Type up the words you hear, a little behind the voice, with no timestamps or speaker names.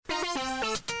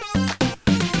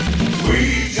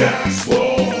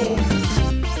Transform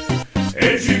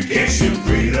education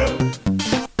freedom.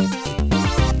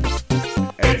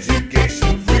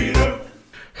 Education freedom.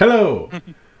 Hello!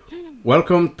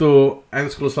 Welcome to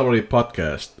Unschool Salary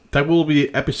Podcast. That will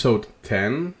be episode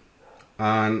 10,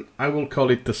 and I will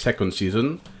call it the second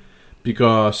season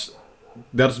because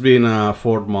there's been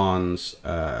 4 months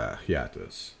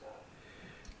hiatus.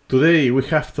 Today we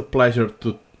have the pleasure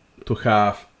to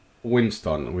have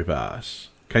Winston with us.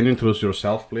 Can you introduce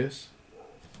yourself, please?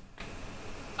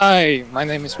 Hi, my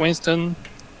name is Winston.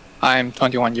 I'm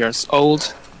 21 years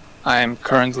old. I'm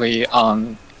currently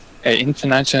on an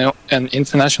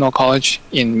international college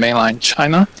in mainland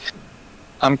China.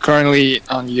 I'm currently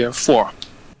on year 4.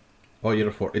 Oh,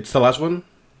 year 4. It's the last one?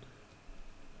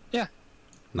 Yeah.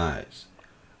 Nice.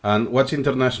 And what's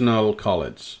international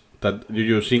college? That you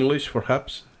use English,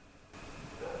 perhaps?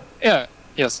 Yeah.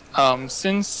 Yes.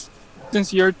 Since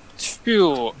year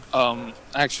 2,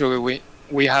 actually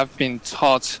we have been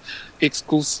taught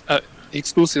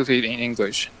exclusively in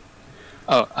English.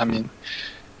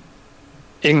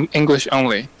 In English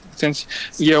only. Since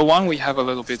year 1, we have a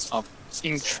little bit of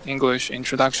English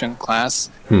introduction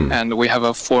class, and we have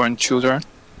a foreign tutor.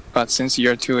 But since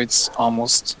year 2, it's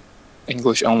almost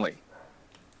English only.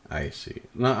 I see.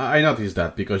 Now I noticed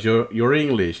that because your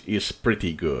English is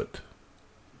pretty good.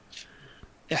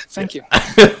 Yeah, thank you.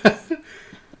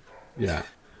 Yeah.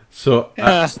 So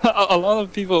a lot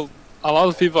of people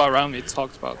around me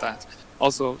talked about that.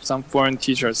 Also, some foreign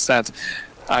teachers said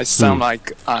I sound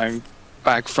like I'm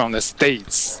back from the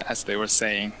States, as they were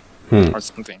saying, or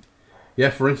something. yeah,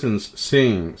 for instance,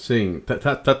 sing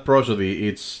that prosody,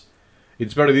 it's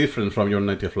very different from your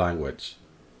native language.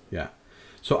 Yeah.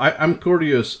 So I'm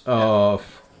curious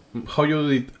of how you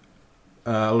did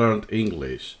learn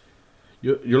English.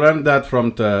 You learned that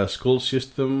from the school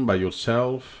system by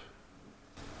yourself?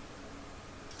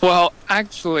 Well,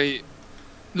 actually,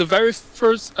 the very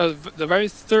 3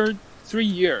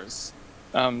 years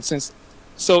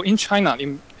so in China,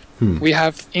 we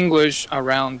have English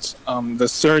around the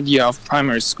 3rd year of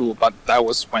primary school, but that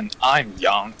was when I'm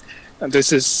young. And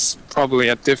this is probably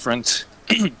a different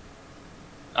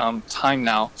time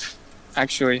now.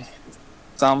 Actually,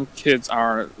 some kids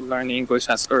are learning English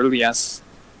as early as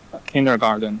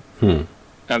kindergarten.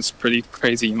 That's pretty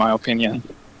crazy, in my opinion.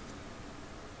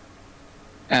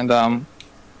 And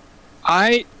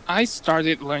I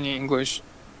started learning English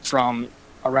from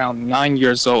around 9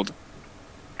 years old.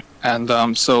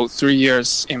 And so 3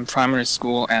 years in primary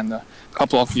school and a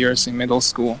couple of years in middle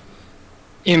school.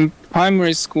 In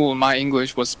primary school, my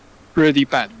English was pretty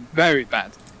bad, very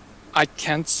bad. I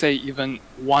can't say even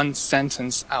one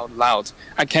sentence out loud.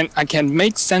 I can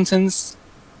make sentence.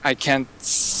 I can't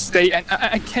say, and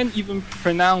I can't even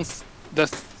pronounce the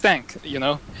thank.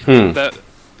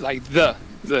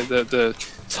 The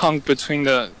tongue between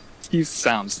the teeth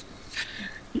sounds.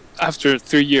 After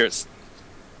 3 years,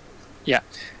 yeah,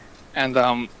 and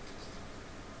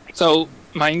so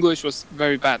my English was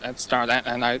very bad at start,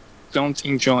 and I don't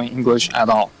enjoy English at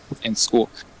all in school.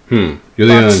 You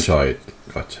didn't enjoy it.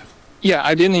 Gotcha. Yeah,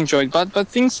 I didn't enjoy it, but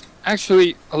things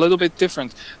actually a little bit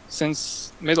different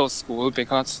since middle school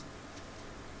because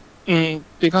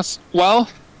well,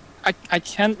 I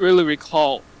can't really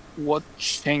recall what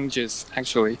changes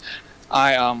actually.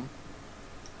 I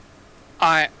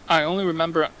only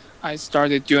remember I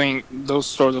started doing those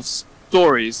sort of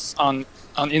stories on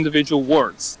individual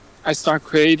words. I start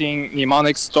creating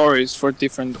mnemonic stories for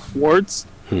different words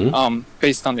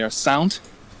based on their sound.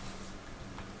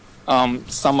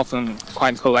 Some of them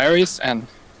quite hilarious, and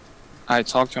I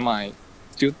talked to my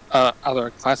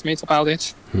other classmates about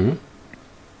it.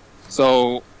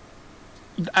 So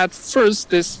at first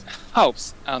this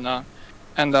helps, and I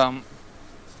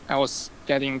was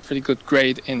getting pretty good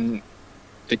grade in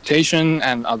dictation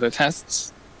and other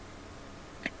tests,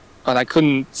 but I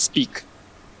couldn't speak.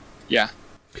 Yeah,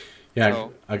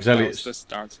 so exactly. That was the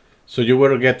start. So you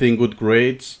were getting good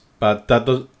grades, but that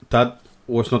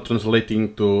was not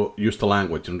translating to use the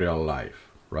language in real life,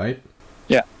 right?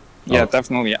 Yeah,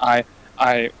 definitely. I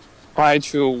try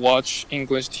to watch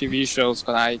English TV shows,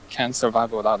 but I can't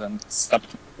survive without a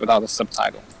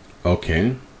subtitle.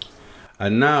 Okay.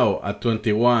 And now at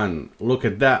 21, look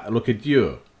at that! Look at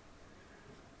you.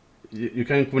 You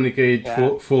can communicate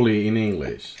fully in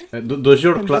English. Does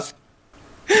your class?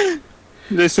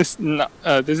 This is not.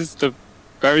 This is the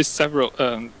very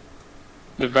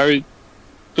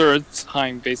third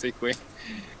time, basically.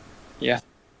 Yeah.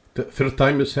 The third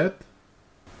time you said?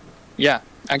 Yeah.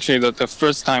 Actually, the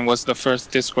first time was the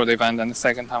first Discord event, and the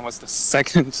second time was the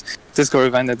second Discord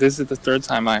event. And this is the third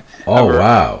time I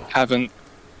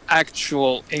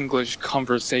actual English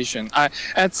conversation.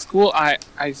 At school I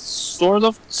sort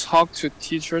of talk to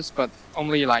teachers, but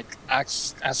only like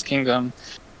asking them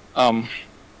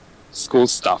school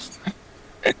stuff.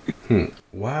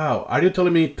 Wow. Are you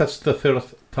telling me that's the third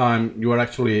time you are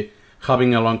actually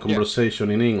having a long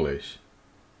conversation in English?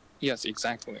 Yes,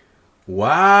 exactly.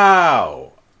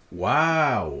 Wow.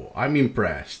 Wow. I'm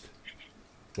impressed.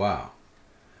 Wow.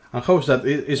 And how's that?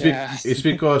 It's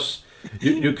because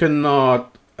you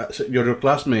cannot, your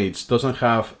classmates doesn't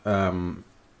have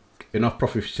enough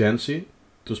proficiency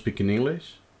to speak in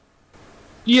English?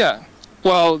 Yeah.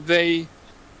 Well, they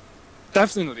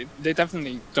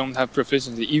definitely don't have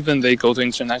proficiency. Even they go to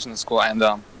international school, and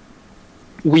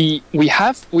we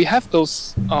have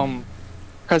those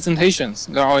presentations.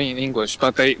 They're all in English,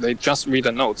 but they just read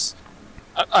the notes.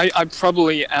 I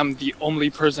probably am the only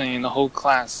person in the whole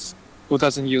class who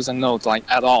doesn't use a note like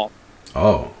at all.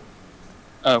 Oh.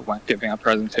 When giving a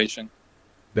presentation.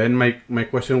 Then my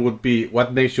question would be,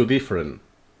 what makes you different?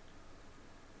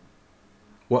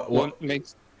 What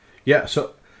makes? Yeah,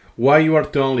 so why you are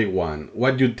the only one?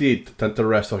 What you did that the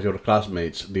rest of your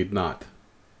classmates did not?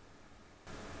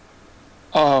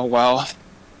 Oh well,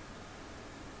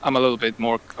 I'm a little bit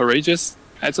more courageous,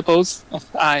 I suppose.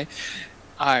 I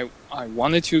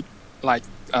wanted to like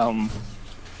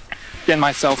get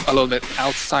myself a little bit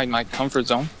outside my comfort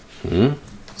zone.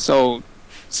 So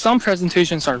some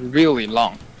presentations are really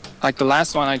long. Like the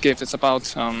last one I gave is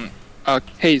about a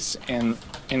case in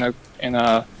a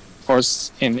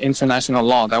course in international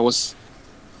law. That was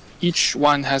each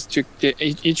student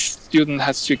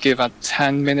has to give a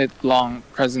 10-minute long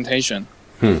presentation.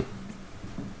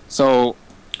 So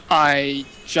I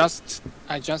just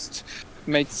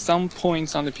made some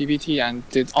points on the PPT and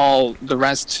did all the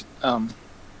rest. How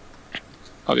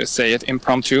do you say it?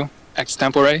 Impromptu,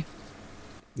 extempore.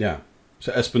 Yeah.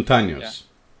 So spontaneous. Yeah.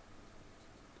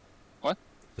 What?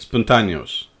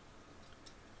 Spontaneous.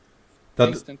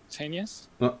 Instantaneous?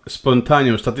 No,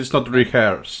 spontaneous. That is not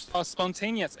rehearsed. Oh,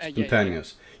 spontaneous.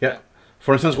 Spontaneous. Yeah.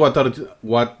 For instance, what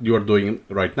you are doing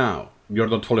right now, you're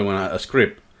not following a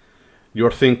script.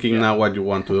 You're thinking now what you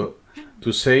want to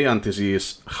say, and this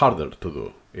is harder to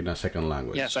do in a second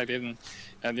language. Yes, I didn't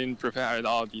prepare at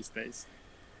all these days.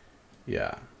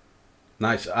 Yeah.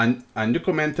 Nice. And you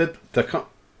commented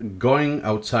going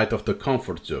outside of the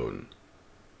comfort zone.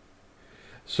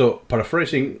 So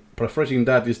paraphrasing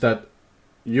that is that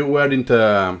you were in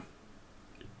the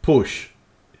push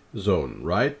zone,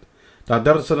 right? That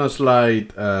there's a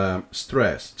slight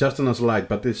stress, just a slight,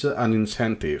 but it's an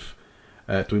incentive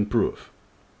to improve.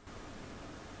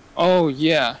 Oh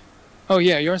yeah,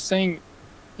 you're saying,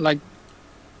 like,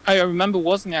 I remember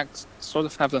Wozniak sort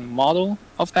of have a model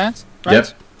of that, right?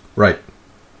 Yep, right.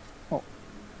 Oh.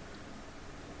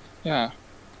 Yeah,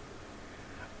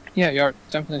 you're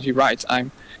definitely right.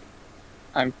 I'm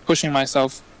pushing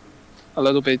myself a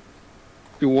little bit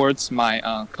towards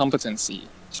my competency,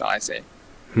 shall I say?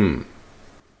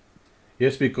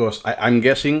 Yes, because I'm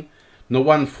guessing no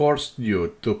one forced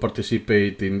you to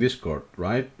participate in Discord,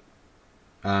 right?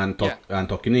 And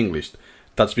talk in English.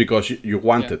 That's because you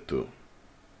wanted to.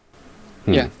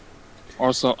 Yeah.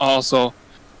 Also,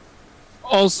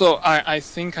 I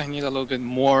think I need a little bit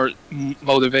more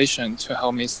motivation to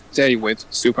help me stay with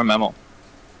Super Memo.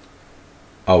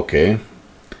 Okay.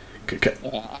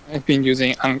 I've been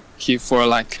using Anki for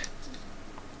like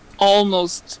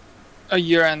almost a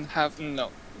year and a half. No,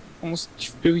 almost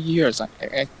 2 years.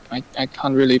 I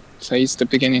can't really place the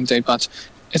beginning date, but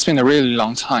it's been a really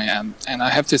long time, and I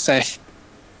have to say,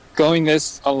 going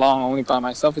this along only by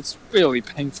myself, it's really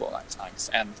painful at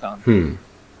times. And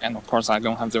of course, I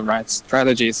don't have the right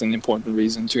strategy. It's an important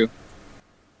reason too.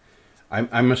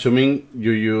 I'm assuming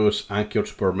you use Anki or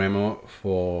Super Memo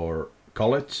for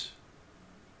college.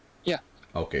 Yeah.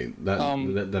 Okay,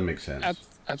 that makes sense.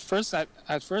 At first,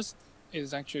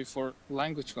 it's actually for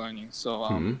language learning.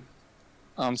 So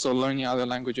so learning other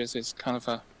languages is kind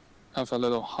of a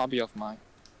little hobby of mine.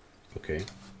 Okay.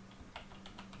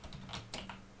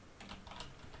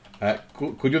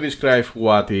 Could you describe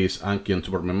what is Anki and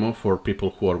Super Memo for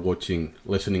people who are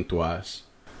listening to us?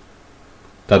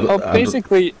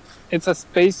 Basically, it's a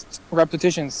spaced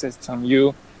repetition system.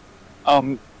 You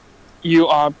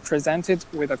are presented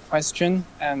with a question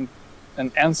and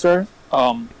an answer.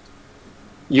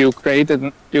 You create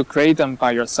them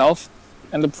by yourself,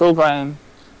 and the program,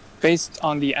 based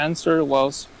on the answer,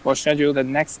 will schedule the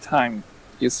next time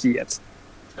you see it.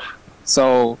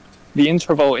 So the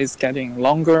interval is getting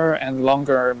longer and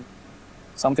longer.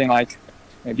 Something like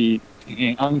maybe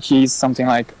in Anki, something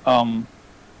like I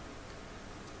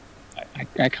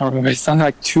can't remember. It's something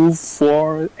like 2,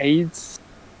 4, 8.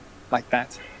 like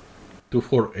that.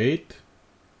 248.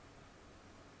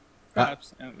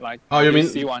 Perhaps, and like you mean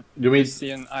see one, you mean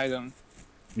see an item.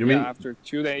 you mean After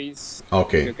 2 days,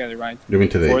 okay? you get it right. You mean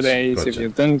today? 4 days. Gotcha. If you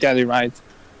didn't get it right,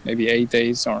 maybe 8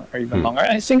 days or even Hmm. longer.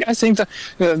 I think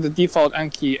the default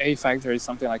Anki A factor is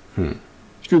something like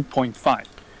 2.5,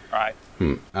 right?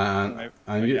 And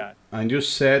Yeah. you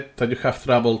said that you have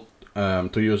trouble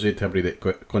to use it every day,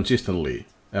 consistently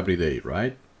every day,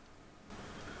 right?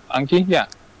 Anki, yeah.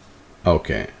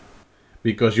 Okay,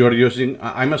 because you're using.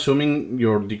 I'm assuming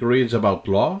your degree is about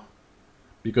law,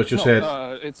 because you No, said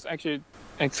it's actually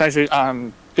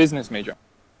business major.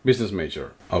 business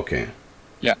major. Okay,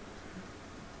 Yeah.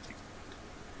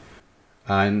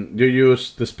 and you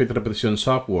use the speed repetition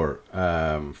software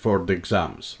for the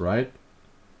exams, right?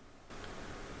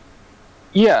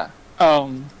 Yeah.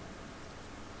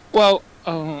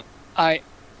 I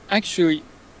actually,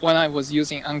 when I was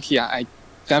using Anki, I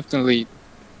definitely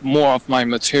more of my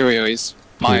material is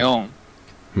my own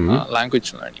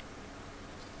language learning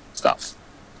stuff.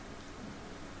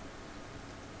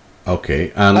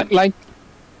 Okay, and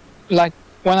Like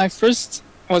when I first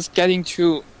was getting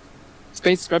to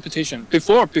spaced repetition,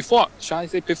 before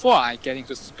I get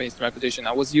into spaced repetition,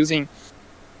 I was using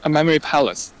a memory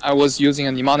palace. I was using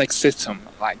a mnemonic system,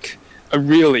 like a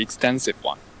really extensive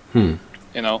one.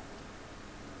 You know,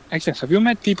 actually, have you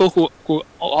met people who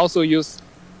also use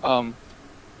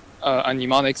a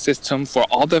mnemonic system for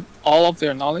all of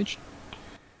their knowledge?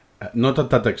 not at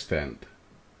that extent.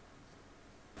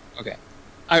 Okay,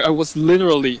 I was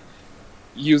literally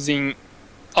using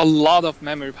a lot of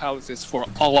memory palaces for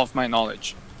all of my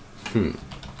knowledge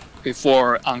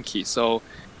before Anki. So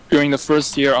during the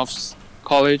first year of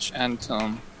college and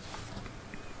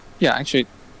actually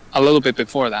a little bit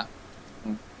before that.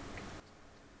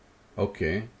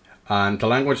 Okay, and the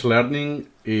language learning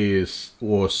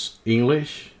was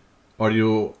English, or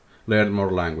you learn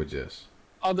more languages?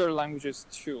 Other languages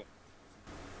too,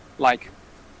 like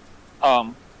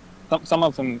some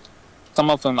of them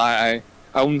I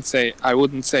wouldn't say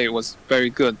it was very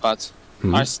good, but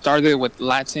I started with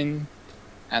Latin,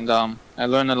 and I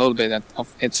learned a little bit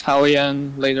of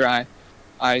Italian. Later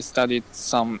I studied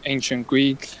some ancient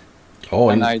Greek,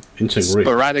 and I ancient Greek.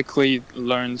 sporadically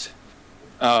learned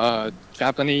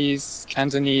Japanese,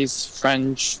 Cantonese,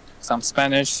 French, some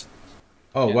Spanish.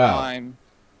 Oh And wow!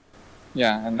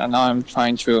 and now I'm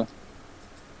trying to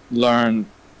learn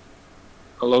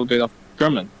a little bit of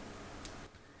German.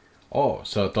 Oh,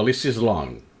 so the list is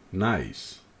long.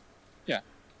 Nice.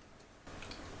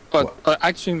 But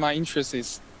actually, my interest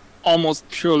is almost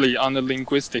purely on the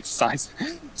linguistic side.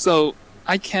 So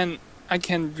I can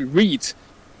read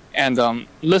and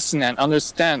listen and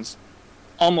understand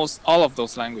almost all of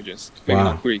those languages. Maybe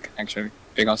Wow. not Greek, actually,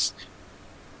 because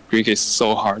Greek is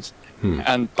so hard.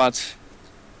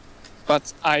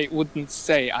 But I wouldn't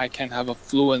say I can have a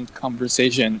fluent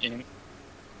conversation in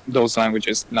those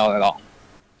languages. Not at all.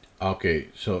 Okay,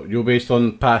 so you're based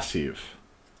on passive,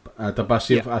 the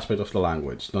passive aspect of the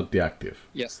language, not the active.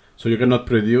 Yes. So you cannot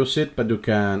produce it, but you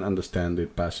can understand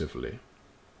it passively.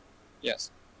 Yes.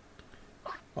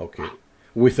 Okay,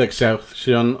 with the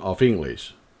exception of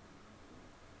English.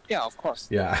 Yeah, of course.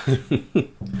 Yeah.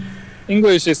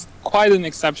 English is quite an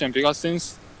exception because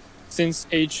since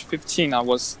age 15 I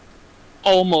was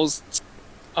almost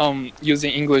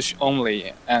using English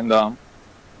only, and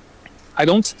I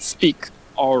don't speak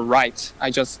or write. I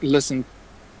just listen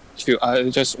to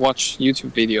just watch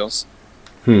YouTube videos.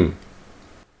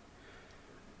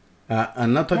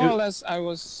 And not that More or you. less, I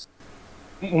was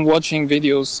watching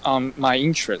videos on my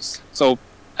interest. So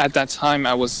at that time,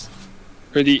 I was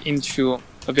pretty into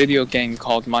a video game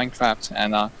called Minecraft,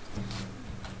 and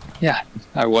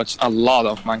I watched a lot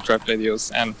of Minecraft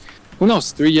videos. And who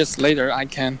knows? 3 years later, I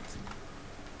can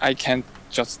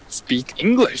just speak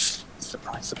English.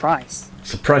 Surprise, surprise.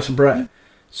 Surprise, surprise.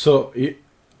 So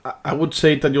I would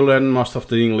say that you learn most of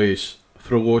the English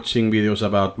through watching videos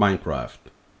about Minecraft.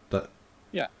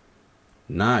 Yeah.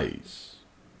 Nice.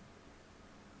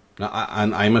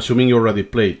 And I'm assuming you already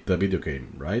played the video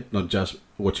game, right? Not just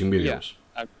watching videos.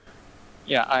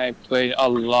 I played a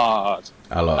lot.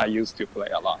 A lot. I used to play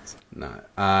a lot. Nah.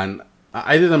 And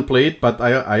I didn't play it, but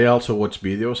I also watch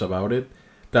videos about it.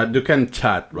 That you can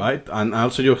chat, right? And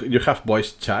also you have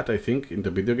voice chat, I think, in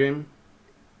the video game.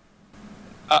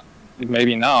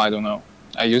 Maybe now, I don't know.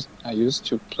 I used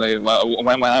to play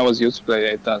when I was used to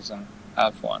play, it doesn't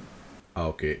have one.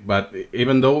 Okay, but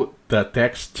even though the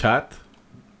text chat,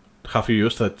 have you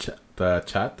used the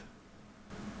chat?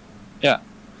 Yeah,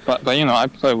 but I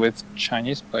play with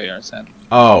Chinese players and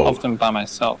Oh, often by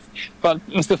myself. But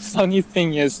the funny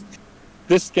thing is,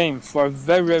 this game for a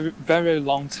very, very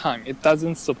long time, it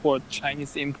doesn't support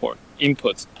Chinese input.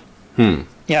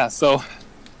 Yeah, so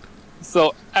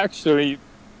actually,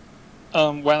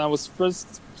 when I was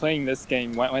first playing this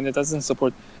game, when it doesn't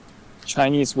support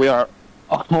Chinese, we are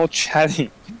all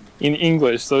chatting in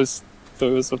English, so it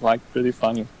was like pretty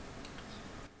funny.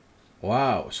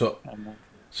 Wow. So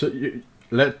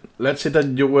let's say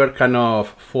that you were kind of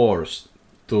forced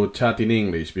to chat in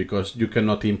English because you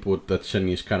cannot input the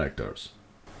Chinese characters.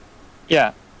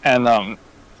 Yeah, and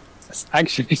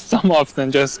actually some of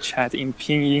them just chat in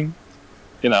pinyin,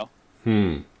 you know.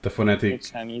 The The phonetic.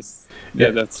 Chinese, Yeah.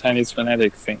 the Chinese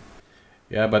phonetic thing.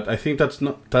 Yeah, but I think that's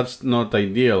not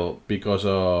ideal because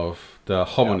of the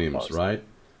homonyms, course. right?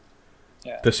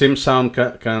 Yeah. The same sound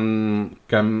can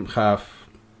have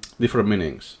different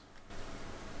meanings.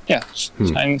 Yeah,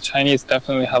 Chinese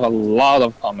definitely have a lot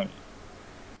of harmony.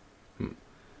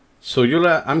 So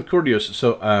Yula, I'm curious.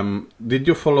 So did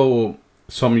you follow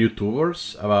some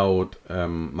YouTubers about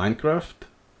Minecraft?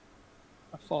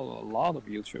 I follow a lot of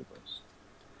YouTubers.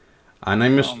 And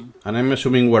I'm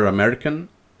assuming we're American.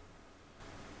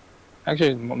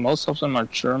 Actually, most of them are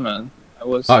German.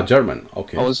 German.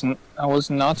 Okay. I was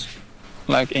not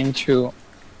like into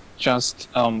just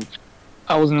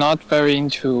I was not very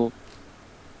into,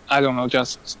 I don't know,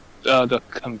 just the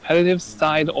competitive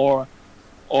side or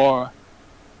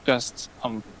just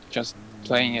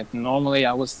playing it normally.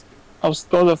 I was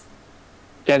sort of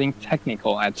getting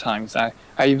technical at times. I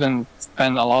even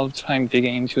spent a lot of time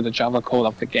digging into the Java code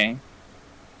of the game.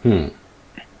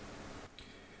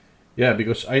 Yeah,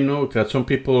 because I know that some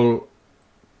people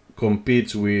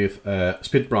compete with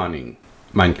speedrunning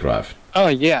Minecraft. Oh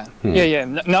yeah, yeah.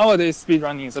 Nowadays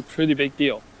speedrunning is a pretty big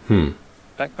deal.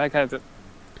 Back at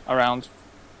around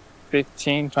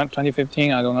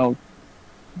 2015, I don't know,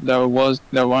 there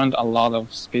weren't a lot of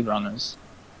speedrunners.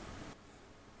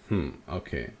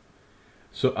 Okay.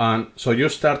 So you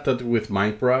started with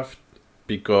Minecraft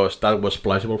because that was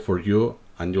pleasurable for you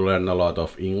and you learned a lot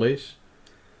of English.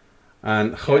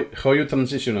 And how you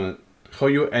transitioned, how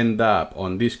you end up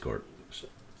on Discord?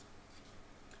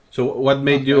 So what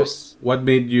made you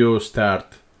start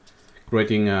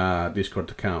creating a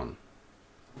Discord account?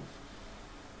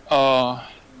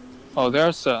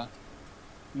 There's a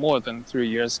more than 3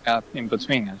 years gap in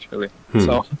between actually.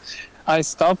 So I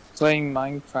stopped playing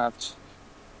Minecraft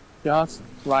just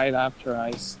right after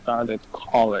I started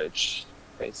college,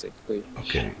 basically.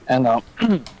 Okay. And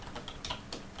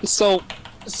so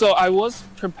I was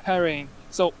preparing.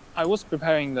 So I was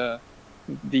preparing the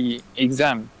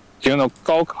exam. Do you know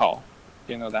高考?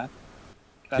 Do you know that?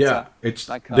 That's it's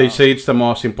like they say it's the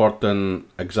most important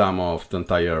exam of the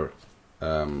entire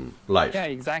life. Yeah,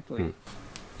 exactly.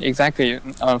 Exactly.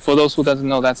 For those who doesn't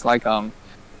know, that's like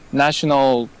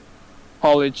national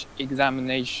college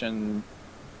examination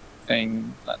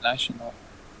thing. National.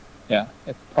 Yeah,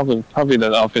 it's probably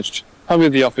the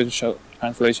official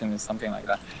translation is something like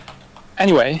that.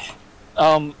 Anyway,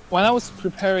 when I was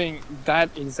preparing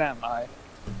that exam,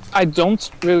 I don't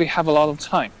really have a lot of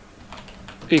time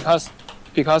because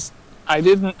I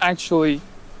didn't actually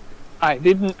like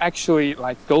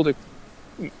go to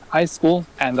high school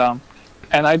and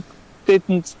I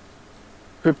didn't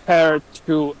prepare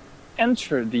to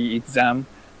enter the exam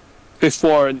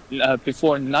before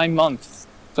 9 months.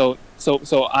 So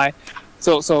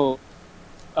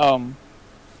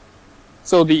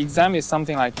the exam is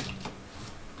something like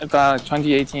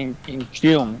 2018 in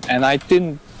June, and I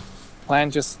didn't plan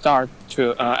to start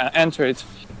to enter it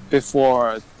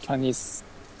before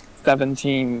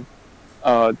 2017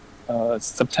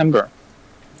 September.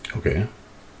 Okay.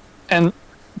 And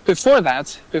before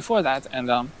that,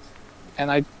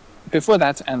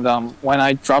 when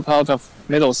I dropped out of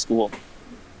middle school,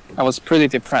 I was pretty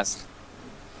depressed.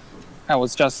 I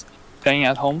was just staying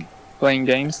at home, playing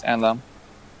games, and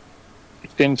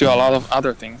didn't do a lot of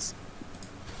other things.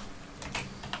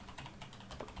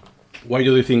 Why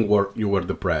do you think you were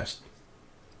depressed?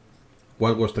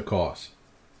 What was the cause?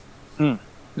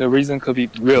 The reason could be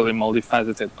really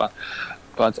multifaceted,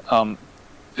 but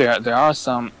there are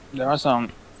some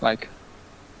like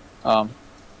how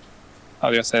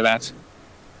do you say that?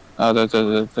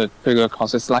 The bigger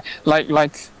causes like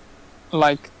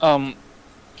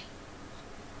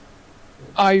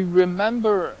I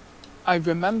remember I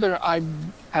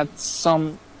had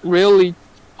some really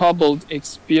troubled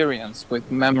experience with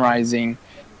memorizing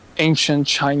ancient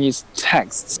Chinese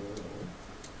texts.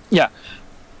 Yeah,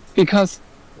 because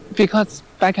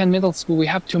back in middle school we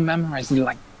have to memorize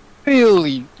like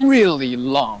really, really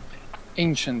long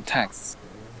ancient texts.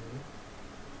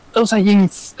 Those are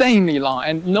insanely long,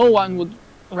 and no one would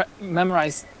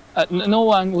memorize no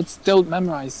one would still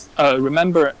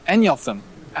remember any of them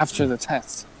after the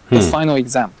test, the final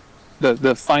exam,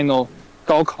 the final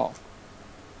Gaokao.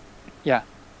 Yeah.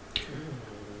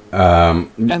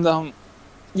 And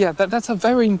yeah, that's a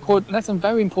very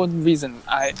important reason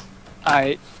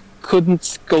I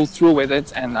couldn't go through with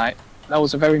it, and that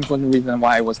was a very important reason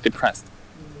why I was depressed.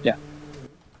 Yeah.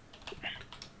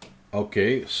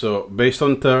 Okay, so based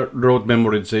on the rote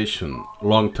memorization,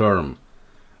 long term,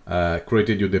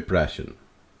 created you depression.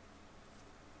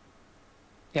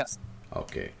 Yes.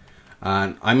 Okay,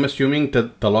 and I'm assuming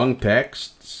that the long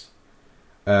texts,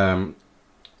 you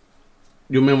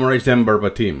memorize them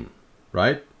verbatim,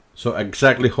 right? So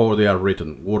exactly how they are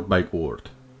written, word by word.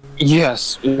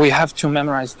 Yes, we have to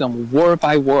memorize them word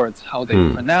by word, how they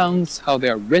pronounce, how they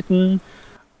are written,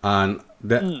 And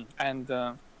that,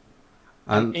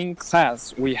 and in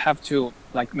class we have to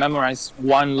like memorize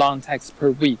one long text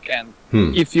per week, and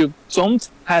if you don't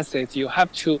pass it, you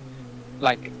have to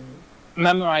like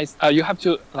memorize. You have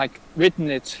to like written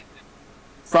it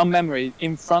from memory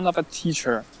in front of a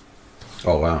teacher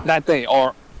oh wow, that day,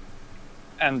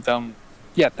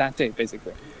 that day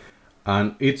basically.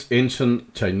 and it's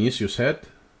ancient Chinese, you said.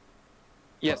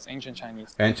 Yes, ancient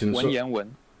Chinese. Ancient. Wen Yan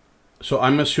Wen. So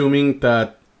I'm assuming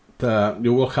that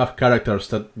you will have characters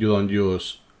that you don't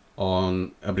use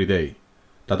on every day,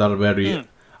 that are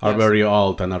very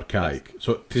old and archaic. Yes.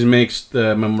 So this makes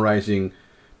the memorizing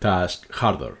task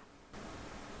harder.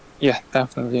 Yeah,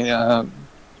 definitely.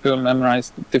 We'll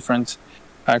memorize different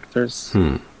characters.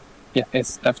 Yeah,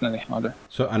 it's definitely harder.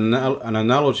 So an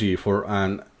analogy for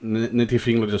an native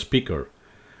English speaker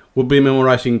would be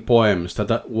memorizing poems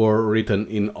that were written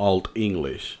in Old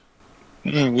English.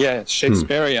 Yeah,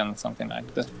 Shakespearean, something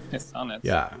like that. His sonnets.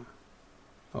 Yeah.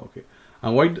 Okay.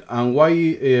 And why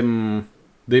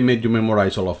they made you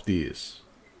memorize all of these?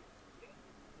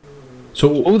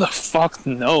 So Who the fuck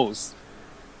knows?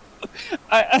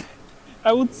 I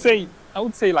would say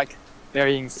like they're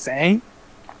insane.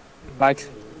 Like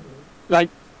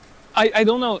I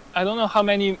don't know how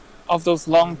many of those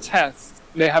long tests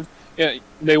they have.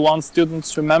 They want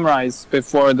students to memorize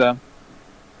before the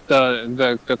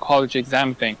college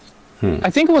exam thing. I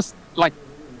think it was like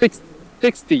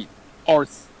 60 or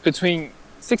between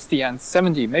 60 and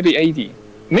 70, maybe 80,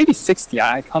 maybe 60.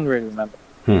 I can't really remember.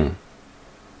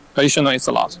 But you should know it's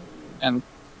a lot, and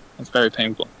it's very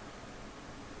painful.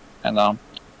 And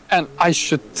I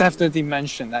should definitely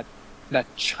mention that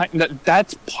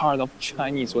part of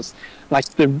Chinese was like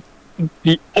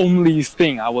the only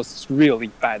thing I was really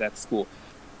bad at school.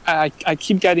 I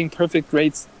keep getting perfect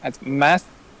grades at math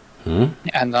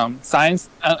and science.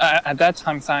 At that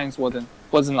time, science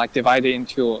wasn't like divided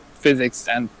into physics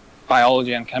and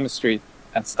biology and chemistry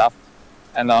and stuff.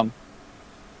 And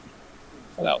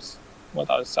what else? What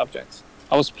other subjects?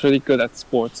 I was pretty good at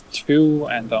sports too,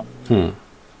 and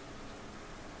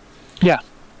yeah,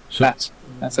 So-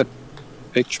 that's a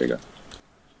big trigger.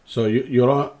 So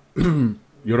your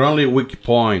only weak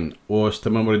point was the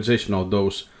memorization of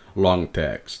those long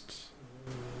texts.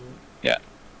 Yeah,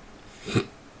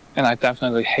 and I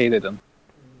definitely hated them.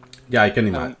 Yeah, I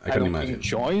can I don't imagine.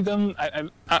 enjoy them.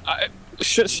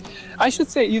 I should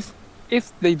say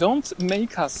if they don't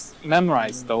make us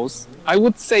memorize those, I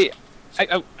would say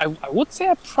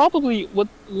I probably would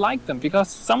like them, because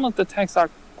some of the texts are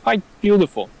quite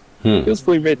beautiful,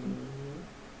 beautifully written.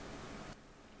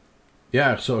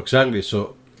 Yeah, so exactly.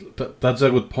 So that's a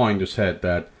good point you said,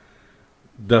 that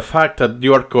the fact that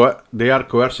they are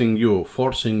coercing you,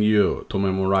 forcing you to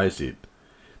memorize it,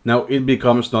 now it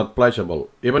becomes not pleasurable,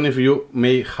 even if you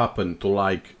may happen to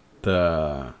like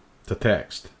the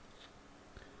text.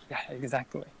 Yeah,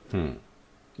 exactly.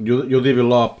 You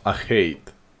develop a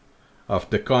hate of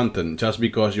the content just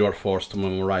because you are forced to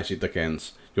memorize it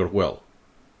against your will.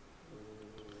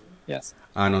 Yes.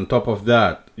 And on top of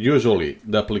that, usually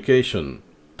the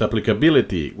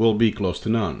applicability will be close to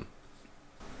none.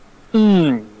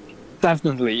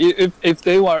 Definitely. If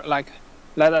they were like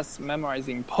let us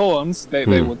memorizing poems, they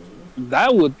would,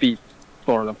 that would be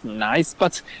sort of nice.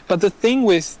 But the thing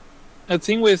with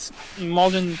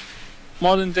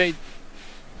modern day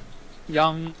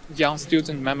young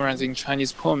student memorizing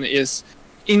Chinese poem is,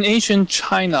 in ancient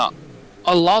China,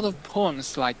 a lot of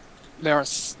poems, like, they are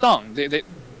sung.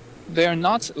 They are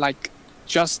not like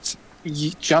just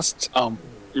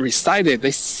recited.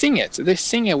 They sing it. They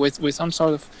sing it with some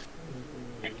sort of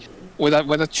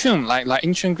with a tune, like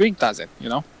ancient Greek does it. You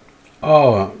know.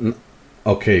 Oh,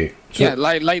 okay. So, Yeah,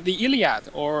 like the Iliad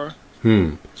or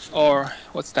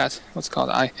what's that? What's it called?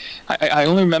 I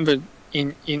only remember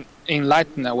in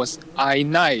Latin I was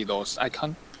Aeneid.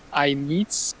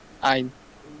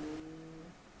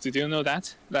 Did you know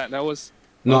that? That was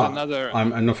No, another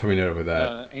I'm not familiar with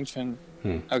that. ancient.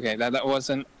 Hmm. Okay, that was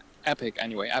an epic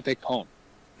anyway, epic poem.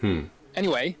 Hmm.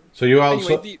 Anyway, So you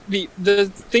also the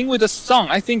thing with the song,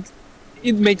 I think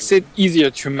it makes it easier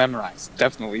to memorize,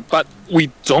 definitely. But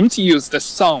we don't use the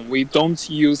song. We don't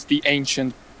use the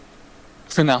ancient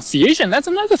pronunciation. That's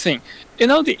another thing. You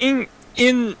know,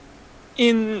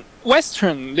 in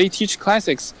Western they teach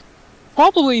classics.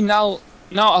 Probably now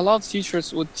a lot of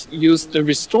teachers would use the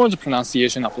restored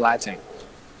pronunciation of Latin.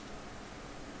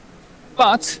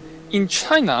 But in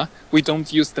China, we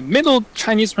don't use the Middle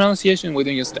Chinese pronunciation. We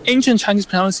don't use the ancient Chinese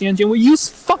pronunciation. We use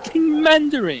fucking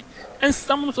Mandarin, and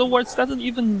some of the words doesn't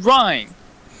even rhyme.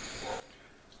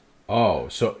 Oh,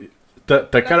 so the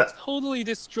That totally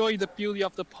destroyed the beauty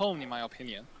of the poem, in my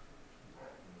opinion.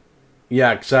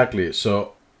 yeah, exactly.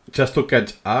 So just to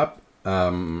catch up,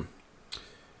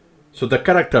 so the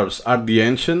characters are the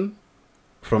ancient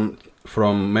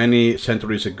from many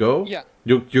centuries ago. Yeah.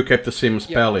 You kept the same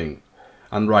spelling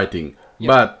and writing, Yeah.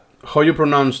 but how you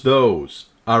pronounce those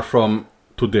are from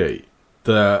today,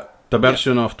 the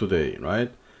version of today,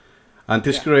 right? And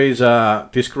this creates a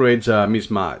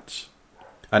mismatch,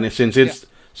 and since it's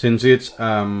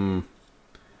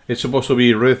supposed to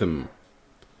be rhythm,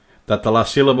 that the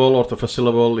last syllable or the first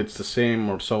syllable it's the same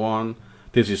or so on.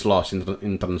 This is lost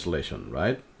in translation,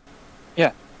 right?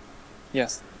 Yeah.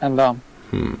 Yes. And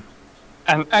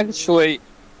and actually,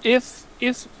 if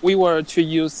we were to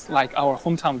use like our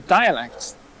hometown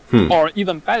dialects, or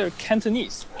even better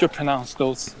Cantonese to pronounce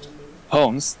those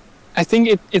poems, I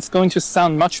think it's going to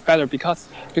sound much better because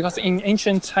in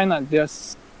ancient China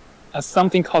there's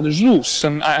something called 入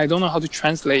声. I don't know how to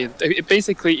translate it.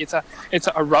 Basically, it's a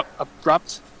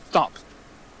abrupt stop.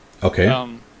 Okay.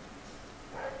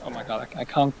 Oh my god, I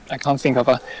can't think of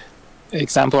a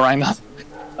example right now.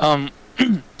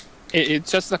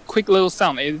 It's just a quick little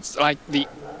sound. It's like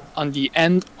on the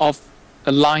end of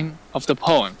a line of the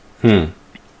poem. In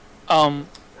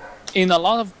a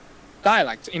lot of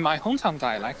dialect, in my hometown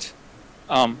dialect,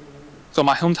 so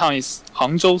my hometown is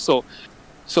Hangzhou,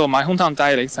 so my hometown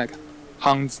dialect is like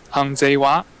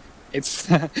Hangzheiwa. It's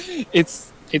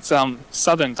it's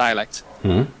southern dialect.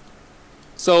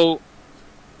 So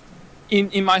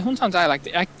in my hometown dialect,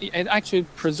 it actually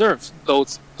preserves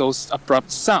those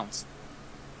abrupt sounds.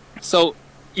 So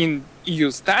in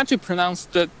use that to pronounce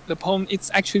the poem,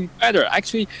 it's actually better.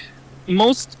 Actually,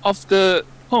 most of the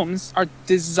poems are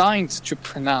designed to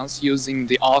pronounce using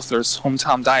the author's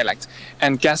hometown dialect.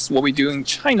 And guess what we do in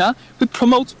China? We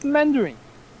promote Mandarin.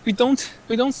 We don't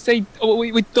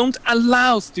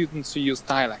allow students to use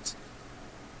dialect.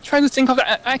 Try to think of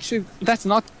that. Actually, that's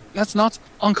not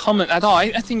uncommon at all.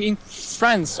 I think in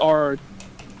France or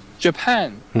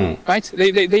Japan, right?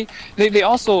 They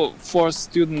also force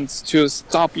students to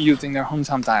stop using their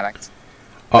hometown dialect.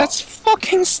 That's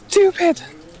fucking stupid.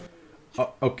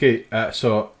 Okay,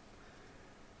 so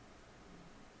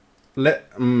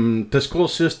the school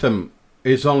system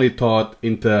is only taught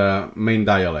in the main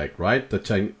dialect, right?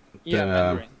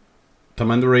 Mandarin. The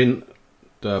Mandarin,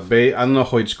 the Bei. I don't know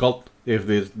how it's called. If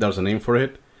there's a name for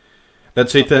it,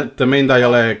 let's say the main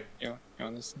dialect. You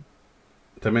understand?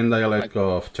 The main dialect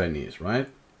of Chinese, right?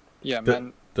 Yeah,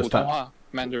 the 普通话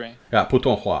Mandarin. Yeah, 普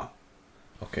通话.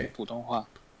 Okay. 普通话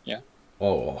Yeah.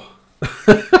 Oh.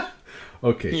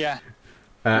 Okay. Yeah.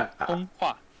 普通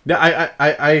话 Yeah,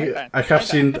 I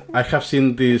have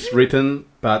seen this written,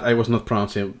 but I was not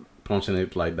pronouncing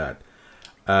it like that.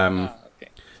 Okay.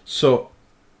 So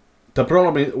the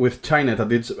problem with China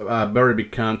that it's a very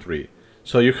big country.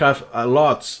 So you have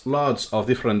lots of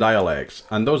different dialects,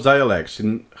 and those dialects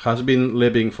has been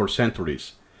living for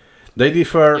centuries. They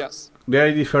differ. Yes.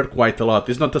 They differ quite a lot.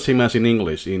 It's not the same as in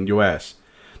English in US,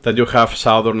 that you have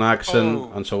southern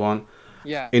accent and so on.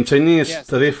 Yeah. In Chinese, Yes,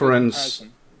 the that's a good difference.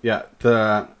 comparison. Yeah,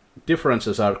 the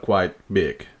differences are quite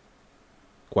big,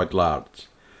 quite large,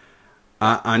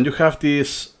 and you have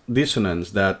this dissonance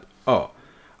that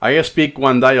I speak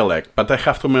one dialect, but I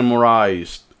have to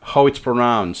memorize how it's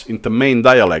pronounced in the main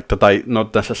dialect that I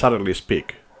not necessarily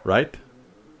speak, right?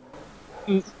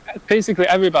 Basically,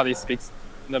 everybody speaks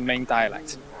the main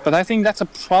dialect, but I think that's a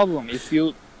problem if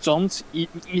you don't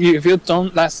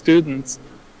let students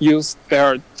use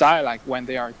their dialect when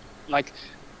they are like.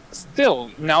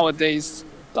 Still, nowadays,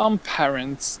 some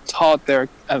parents taught their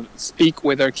speak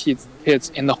with their kids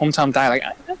in the hometown dialect.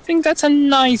 I think that's a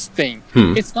nice thing.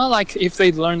 It's not like if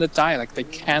they learn the dialect, they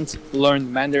can't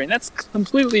learn Mandarin. That's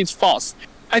completely false.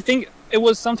 I think it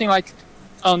was something like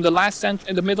in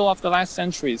the middle of the last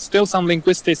century. Still, some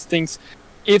linguistics thinks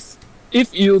if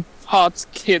you taught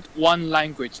kid one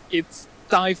language, it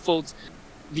stifled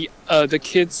the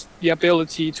kids the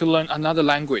ability to learn another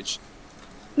language.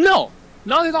 No,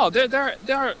 not at all. There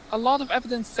are a lot of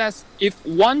evidence says if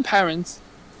one parent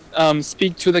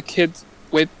speak to the kid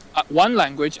with one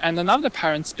language and another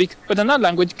parent speak with another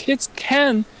language, kids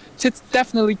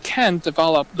definitely can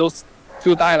develop those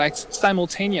two dialects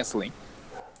simultaneously.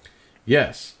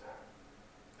 Yes,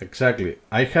 exactly.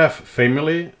 I have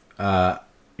family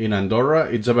in Andorra.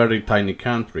 It's a very tiny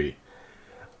country,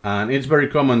 and it's very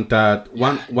common that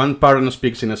one parent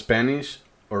speaks in Spanish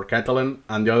or Catalan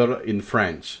and the other in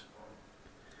French.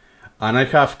 And I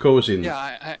have cousins.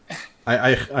 Yeah,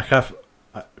 I have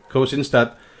cousins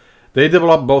that they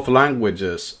develop both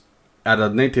languages at a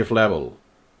native level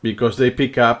because they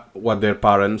pick up what their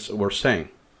parents were saying.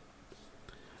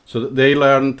 So they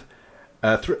learned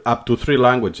up to 3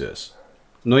 languages,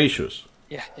 no issues.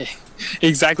 yeah,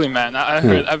 exactly, man. I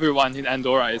heard everyone in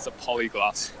Andorra is a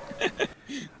polyglot.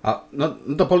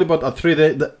 Not the polyglot at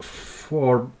 3.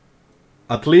 For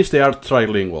at least they are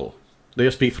trilingual. They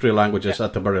speak 3 languages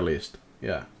at the very least.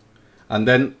 Yeah, and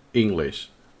then English.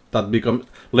 That becomes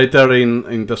later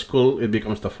in the school. It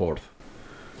becomes the 4th.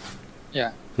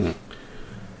 Yeah.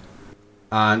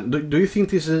 And do you think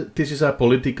this is a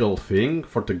political thing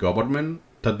for the government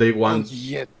that they want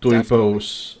to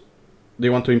impose? They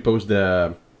want to impose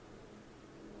the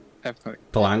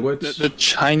language. The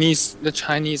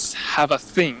Chinese have a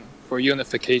thing for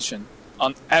unification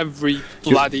on every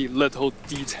bloody little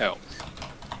detail.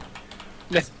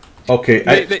 Okay,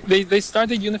 they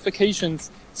started unifications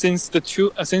since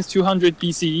 200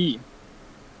 BCE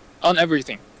on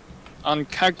everything, on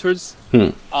characters,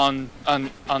 on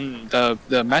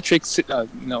the metric,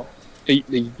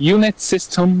 the unit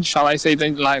system. Shall I say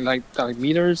like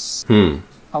meters?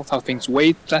 How things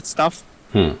weight, that stuff.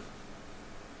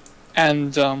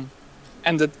 And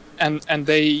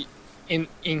they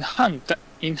in Han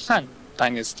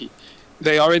Dynasty,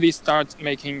 they already start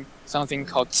making something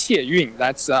called 切韵.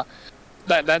 That's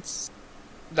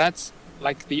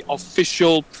like the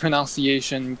official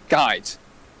pronunciation guide.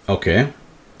 Okay.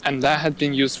 And that had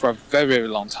been used for a very, very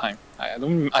long time.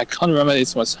 I can't remember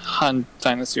if it was Han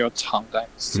Dynasty or Tang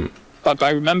Dynasty. But I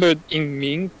remember in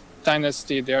Ming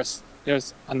Dynasty there's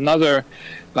another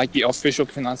like the official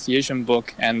pronunciation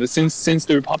book, and since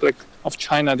the Republic of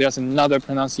China there's another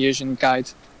pronunciation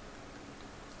guide.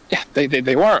 Yeah,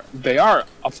 they are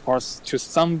of course to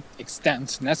some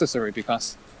extent necessary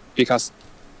because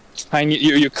Chinese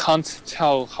you can't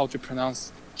tell how to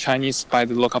pronounce Chinese by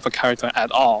the look of a character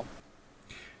at all.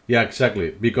 Yeah,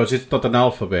 exactly, because it's not an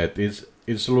alphabet. It's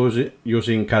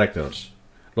using characters,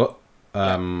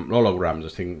 logograms. I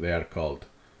think they are called.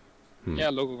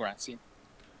 Yeah, logograms.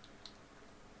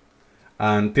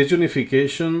 And this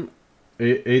unification,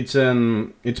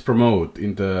 it's promoted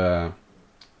in the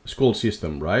school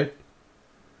system, right?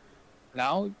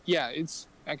 Now, yeah, it's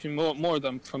actually more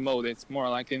than promote. It's more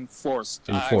like enforced.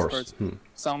 Enforced.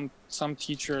 Some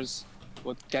teachers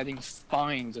were getting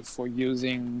fined for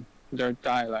using their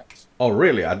dialect. Oh,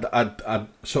 really?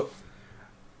 So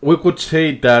we could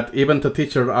say that even the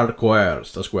teachers are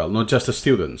coerced as well, not just the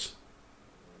students.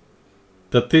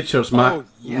 The teachers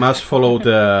must follow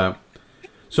the.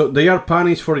 So they are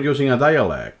punished for using a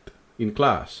dialect in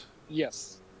class.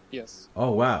 Yes.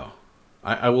 Oh wow,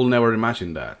 I will never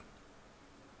imagine that.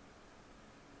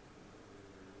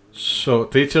 So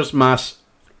teachers must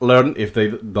learn. If they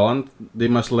don't, they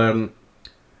must learn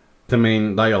the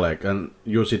main dialect and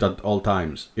use it at all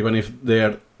times, even if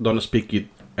they don't speak it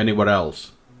anywhere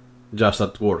else, just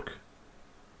at work.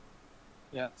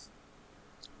 Yes.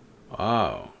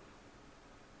 Wow.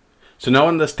 So now I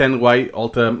understand why all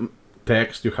the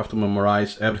text you have to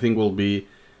memorize, everything will be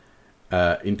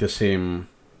in the same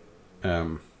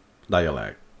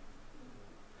dialect.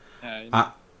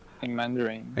 In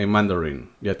Mandarin. In Mandarin,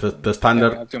 yeah, the standard.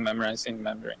 Yeah, we have to memorize in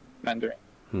Mandarin.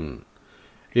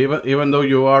 Even though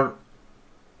you are,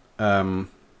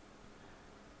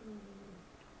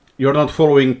 you're not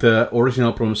following the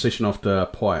original pronunciation of the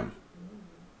poem.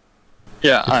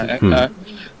 Yeah,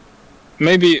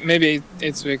 maybe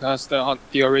it's because the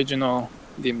original,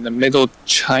 the Middle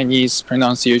Chinese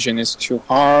pronunciation is too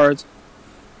hard.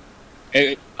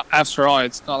 After all,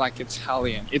 it's not like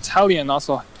Italian. Italy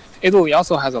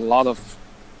also has a lot of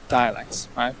dialects,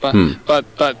 right?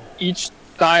 But each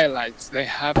dialect, they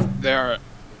have their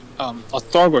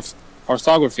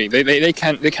orthography. They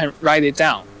can write it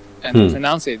down and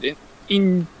pronounce it.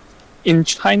 In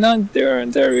China, there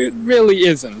really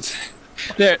isn't.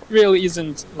 There really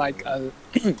isn't like a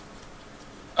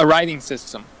writing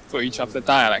system for each of the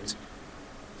dialects.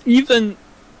 Even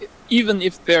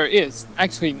if there is,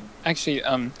 actually,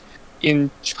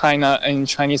 in China, in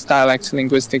Chinese dialect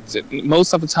linguistics,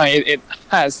 most of the time it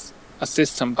has a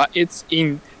system, but it's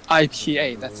in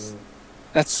IPA.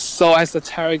 That's so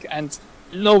esoteric, and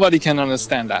nobody can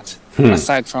understand that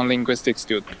aside from linguistic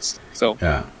students. So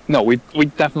Yeah. no, we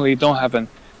definitely don't have a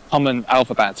common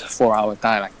alphabet for our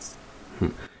dialects.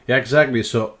 Yeah, exactly.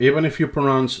 So even if you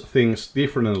pronounce things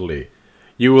differently,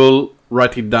 you will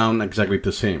write it down exactly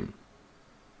the same,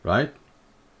 right?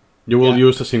 You will Yeah.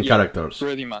 use the same Yeah, characters.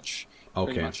 Pretty much.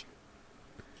 Pretty Okay. much.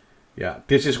 Yeah,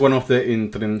 this is one of the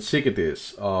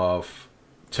intrinsicities of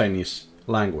Chinese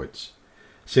language,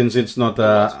 since it's not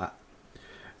The,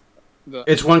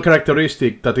 it's one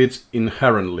characteristic that it's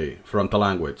inherently from the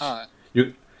language.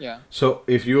 You yeah. so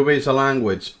if you base a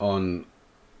language on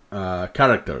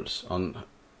characters, on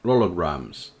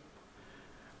logograms,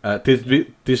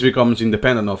 this becomes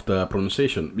independent of the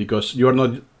pronunciation because you are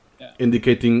not Yeah.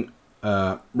 indicating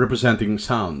representing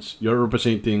sounds. You're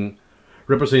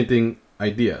representing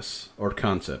ideas or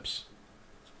concepts.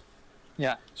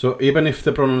 Yeah. So even if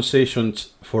the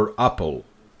pronunciations for apple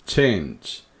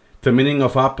change, the meaning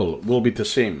of apple will be the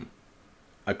same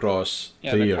across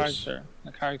Yeah, the the years.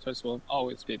 characters will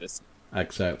always be the same.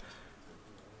 Exactly.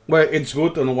 Well, it's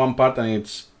good on one part, and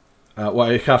it's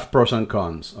it have pros and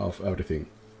cons of everything.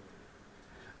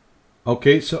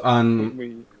 Okay, so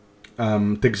We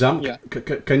the exam. Yeah.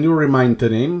 Can you remind the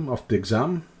name of the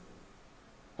exam?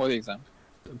 what exam?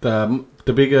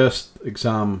 The biggest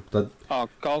exam that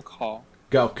Gaokao.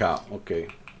 Gaokao. Okay,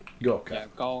 Gaokao. Yeah,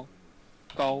 Gao,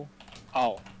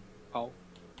 Ao.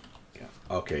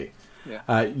 Okay.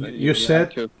 Yeah. You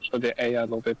said have to put the A a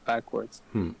little bit backwards.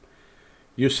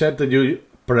 you said that you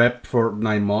prep for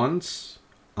 9 months,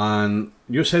 and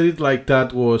you said it like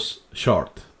that was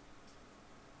short.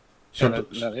 Yeah, Short,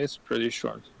 that is pretty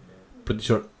short. pretty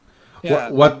short. Yeah,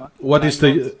 What is the?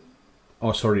 9 months,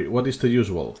 Oh, sorry. What is the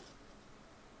usual?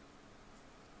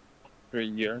 3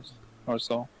 years or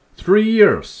so? 3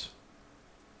 years.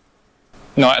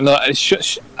 No.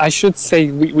 I should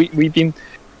say we've been.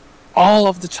 All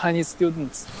of the Chinese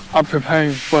students are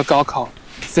preparing for Gaokao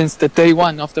since the day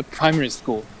one of the primary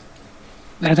school.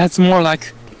 And that's more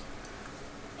like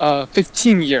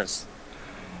 15 years.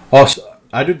 Oh, so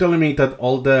are you telling me that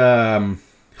all the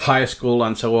high school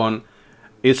and so on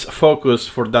is focused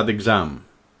for that exam?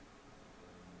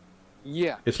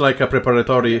 Yeah, It's like a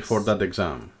preparatory Yes. for that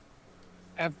exam.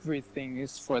 everything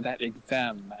is for that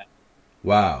exam, man.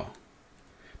 Wow.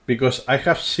 Because I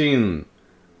have seen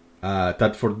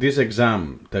that for this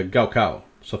exam, the Gaokao,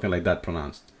 something like that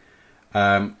pronounced,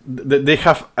 they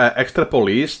have extra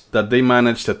police that they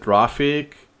manage the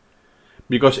traffic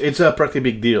because it's a pretty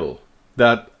big deal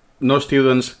that no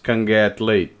students can get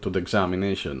late to the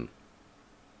examination.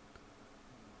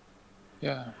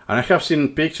 Yeah. And I have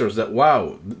seen pictures that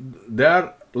wow, they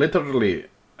are literally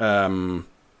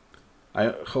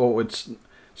it's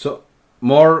so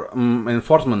more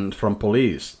enforcement from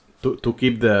police to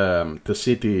keep the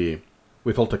city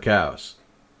with all the chaos.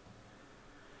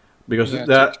 Because Yeah,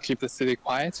 there to keep the city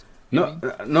quiet.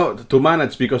 no to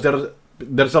manage because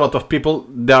there's a lot of people.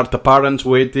 There are the parents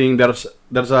waiting.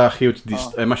 There's a huge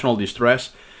emotional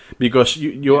distress because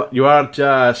you are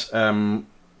just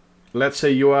let's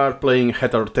say you are playing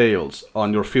head or tails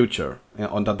on your future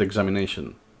on that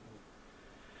examination.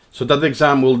 So that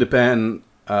exam will depend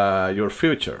your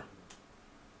future.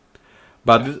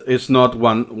 But it's not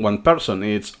one person.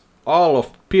 It's all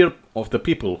of the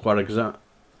people who are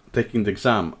taking the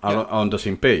exam are on the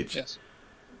same page. Yes.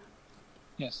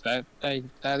 Yes, that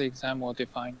exam will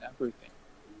define everything.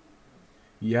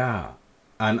 Yeah,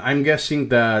 and I'm guessing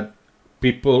that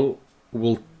people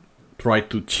will try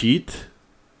to cheat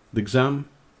the exam.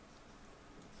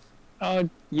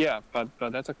 Yeah, but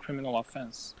that's a criminal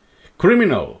offense.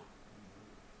 Criminal.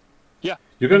 Yeah.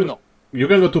 You can criminal. you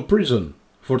can go to prison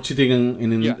for cheating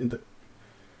in Yeah. the...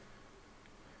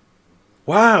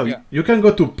 Wow, Yeah. you can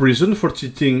go to prison for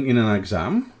cheating in an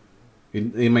exam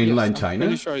in mainland Yes, China. I'm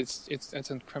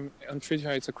pretty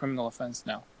sure it's a criminal offense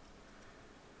now.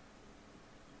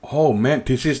 Oh man,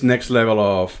 this is next level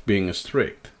of being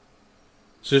strict.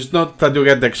 So it's not that you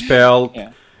get expelled,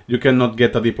 Yeah. you cannot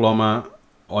get a diploma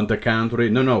on the country.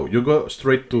 No, you go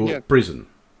straight to Yeah. prison.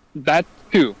 That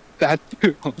too. That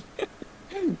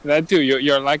too.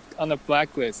 You're like on a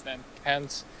blacklist and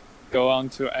can't go on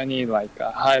to any like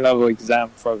a high level exam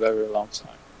for a very long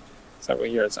time, several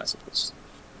years, I suppose.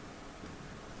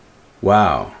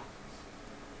 Wow.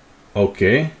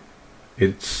 Okay.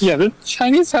 It's Yeah, the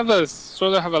Chinese have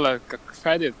a like a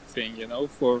credit thing,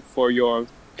 for your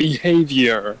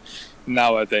behavior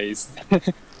nowadays.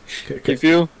 If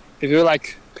you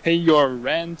like pay your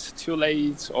rent too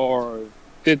late or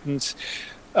didn't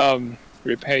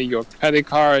repay your credit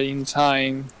card in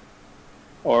time,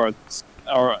 or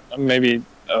maybe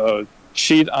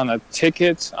cheat on a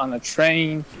ticket on a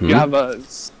train. You have a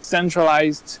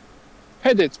centralized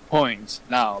credit point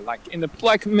now, like in the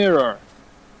Black Mirror.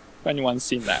 If anyone's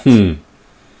seen that.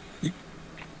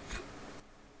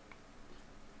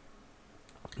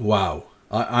 Wow,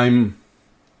 I'm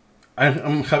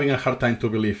having a hard time to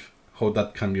believe how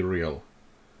that can be real.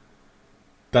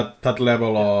 That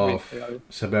level of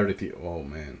severity. Oh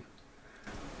man.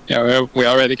 Yeah, we're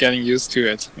already getting used to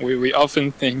it. We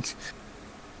often think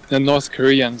the North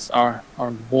Koreans are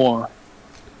more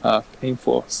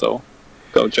painful, so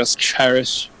just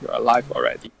cherish your life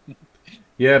already.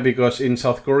 Yeah, because in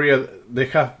South Korea they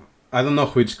have, I don't know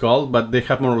who it's called, but they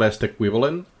have more or less the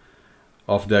equivalent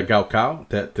of the Gaokao,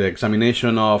 the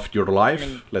examination of your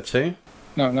life, let's say.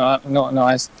 No.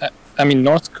 I mean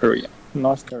North Korea.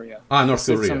 North Korea. North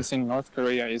Korea. Systems in North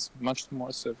Korea is much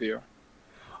more severe.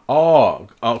 Oh,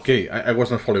 okay. I was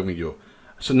not following you.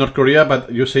 So North Korea, but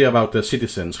you say about the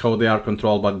citizens, how they are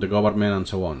controlled by the government and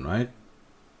so on, right?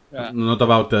 Yeah. Not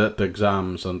about the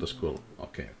exams and the school.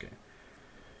 Okay.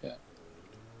 Yeah.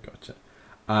 Gotcha.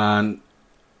 And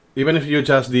even if you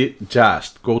just did,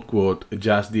 quote,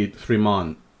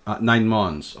 9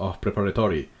 months of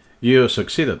preparatory, you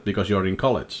succeeded because you're in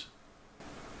college.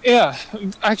 Yeah,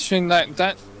 actually,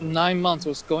 that 9 months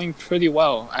was going pretty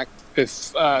well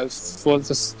for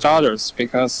the starters,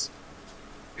 because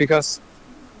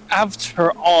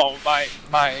after all,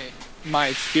 my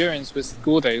experience with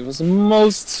school days was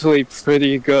mostly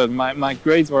pretty good. My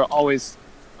grades were always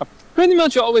pretty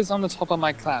much always on the top of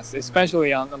my class,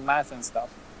 especially on the math and stuff.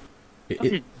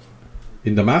 In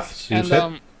the maths, you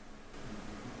said?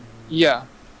 Yeah.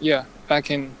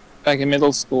 Back in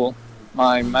middle school,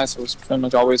 my math was pretty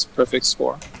much always perfect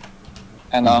score,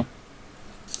 and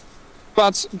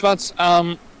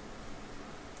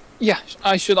yeah,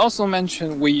 I should also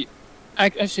mention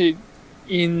actually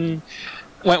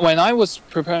when I was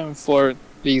preparing for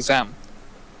the exam,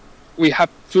 we have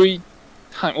 3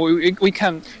 times. We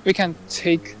can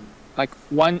take like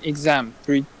one exam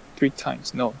three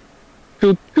times. No,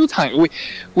 two times.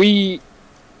 We're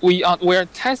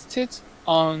tested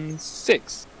on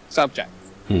 6 subjects.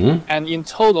 And in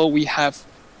total, we have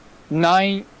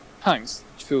 9 times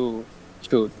to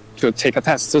take a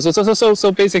test.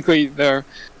 So basically, there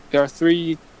are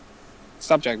 3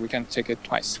 subjects we can take it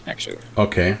twice actually.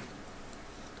 Okay.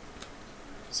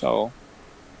 So,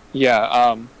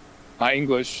 yeah, my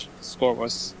English score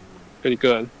was pretty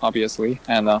good, obviously,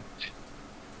 and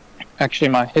actually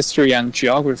my history and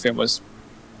geography was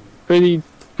pretty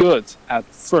good at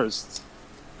first.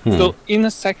 So in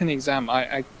the second exam,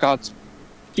 I got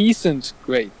decent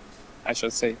grade, I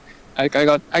should say. I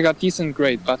got decent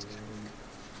grade, but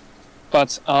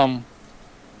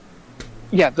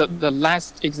yeah, the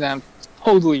last exam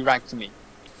totally wrecked me.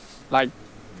 Like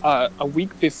a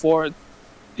week before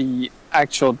the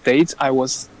actual date, I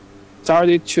was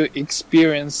started to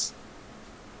experience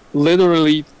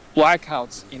literally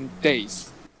blackouts in days.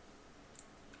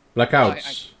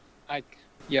 Blackouts.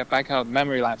 Yeah, blackout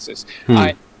memory lapses.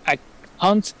 I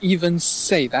can't even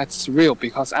say that's real,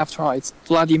 because after all, it's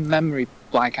bloody memory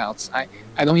blackouts. I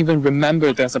don't even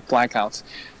remember there's a blackout.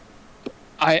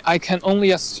 I can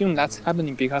only assume that's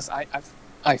happening because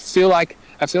I feel like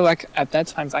at that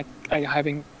time I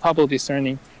having trouble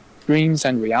discerning dreams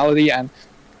and reality, and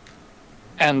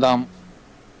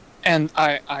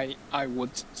I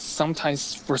would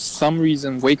sometimes for some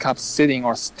reason wake up sitting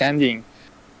or standing,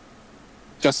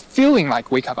 just feeling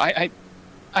like wake up. I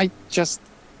just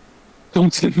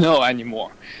don't know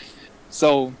anymore.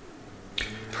 So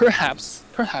perhaps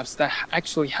that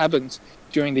actually happened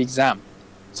during the exam.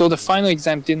 So the final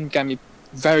exam didn't get me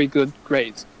very good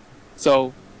grades.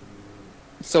 So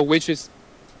which is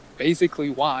basically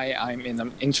why I'm in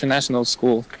an international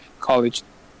school college.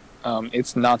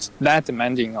 It's not that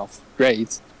demanding of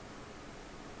grades.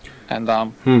 And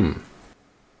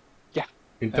yeah.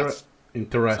 Interesting.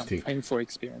 Some painful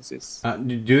experiences.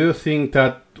 Do you think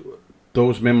that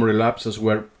those memory lapses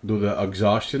were due to the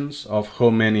exhaustions of how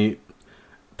many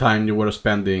time you were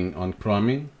spending on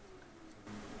cramming?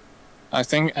 I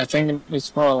think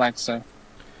it's more like so.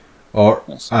 Or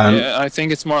yeah, I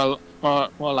think it's more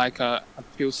like a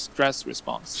pure stress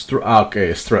response.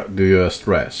 Okay, do you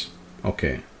stress?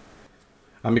 Okay.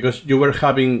 And because you were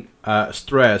having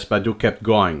stress, but you kept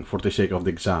going for the sake of the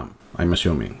exam, I'm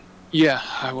assuming. Yeah,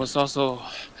 I was also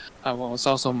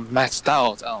maxed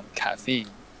out on caffeine.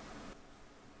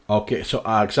 Okay, so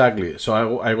exactly.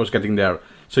 So I was getting there.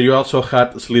 So you also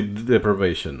had sleep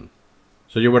deprivation.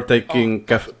 So you were taking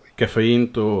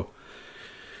caffeine to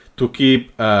to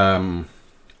keep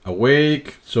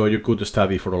awake so you could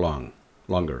study for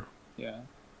longer. Yeah.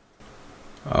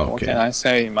 What can Okay. I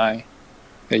say?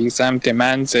 The exam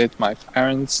demands it. My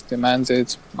parents demand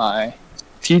it. My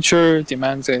teacher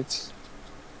demands it.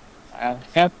 I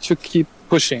have to keep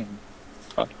pushing,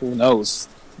 but who knows?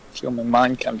 Human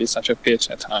mind can be such a bitch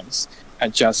at times. I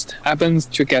just happens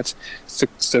to get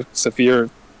severe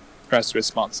stress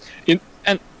response.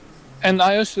 And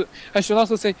I should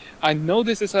also say, I know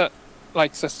this is a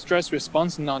stress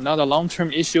response, not a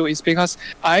long-term issue. Is because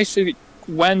I actually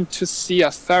went to see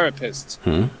a therapist.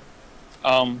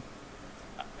 I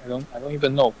don't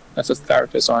even know as a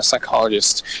therapist or a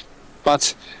psychologist,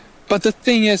 but the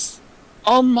thing is,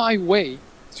 on my way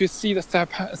to see the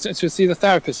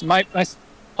therapist,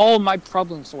 all my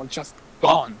problems were just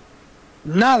gone,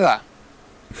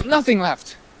 nothing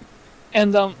left,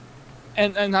 and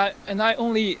I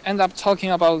only end up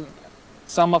talking about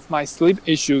some of my sleep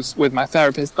issues with my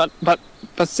therapist, but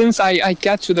since I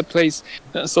get to the place,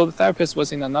 so the therapist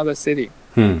was in another city,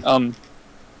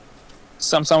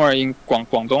 somewhere in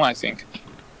Guangdong, I think.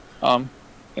 You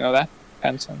know that?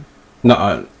 Canton.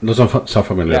 No, doesn't sound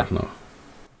familiar. Yeah. No.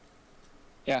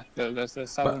 Yeah, the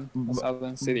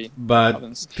southern city. But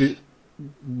province.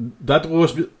 that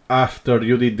was after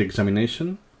you did the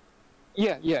examination.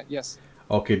 Yes.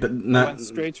 Okay, I went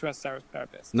straight to a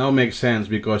therapist. now makes sense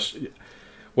because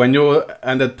when you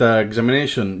ended the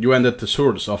examination, you ended the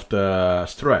source of the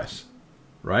stress,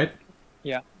 right?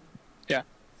 Yeah.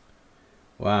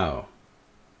 Wow.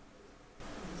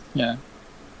 Yeah,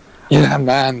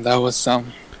 man, that was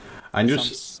some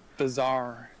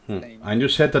bizarre thing. And you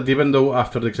said that even though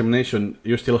after the examination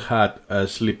you still had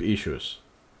sleep issues.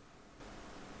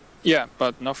 Yeah,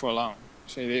 but not for long.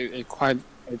 It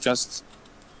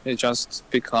just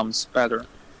becomes better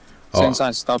since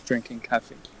I stopped drinking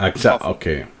caffeine. Exactly.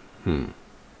 Okay.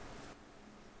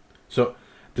 So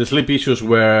the sleep issues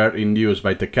were induced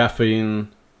by the caffeine,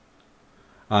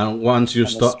 and once you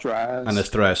stop and the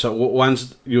stress. So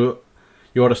once you're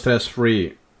stress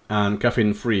free and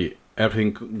caffeine free,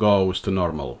 everything goes to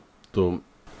normal.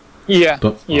 Yeah.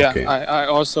 Okay. I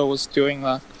also was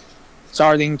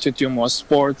starting to do more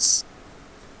sports.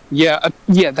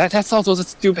 That's also the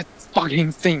stupid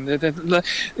fucking thing.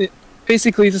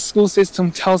 Basically, the school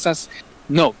system tells us,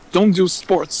 no, don't do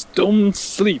sports, don't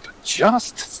sleep,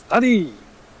 just study.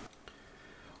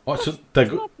 Also,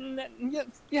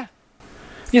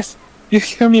 Yes, you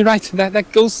hear me right.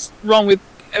 That goes wrong with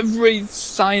every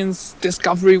science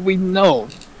discovery we know.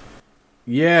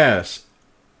 yes,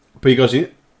 because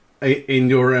in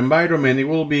your environment it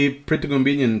will be pretty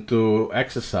convenient to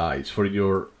exercise for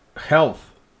your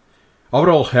health,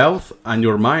 overall health, and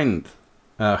your mind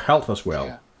health as well.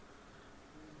 Yeah.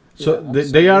 So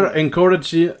they are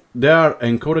encourage you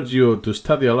to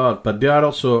study a lot, but they are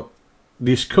also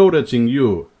discouraging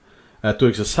you to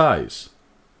exercise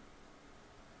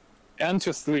And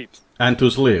to sleep. and to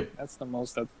sleep. That's the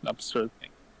most absurd thing.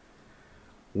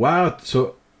 Wow!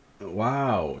 So,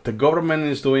 the government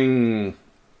is doing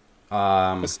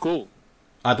The school,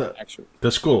 at actually.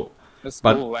 the school, The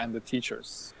school and the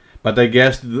teachers. but I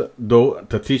guess though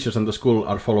the teachers and the school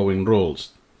are following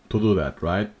rules to do that,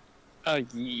 right?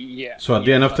 Yeah. So at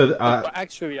the end of the but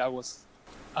actually, I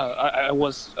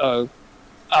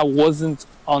wasn't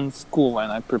on school when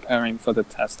I'm preparing for the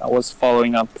test. I was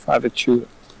following up private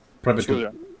private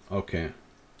tutor. Okay.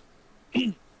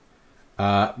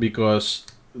 Because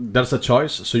there's a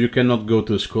choice, so you cannot go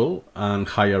to school and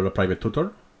hire a private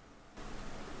tutor.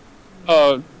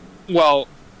 Well,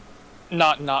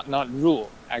 not rule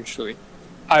actually.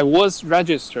 I was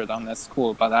registered on that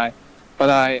school, but I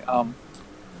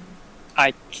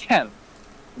can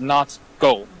not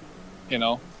go. You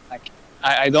know,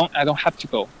 I don't have to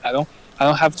go. I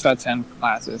don't have to attend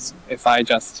classes if I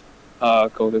just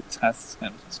go to tests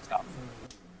and stuff.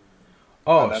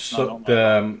 Oh, that's so not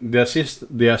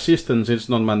the assistance is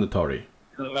not mandatory.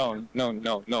 No.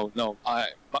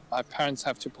 My parents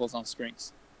have to pull some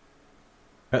strings.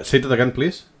 Say that again,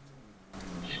 please.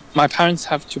 My parents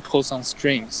have to pull some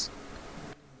strings.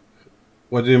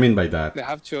 What do you mean by that? They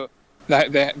have to,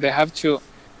 they have to,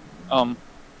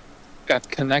 get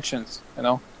connections. You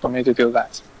know, for me to do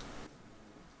that.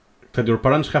 That your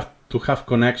parents have to have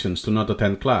connections to not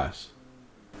attend class.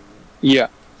 Yeah.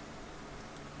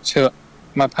 So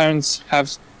my parents have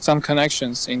some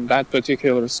connections in that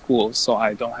particular school, so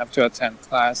I don't have to attend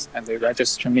class, and they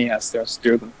register me as their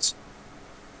student.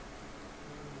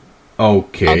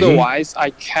 Okay. Otherwise, I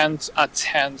can't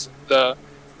attend the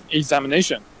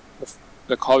examination,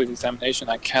 the college examination.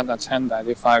 I can't attend that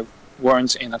if I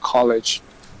weren't in a college.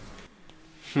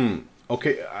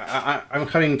 Okay, I'm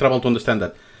having trouble to understand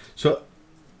that. So,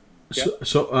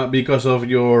 Yeah. because of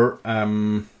your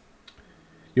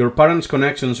parents'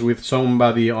 connections with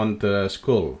somebody on the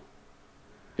school,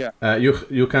 Yeah.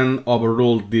 you can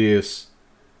overrule this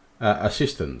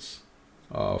assistance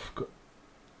of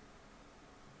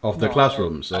the No,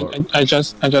 classrooms. I just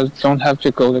don't have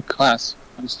to go to class.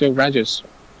 I'm still registered.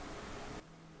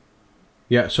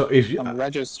 Yeah. So if I'm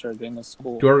registered in the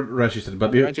school. you're registered,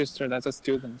 but I'm registered as a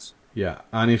student. yeah,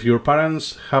 and if your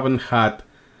parents haven't had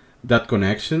that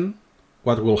connection,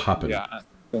 what will happen? Yeah,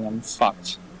 then I'm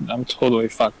fucked. I'm totally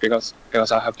fucked because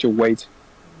I have to wait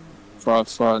for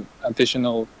an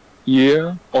additional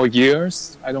year or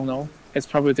years. I don't know. It's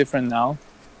probably different now,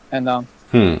 and I'm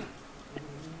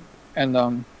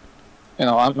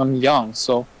young,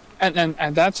 so and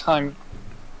at that time.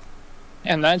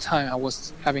 And that time, I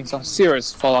was having some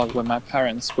serious fallout with my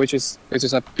parents, which is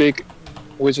a big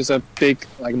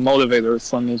like motivator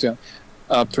for me to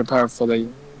prepare for the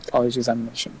college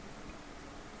examination.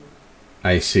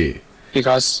 I see.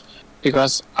 Because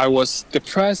I was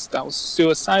depressed, I was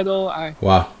suicidal.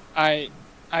 Wow. I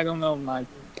don't know. My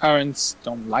parents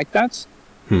don't like that.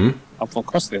 Of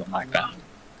course, they don't like that.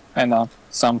 And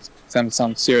some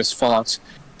serious fallout.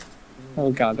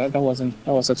 Oh god, that was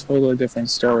a totally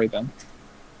different story then.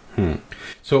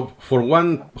 So for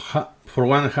one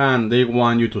hand, they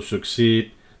want you to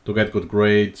succeed, to get good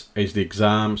grades, ace the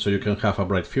exam, so you can have a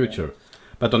bright future.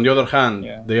 But on the other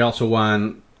hand, they also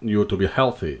want you to be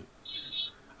healthy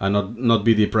and not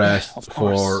be depressed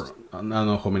for I don't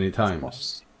know how many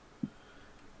times.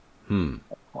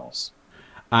 Of course.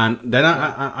 And then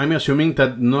I'm assuming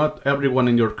that not everyone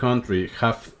in your country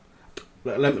have.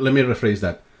 Let me rephrase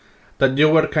that. That you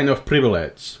were kind of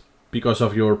privileged because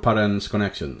of your parents'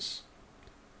 connections.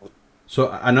 So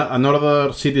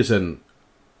another citizen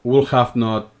will have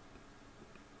not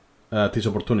this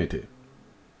opportunity.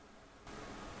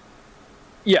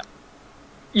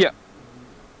 Yeah.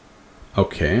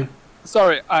 Okay.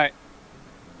 Sorry,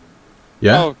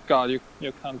 Yeah. Oh god, you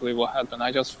can't believe what happened.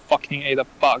 I just fucking ate a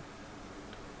bug.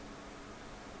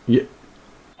 Yeah.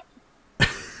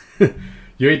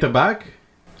 You ate a bug?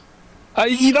 I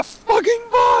eat a fucking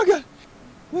bug!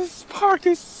 This park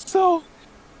is so...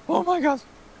 Oh my god.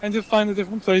 I need to find a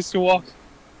different place to walk.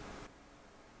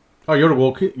 Oh, you're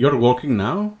walking. You're walking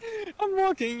now. I'm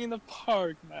walking in the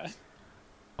park, man.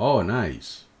 Oh,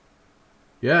 nice.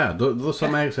 Yeah, do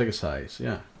some exercise.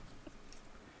 Yeah.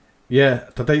 Yeah,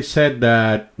 Tatay said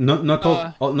that not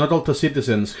all the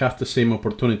citizens have the same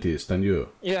opportunities than you.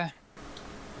 Yeah.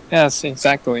 Yes,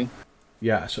 exactly.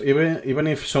 Yeah, so even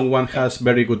if someone has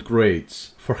very good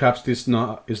grades, perhaps this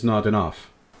is not enough.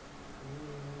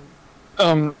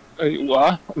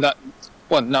 What?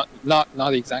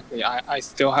 Not exactly. I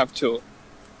still have to.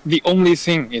 The only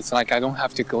thing is like I don't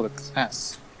have to go to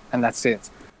class, and that's it.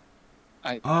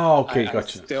 Okay,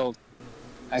 gotcha.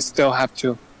 I still have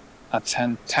to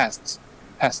attend tests.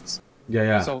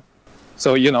 Yeah. So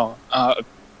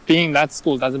being in that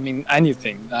school doesn't mean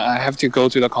anything. I have to go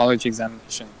to the college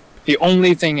examination. The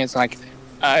only thing is like,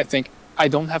 I think I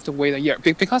don't have to wait a year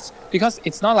because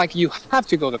it's not like you have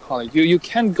to go to college. You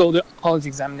can go to college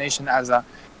examination as a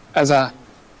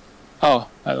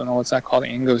I don't know what's that called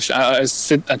in English.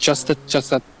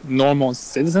 Just a normal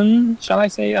citizen, shall I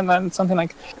say? And then something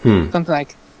like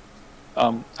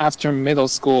after middle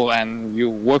school and you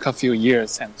work a few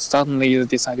years and suddenly you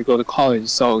decide to go to college.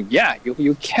 So yeah,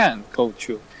 you can go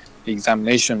to the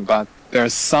examination, but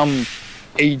there's some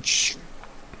age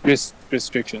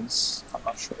restrictions. I'm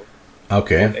not sure.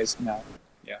 Okay. What is now?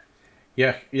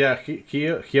 Yeah.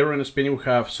 Here in Spain we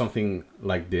have something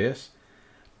like this.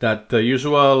 That the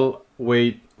usual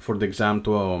wait for the exam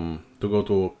to go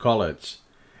to college,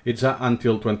 it's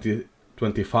until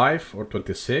 25 or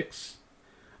 26.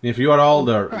 And if you are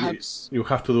older, Perhaps, you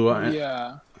have to do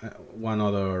one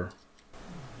other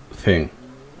thing.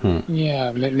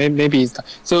 Yeah, maybe it's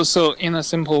so. In a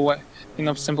simple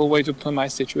way to put my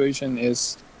situation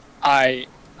is, I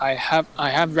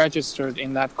have registered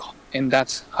in that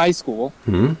high school.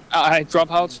 I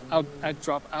drop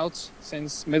out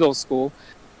since middle school.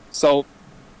 So,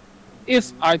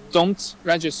 if I don't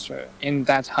register in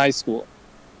that high school,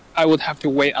 I would have to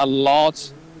wait a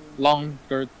lot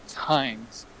longer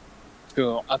times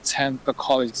to attend the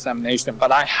college examination.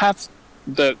 But I have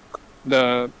the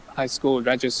high school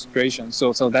registration,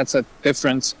 so that's a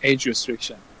different age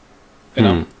restriction. You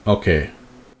know? Okay.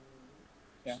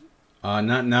 Yeah.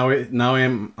 Now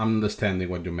I'm understanding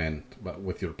what you meant, but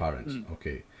with your parents.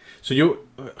 Okay. So you.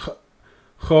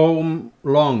 How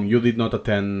long you did not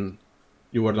attend?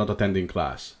 You were not attending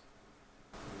class.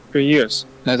 3 years.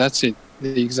 That's it.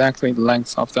 the exactly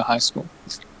length of the high school.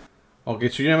 Okay,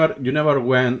 so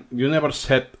you never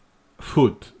set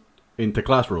foot in the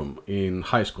classroom in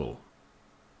high school.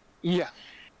 Yeah,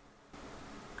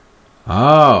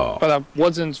 Oh, but I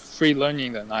wasn't free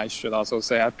learning then. I should also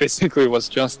say I basically was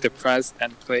just depressed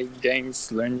and playing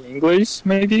games, learning English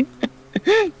maybe.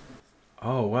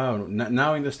 oh wow!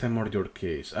 Now I understand more your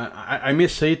case. I may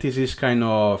say this is kind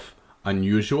of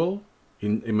unusual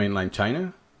in mainland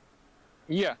China.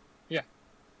 Yeah, yeah,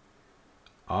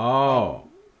 Oh,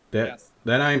 yes.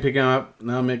 then I'm picking up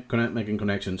now, making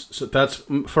connections. So that's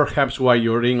perhaps why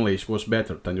your English was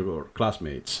better than your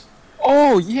classmates.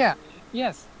 Oh yeah,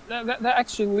 yes. That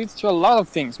actually leads to a lot of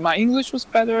things. My English was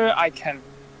better. I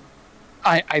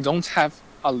don't have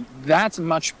that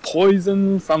much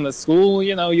poison from the school.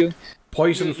 You know,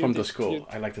 Poison You- from you- the school. you-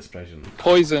 I like the expression.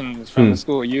 poison from the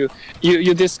school. You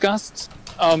discussed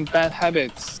bad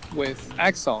habits with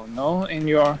Axel, no, in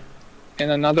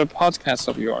another podcast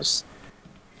of yours.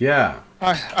 Yeah.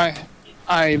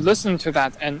 I listened to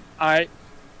that and I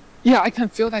can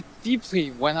feel that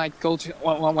deeply when I go to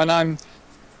when I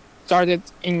started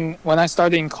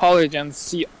in college and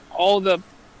see all the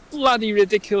bloody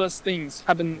ridiculous things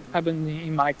happening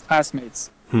in my classmates.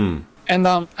 And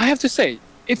I have to say,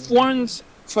 if weren't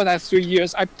for that 3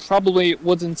 years, I probably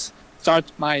wouldn't start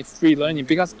my free learning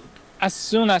because as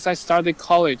soon as I started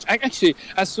college,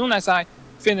 as soon as I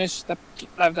finished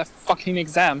the fucking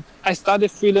exam, I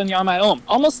started free learning on my own,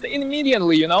 almost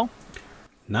immediately, you know?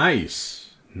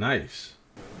 Nice.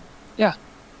 Yeah.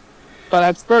 But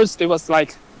at first, it was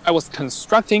like I was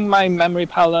constructing my memory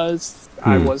palace.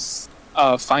 I was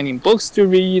finding books to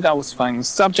read. I was finding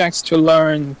subjects to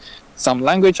learn, some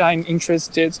language I'm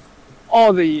interested.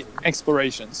 All the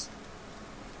explorations.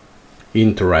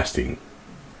 Interesting.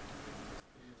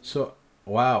 So,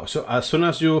 wow. So, as soon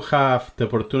as you have the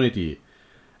opportunity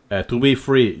to be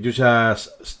free, you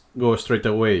just go straight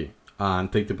away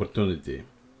and take the opportunity.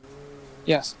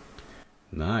 Yes.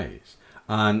 Nice.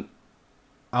 And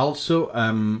also,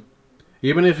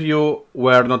 even if you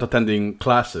were not attending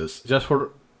classes, just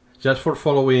for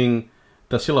following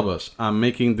the syllabus and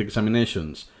making the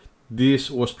examinations,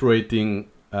 this was creating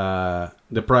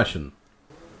depression.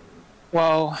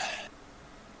 Well,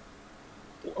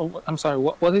 I'm sorry.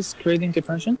 What is creating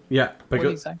depression? Yeah,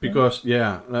 exactly? because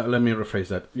let me rephrase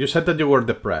that. You said that you were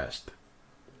depressed,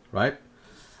 right?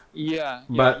 Yeah.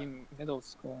 But- in middle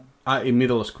school. In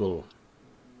middle school.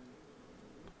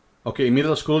 Okay, in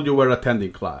middle school you were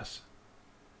attending class.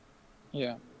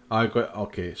 Yeah.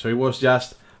 Okay, so it was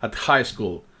just at high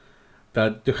school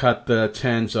that you had the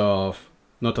chance of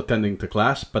not attending the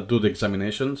class but do the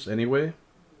examinations anyway.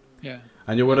 Yeah.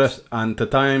 And you were and the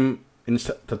time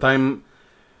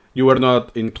you were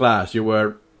not in class, you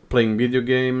were playing video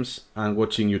games and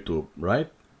watching YouTube, right?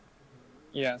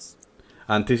 Yes.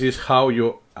 And this is how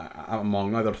you,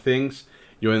 among other things,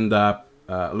 you end up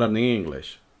learning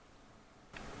English.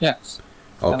 Yes.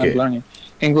 Kind Okay. of learning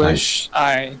English.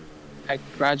 I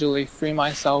gradually free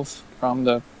myself from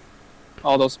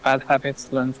all those bad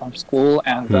habits learned from school,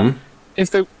 and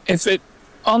if it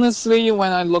honestly,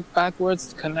 when I look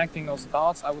backwards, connecting those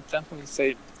dots, I would definitely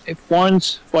say if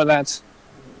weren't for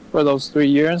those 3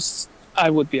 years, I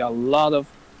would be a lot of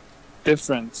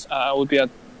different. I would be a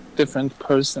different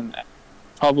person,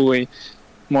 probably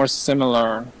more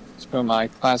similar to my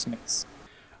classmates.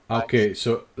 Okay,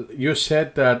 so you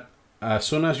said that as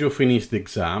soon as you finished the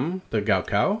exam, the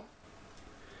Gaokao,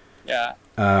 Yeah.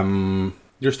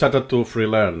 you started to free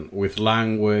learn with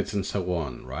language and so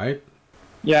on, right?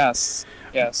 Yes.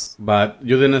 Yes. But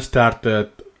you didn't start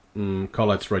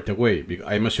college right away.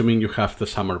 I'm assuming you have the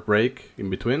summer break in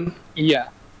between? Yeah.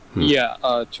 Yeah.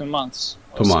 2 months.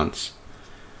 2 months.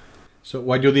 So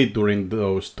what you did during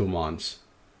those 2 months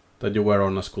that you were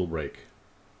on a school break?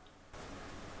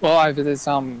 Well, I visited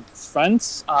some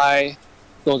friends. I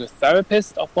go to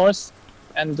therapist, of course,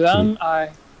 and then I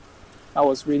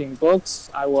was reading books.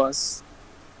 I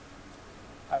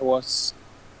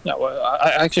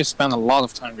actually spent a lot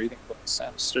of time reading books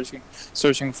and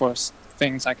searching for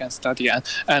things I can study,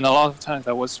 and a lot of times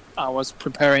I was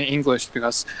preparing English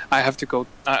because I have to go.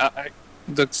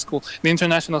 The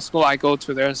international school I go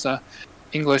to, there's a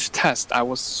English test. I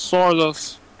was sort of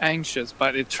anxious,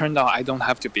 but it turned out I don't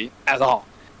have to be at all.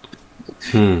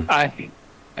 I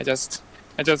just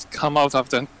come out of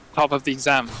the top of the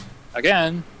exam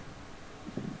again.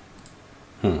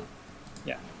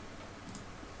 Yeah.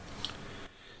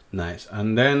 Nice.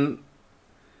 And then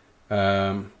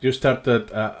you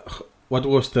started. What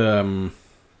was the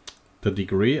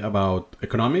degree about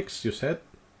economics? You said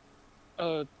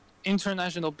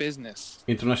International business.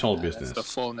 international business. That's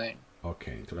the full name.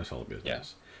 Okay, international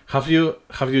business. Have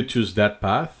you choose that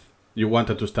path? You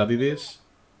wanted to study this?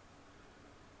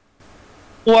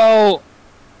 Well,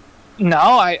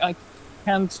 now I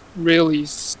can't really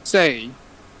say.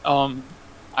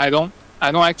 I don't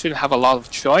actually have a lot of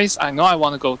choice. I know I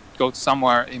want to go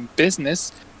somewhere in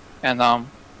business, and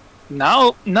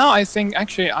now I think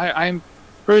actually I'm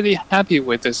pretty happy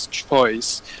with this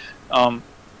choice.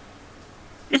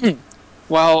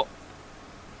 Well,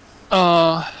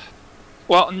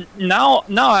 now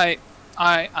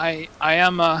I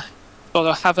am sort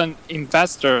of have an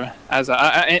investor as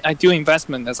I do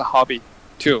investment as a hobby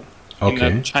too in the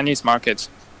Okay. Chinese market,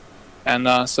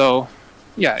 and so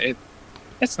yeah,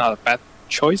 it's not a bad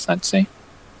choice, I'd say.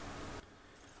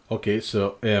 Okay,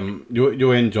 so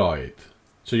you enjoy it.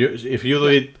 So if you do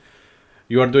it,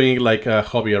 you are doing it like a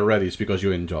hobby already. It's because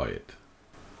you enjoy it.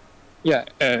 Yeah,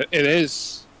 it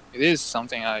is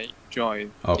something I enjoy.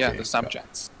 Yeah, Okay. the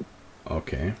subjects.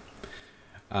 Okay.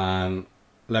 And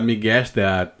let me guess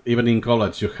that even in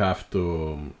college you have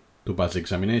to pass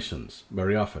examinations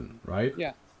very often, right?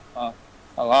 Yeah, a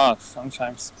lot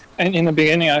sometimes. And in the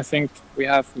beginning, I think we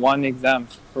have one exam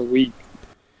per week.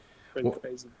 Pretty Wha-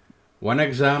 crazy. One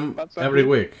exam But every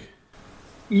week.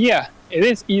 Yeah, it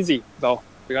is easy though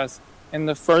because in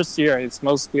the first year it's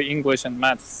mostly English and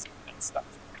maths and stuff.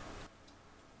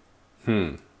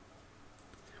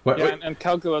 Well, Yeah, and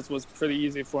calculus was pretty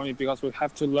easy for me because we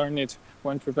have to learn it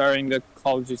when preparing the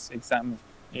college's exam.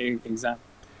 yeah,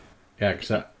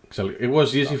 exactly. It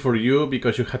was easy for you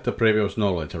because you had the previous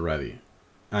knowledge already,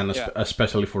 and Yeah.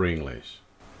 especially for English.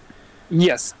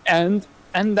 Yes, and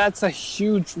that's a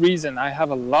huge reason I have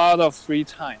a lot of free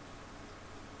time.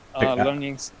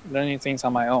 Learning things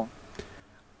on my own.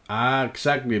 Ah,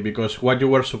 exactly, because what you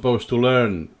were supposed to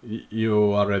learn,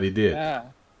 you already did. Yeah.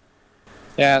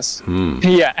 Yes.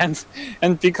 Yeah,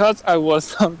 and because I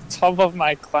was on top of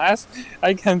my class,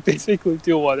 I can basically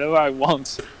do whatever I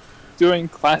want. During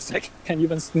class, I can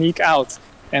even sneak out,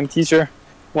 and teacher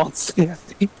won't say a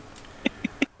thing.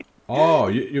 Oh,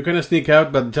 you can sneak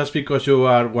out, but just because you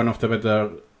are one of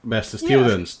the best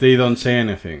students, they don't say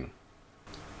anything.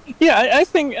 Yeah, I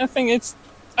think it's,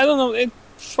 I don't know,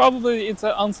 it's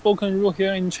an unspoken rule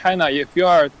here in China. If you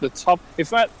are at the top,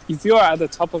 if you are at the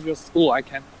top of your school,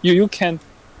 you can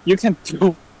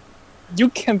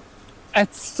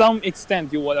at some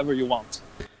extent do whatever you want.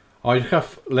 Or you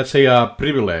have, let's say, a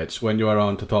privilege when you are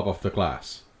on the top of the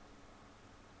class.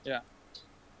 Yeah.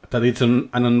 That it's an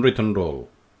unwritten rule.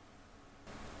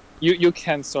 You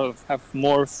can sort of have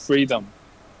more freedom.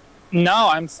 Now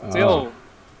I'm still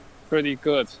pretty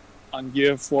good on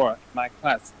year 4 my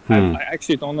class. I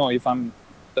actually don't know if I'm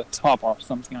the top or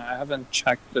something. I haven't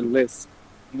checked the list.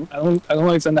 I don't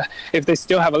know if they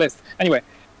still have a list. Anyway,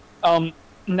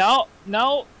 now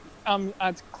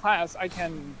at class I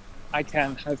can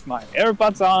have my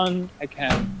earbuds on. I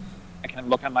can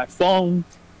look at my phone.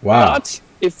 Wow. But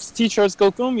if teachers go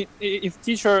through me, if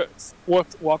teachers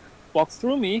walk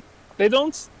through me, they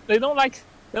don't like,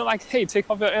 hey, take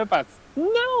off your earbuds.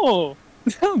 No,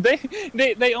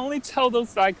 they only tell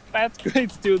those like bad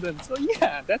grade students. So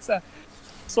yeah, that's a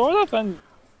sort of an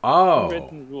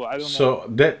written rule. I don't know. So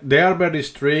they are very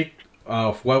strict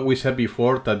of what we said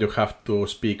before, that you have to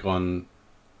speak on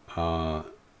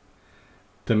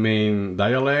the main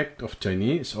dialect of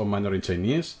Chinese or Mandarin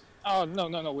Chinese. Oh no,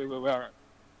 we were,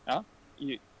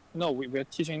 we're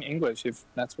teaching English, if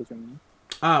that's what you mean.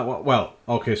 Ah, well,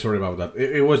 okay, sorry about that.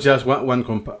 It was just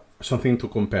something to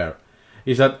compare.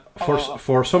 Is that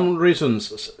for some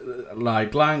reasons,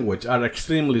 like language, are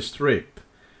extremely strict,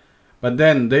 but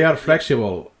then they are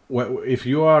flexible. If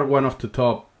you are one of the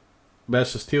top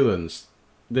best students,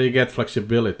 they get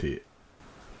flexibility.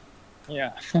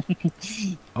 Yeah.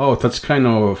 Oh, that's kind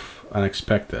of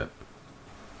unexpected.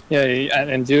 Yeah,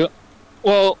 and you,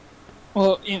 well,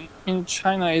 in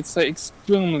China it's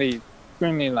extremely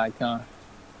like a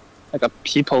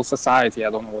people society. I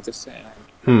don't know what to say.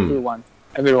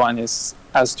 Everyone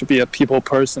has to be a people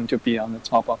person to be on the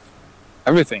top of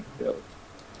everything. Really.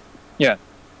 Yeah,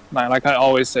 like I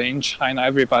always say, in China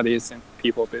everybody is in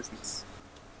people business.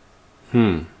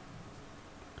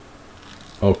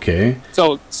 Okay.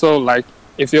 So like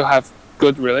if you have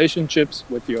good relationships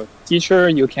with your teacher,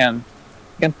 you can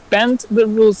bend the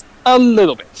rules a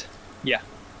little bit. Yeah.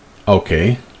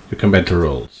 Okay, you can bend the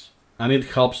rules, and it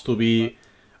helps to be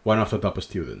one of the top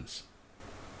students.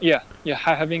 Yeah.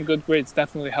 Having good grades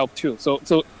definitely help too.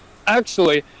 So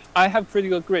actually, I have pretty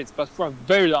good grades, but for a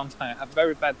very long time, I have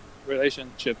very bad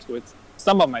relationships with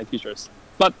some of my teachers.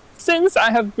 But since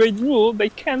I have great rule, they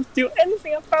can't do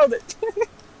anything about it.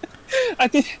 I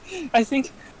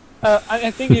think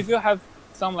if you have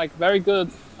some like very good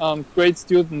grade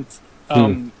students.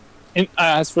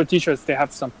 As for teachers, they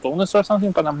have some bonus or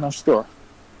something, but I'm not sure.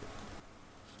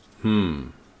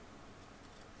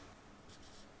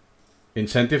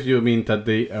 Incentive, you mean that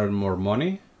they earn more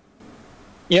money?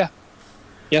 Yeah.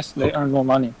 Yes, they earn more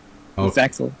money. Okay.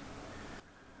 Exactly.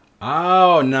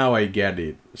 Oh, now I get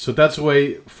it. So that's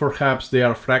why perhaps they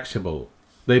are flexible.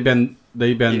 They bend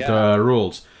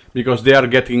rules because they are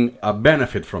getting a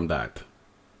benefit from that,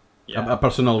 a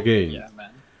personal gain. Yeah,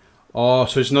 man. Oh,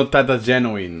 so it's not that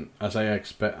genuine as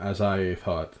I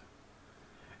thought.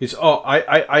 It's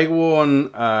I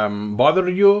won't bother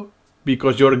you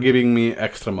because you're giving me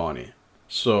extra money.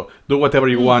 So do whatever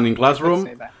you want in classroom.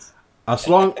 Say that. As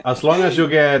long as you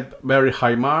get very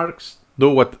high marks,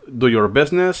 do your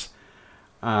business,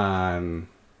 and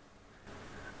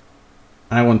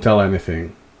I won't tell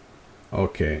anything.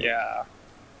 Okay.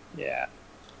 Yeah.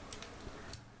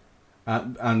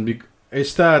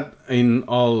 Is that in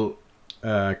all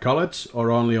college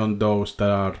or only on those that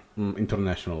are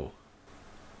international?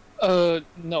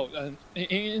 No. In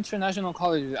international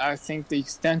colleges, I think the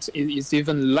extent is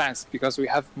even less because we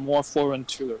have more foreign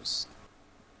tutors.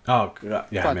 Oh, yeah,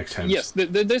 But makes sense. yes,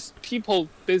 this people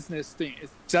business thing is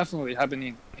definitely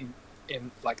happening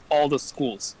in like all the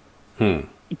schools.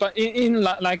 But in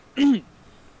like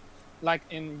like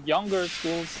in younger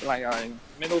schools, like in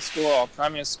middle school or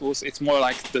primary schools, it's more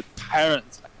like the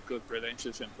parents have good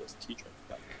relationship with teachers.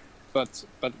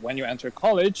 But when you enter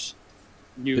college,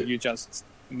 you just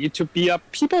need to be a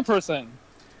people person.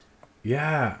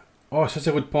 Yeah. Oh, such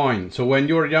a good point. So when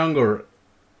you're younger,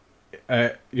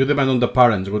 you depend on the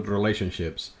parents with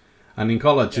relationships, and in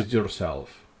college it's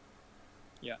yourself.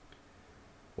 Yeah.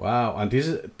 Wow, and this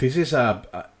is have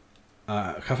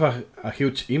a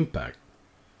huge impact.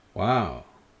 Wow.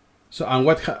 So and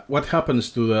what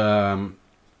happens to the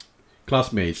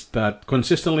classmates that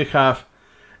consistently have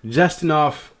just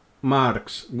enough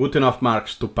marks, good enough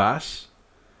marks to pass,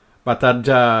 but are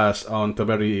just on the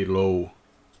very low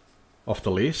of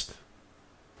the list?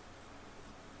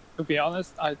 To be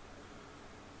honest, I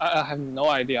have no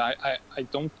idea. I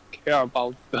don't care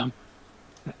about them.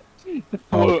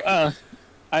 Okay.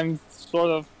 I'm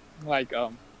sort of like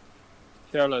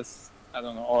careless. I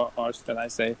don't know, or should I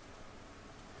say?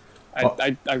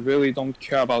 I really don't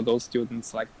care about those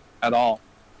students like at all.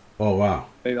 Oh wow.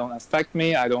 They don't affect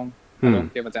me. I don't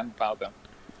give a damn about them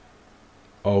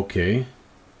Okay.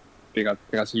 because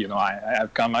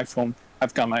I've got my phone.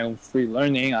 I've got my own free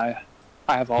learning. I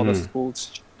have all the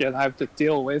schools that I have to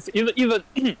deal with.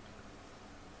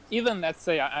 Even let's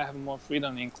say I have more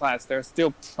freedom in class, there are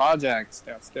still projects,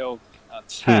 there are still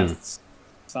tests,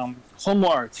 some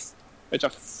homeworks, which are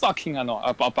fucking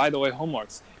annoying. By the way,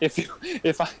 homeworks.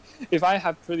 If I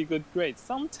have pretty good grades,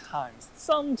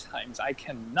 sometimes I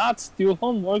cannot do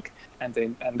homework, and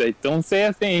they don't say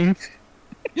a thing.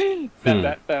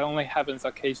 That only happens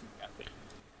occasionally, I think.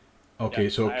 Okay,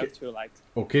 so I have to like.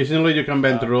 occasionally you can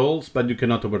bend rules, but you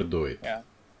cannot overdo it. Yeah.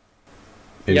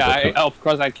 Of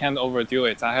course I can't overdo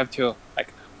it. I have to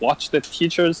like watch the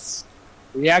teacher's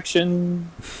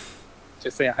reaction. To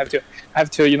say I have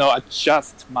to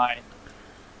adjust my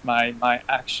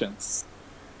actions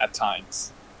at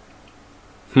times.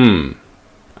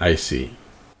 I see.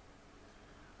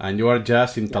 And you are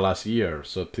just in the last year,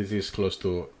 so this is close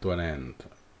to an end.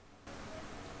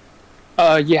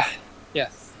 Yes.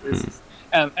 This is,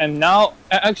 and now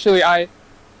actually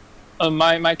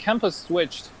my campus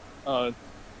switched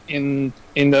in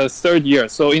the third year.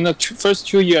 So in the first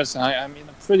 2 years, I'm in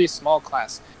a pretty small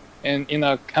class in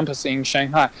a campus in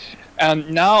Shanghai,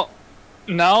 and now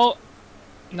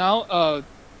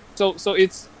so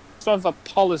it's sort of a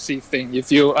policy thing.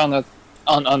 If you're on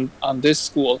this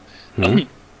school,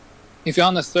 if you're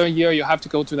on the third year, you have to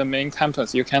go to the main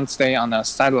campus. You can't stay on a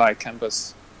satellite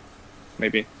campus.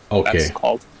 Maybe that's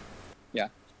called. Yeah.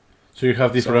 So you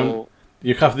have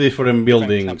different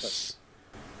buildings.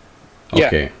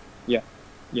 Okay. Yeah.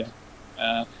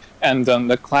 And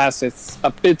the class is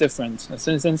a bit different.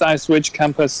 Since I switched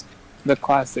campus, the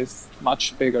class is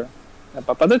much bigger.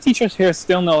 But the teachers here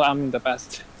still know I'm the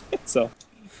best. So.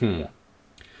 Yeah.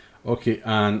 Okay,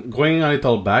 and going a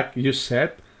little back, you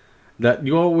said that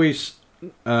you always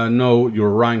know your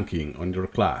ranking on your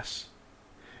class.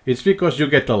 It's because you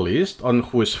get a list on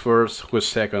who is first, who is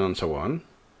second, and so on.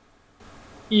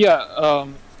 Yeah.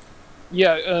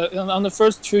 On the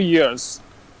first 2 years,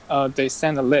 they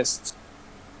send a list.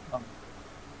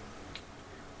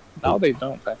 Now they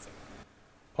don't, I think.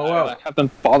 Oh well.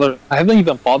 I haven't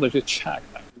even bothered to check.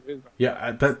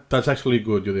 Yeah, that's actually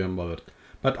good. You didn't bother.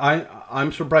 But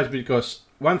I'm surprised because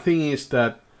one thing is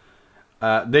that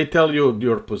they tell you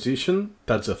your position.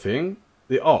 That's a thing.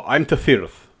 I'm the third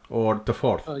or the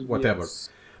fourth, whatever. Yes.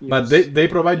 But Yes. they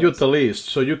provide you Yes. the list,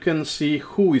 so you can see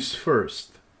who is first,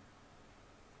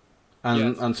 and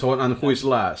Yes. and so on, and who is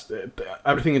last.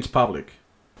 Everything is public.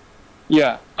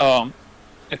 Yeah,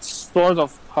 it's sort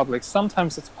of public.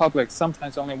 Sometimes it's public.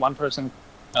 Sometimes only one person,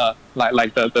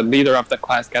 like the leader of the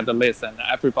class, get the list, and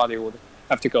everybody would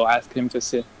have to go ask him to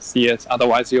see it.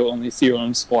 Otherwise, you only see your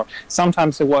own score.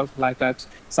 Sometimes it works like that.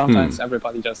 Sometimes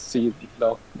everybody just see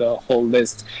the whole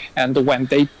list. And when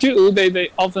they do,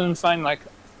 they often find like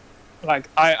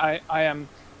I am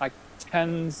like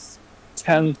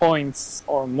 10 points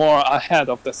or more ahead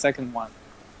of the second one.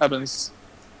 Happens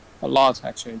a lot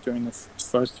actually during the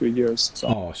first 3 years.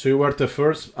 So So you were the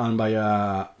first, and by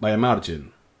a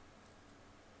margin,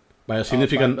 by a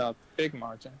significant, by a big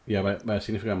margin. yeah, by a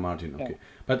significant margin. Okay,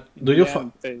 Yeah. but do you Yeah,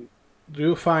 they- do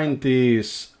you find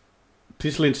this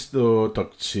leads to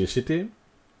toxicity?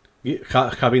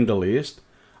 Having the list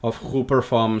of who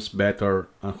performs better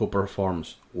and who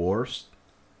performs worse?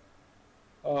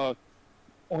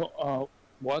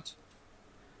 what?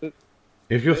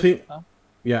 If you think, Huh?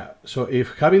 yeah, so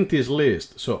if having this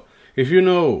list, so if you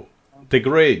know the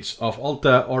grades of all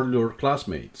your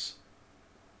classmates,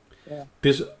 Yeah.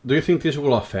 do you think this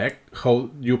will affect how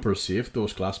you perceive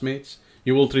those classmates?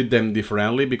 You will treat them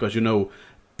differently because you know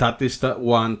that is the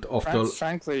one of the.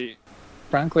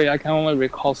 Frankly, I can only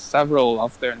recall several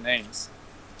of their names.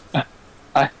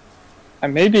 I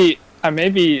maybe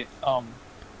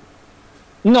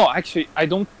no, actually, I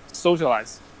don't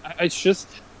socialize. I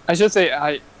should say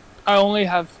I only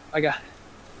have I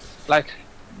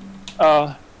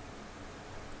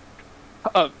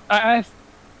have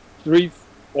 3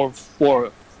 or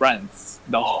 4 friends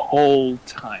the whole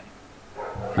time.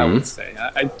 I would say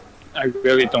I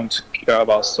really don't care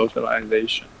about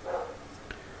socialization.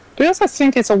 Because I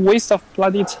think it's a waste of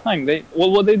bloody time.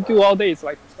 What they do all day is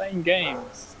like playing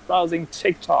games, browsing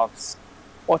TikToks,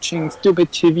 watching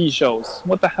stupid TV shows.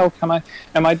 What the hell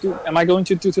am I going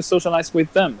to do to socialize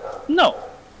with them? No,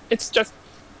 it's just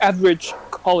average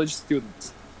college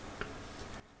students.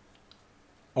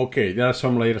 Okay, there are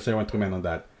some layers I want to comment on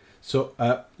that. So,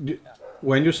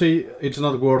 when you say it's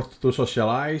not worth to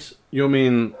socialize, you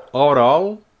mean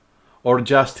overall or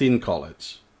just in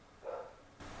college?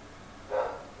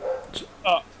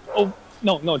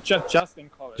 No, just in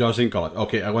college. Just in college.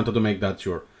 Okay, I wanted to make that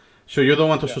sure. So you don't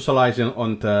want to socialize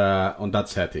on that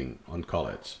setting on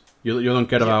college. You don't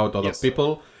care about other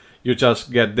people. You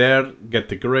just get there, get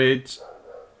the grades.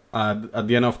 At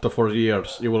the end of the 4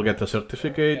 years, you will get a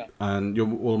certificate, and you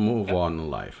will move on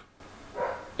in life.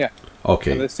 Yeah.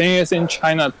 Okay. And the thing is, in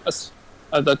China,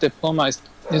 the diploma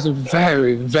is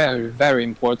very, very, very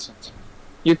important.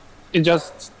 It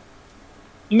just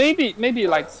maybe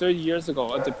like 30 years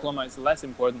ago, a diploma is less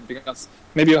important because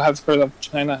maybe you have heard of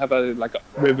China have a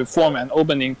reform and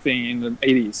opening thing in the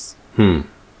 80s. You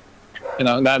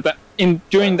know that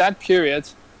during that period,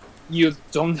 you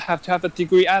don't have to have a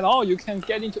degree at all. You can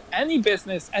get into any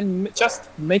business and just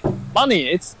make money.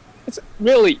 It's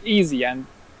really easy and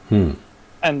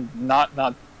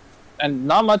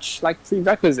not much like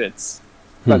prerequisites.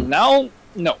 But now,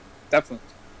 no, definitely.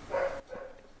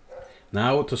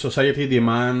 Now the society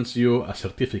demands you a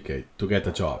certificate to get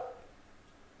a job.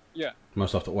 Yeah.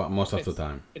 Most of the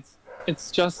time.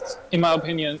 It's just, in my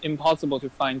opinion, impossible to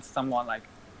find someone like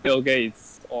Bill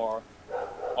Gates or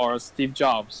Steve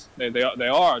Jobs. They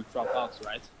are dropouts,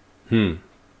 right?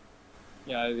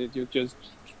 Yeah, you just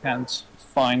can't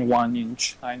find one in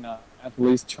China, at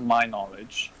least to my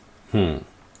knowledge.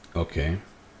 Okay.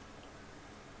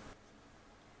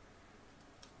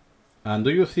 And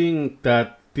do you think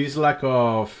that this lack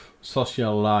of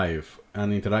social life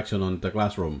and interaction on the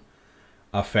classroom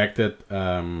affected,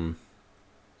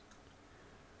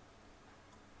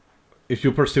 if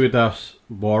you perceive it as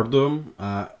boredom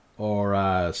or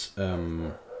as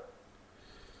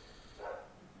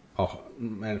how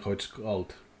it's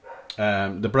called,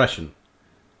 depression?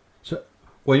 So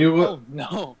when you go,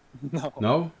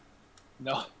 no,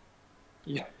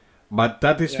 yeah. But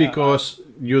that is because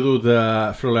you do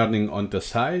the free learning on the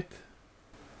side?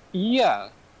 Yeah.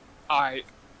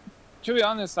 To be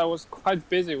honest, I was quite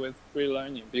busy with free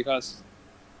learning because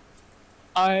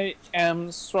I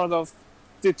am sort of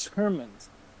determined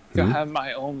to have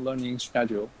my own learning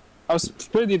schedule. I was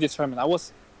pretty determined. I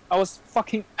was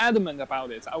fucking adamant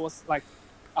about it. I was like,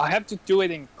 I have to do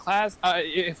it in class.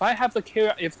 If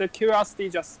the curiosity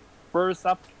just bursts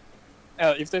up,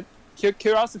 if the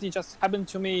curiosity just happened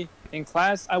to me in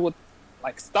class, I would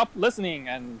stop listening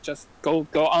and just go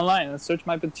online and search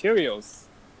my materials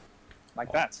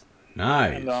like that.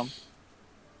 Nice. And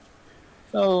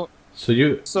So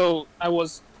So I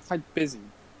was quite busy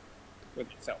with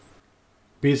myself.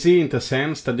 busy in the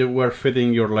sense that you were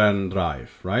feeding your learn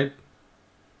drive, right?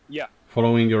 Yeah.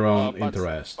 Following your own But-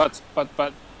 interest.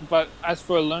 But as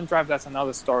for Learn Drive, that's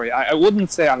another story. I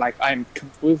wouldn't say I'm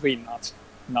completely not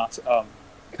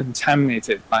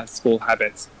contaminated by school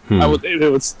habits.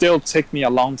 It would still take me a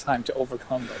long time to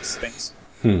overcome those things.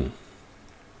 And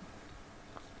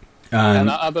And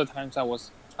other times I was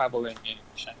traveling in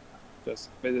Shanghai, just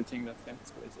visiting the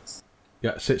famous places.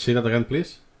 yeah, say that again,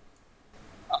 please.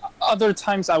 Other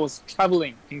times I was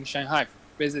traveling in Shanghai,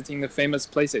 visiting the famous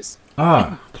places.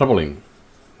 Traveling.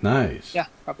 Nice. Yeah,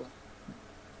 traveling.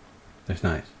 That's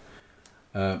nice.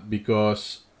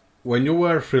 Because when you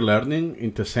were free learning,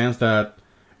 in the sense that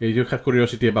if you had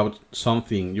curiosity about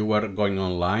something, you were going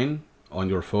online on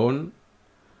your phone.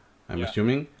 I'm Yeah.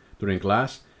 assuming during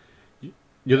class,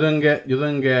 you didn't get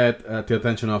the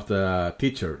attention of the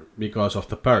teacher because of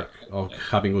the perk of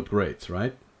having good grades,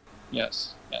 right?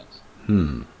 Yes.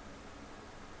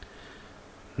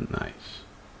 Nice.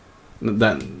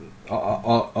 Then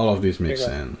all of this makes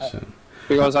sense.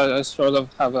 Because I sort of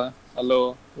have a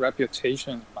low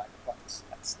reputation in my class.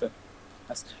 That's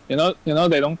they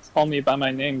don't call me by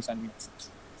my names anymore.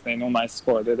 They know my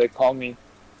score. They call me.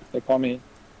 I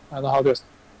don't know how to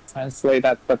translate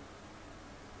that, but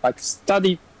like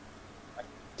study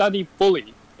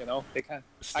bully. They can.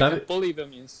 I can bully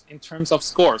them in terms of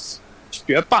scores.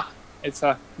 学霸. It's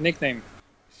a nickname.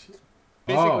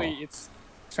 Basically, it's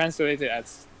translated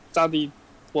as study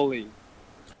bully.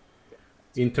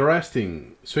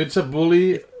 Interesting. So it's a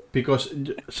bully because,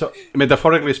 so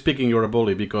metaphorically speaking, you're a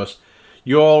bully because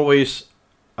you always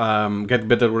get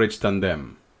better grades than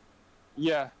them.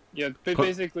 Yeah.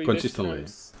 Basically, consistently.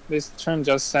 This term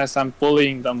just says I'm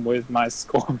bullying them with my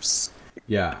scores.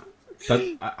 Yeah, but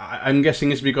I'm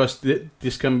guessing it's because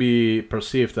this can be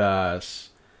perceived as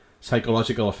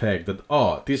psychological effect that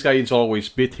this guy is always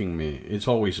beating me. It's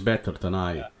always better than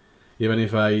I. Yeah. Even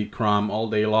if I cram all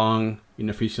day long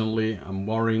inefficiently, I'm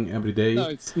boring every day.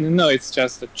 No, it's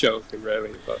just a joke,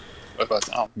 really. But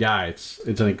yeah, it's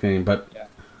a nickname, but yeah.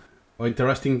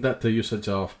 Interesting that the usage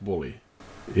of bully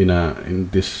in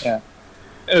this. Yeah,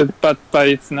 but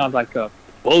it's not like a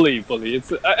bully.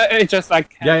 It's just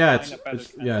like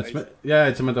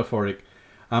it's a metaphoric.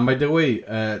 And by the way,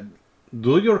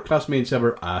 do your classmates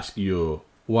ever ask you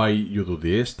why you do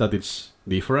this? That it's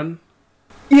different?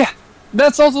 Yeah.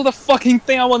 That's also the fucking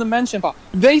thing I want to mention about.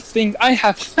 They think I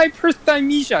have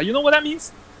hyperthymesia. You know what that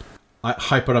means?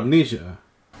 Hyperamnesia.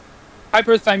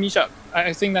 Hyperthymesia.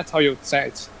 I think that's how you say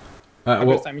it.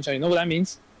 Hyperthymesia. You know what that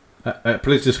means?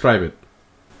 Please describe it.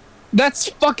 That's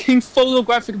fucking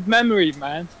photographic memory,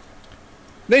 man.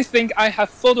 They think I have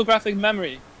photographic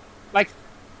memory. Like,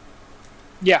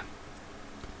 yeah.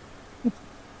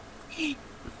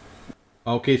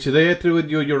 Okay, so they attribute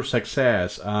you your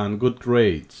success and good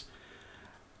grades.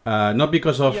 Not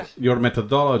because of your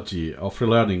methodology of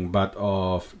relearning, but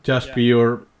of just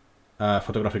pure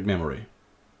photographic memory.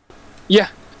 Yeah,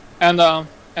 and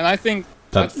I think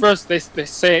at first they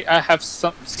say I have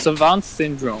some savant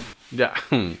syndrome. Yeah,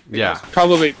 yeah.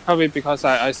 Probably because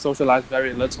I socialize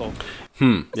very little.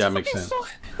 Yeah, makes sense.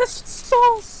 That's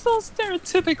so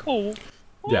stereotypical.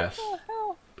 Yes. What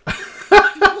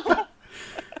the hell?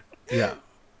 Yeah.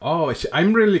 Oh,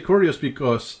 I'm really curious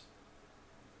because.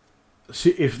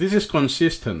 See, if this is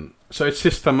consistent, so it's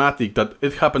systematic that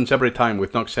it happens every time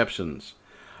with no exceptions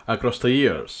across the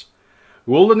years,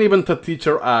 wouldn't even the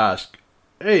teacher ask,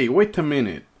 hey, wait a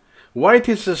minute, why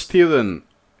is a student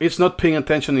is not paying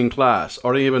attention in class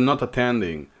or even not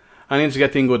attending and is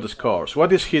getting good scores?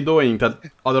 What is he doing that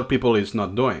other people is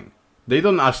not doing? They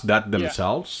don't ask that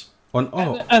themselves.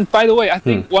 And by the way, I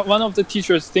think one of the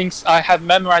teachers thinks I have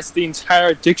memorized the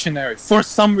entire dictionary for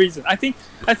some reason. I think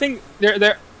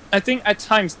at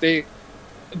times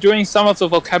during some of the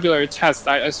vocabulary tests,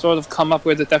 I sort of come up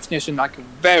with the definition like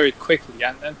very quickly,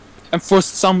 and for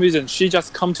some reason she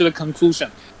just come to the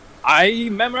conclusion, I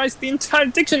memorized the entire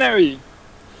dictionary.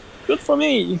 Good for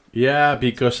me. Yeah,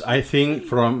 because I think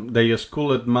from their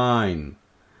schooled mind,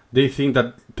 they think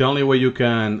that the only way you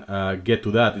can get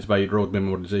to that is by rote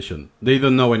memorization. They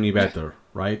don't know any better,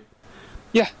 right?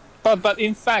 Yeah, but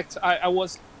in fact, I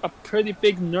was a pretty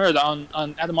big nerd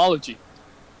on etymology.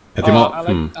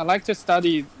 I like to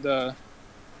study the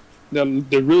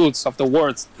roots of the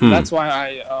words. That's why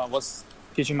I was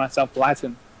teaching myself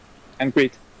Latin and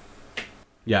Greek.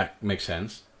 Yeah, makes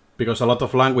sense. Because a lot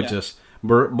of languages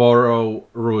borrow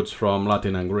roots from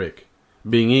Latin and Greek.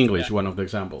 Being English, one of the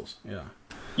examples. Yeah.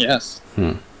 Yes.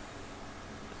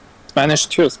 Spanish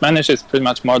too. Spanish is pretty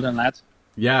much modern Latin.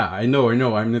 Yeah, I know.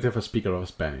 I'm native speaker of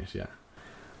Spanish. Yeah.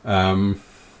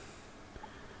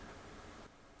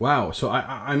 Wow. So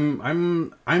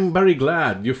I'm very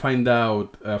glad you find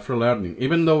out free learning,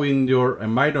 even though in your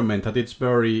environment that it's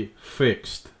very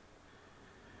fixed.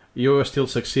 You still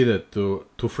succeeded to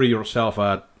free yourself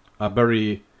at a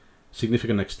very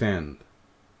significant extent.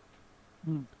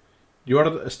 You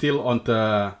are still on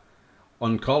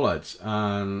college,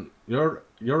 and you're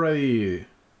already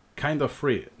kind of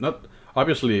free. Not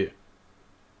obviously,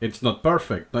 it's not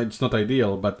perfect. It's not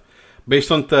ideal, but based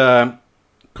on the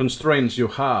constraints you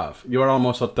have, you are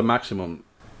almost at the maximum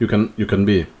you can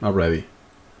be already.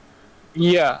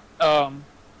 Yeah,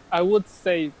 I would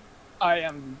say I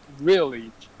am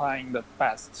really trying the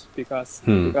best because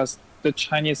the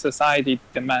Chinese society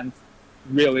demands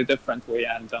really differently,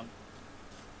 and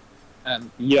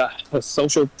yeah, the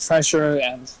social pressure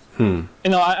and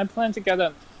I plan to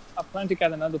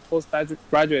get another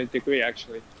postgraduate degree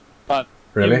actually, but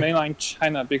Really? in mainland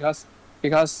China because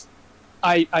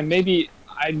I maybe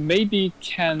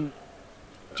can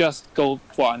just go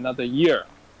for another year,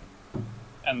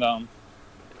 and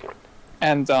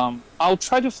I'll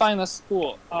try to find a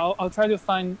school. I'll try to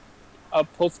find a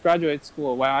postgraduate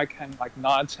school where I can like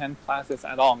not attend classes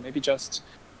at all. Maybe just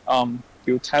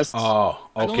do tests. Oh,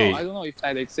 okay. I don't know if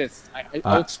that exists.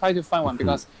 I'll try to find one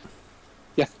because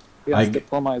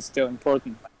diploma is still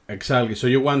important. Exactly. So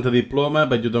you want a diploma,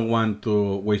 but you don't want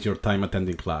to waste your time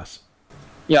attending class.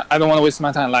 Yeah, I don't want to waste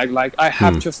my time. Like I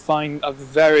have to find a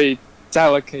very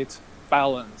delicate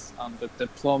balance on the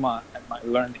diploma and my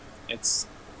learning.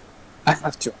 I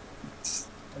have to.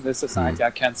 In this society,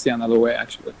 I can't see another way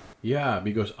actually. Yeah,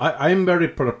 because I'm very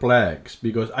perplexed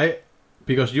because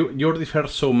you differ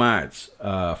so much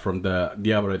from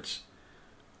the average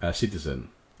citizen,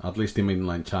 at least in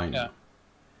mainland China.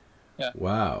 Yeah.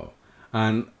 Wow.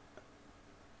 And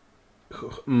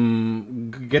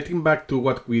getting back to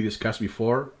what we discussed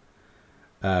before,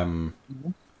 you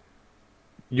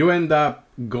end up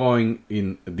going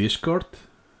in Discord.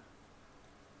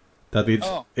 That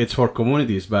it's for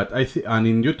communities, but and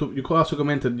in YouTube you also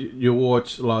commented you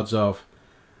watch lots of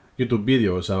YouTube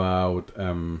videos about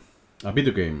a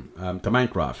video game, the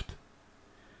Minecraft.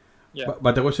 Yeah.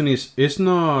 But the question is, it's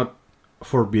not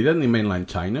forbidden in mainland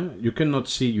China. You cannot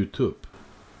see YouTube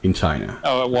in China.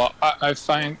 Oh well, I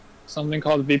find something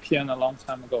called VPN a long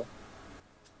time ago.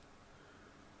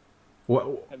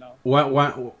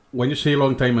 When you say a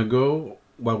long time ago,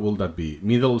 what will that be?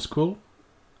 Middle school?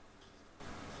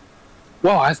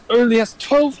 Wow, as early as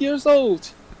 12 years old.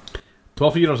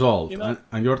 12 years old,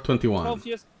 and you're 21. 12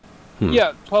 years.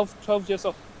 Yeah, 12 years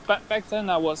old. Back then,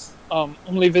 I was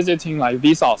only visiting like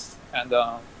Vsauce and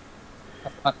a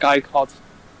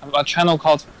channel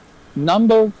called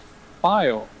Number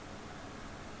File.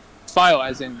 File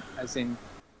as in.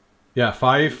 Yeah,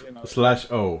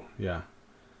 5/0. Yeah,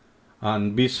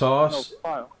 and Vsauce. No,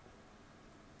 file.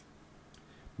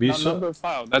 Number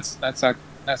file. That's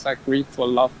like Greek for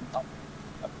love.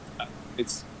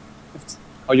 It's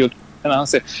how you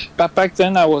pronounce it. But back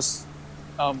then I was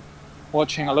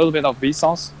watching a little bit of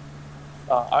Vsauce.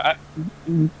 At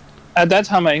that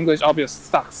time my English obviously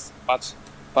sucks, but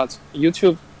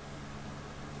YouTube.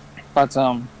 But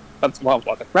the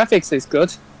graphics is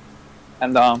good,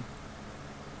 and I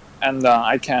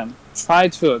can try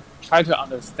to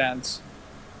understand.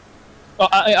 Well,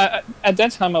 I at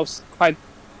that time I was quite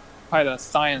a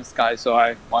science guy, so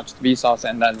I watched Vsauce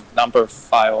and then Number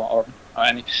File or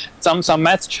any some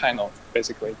math channel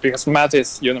basically because math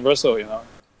is universal, I don't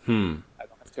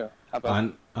have to have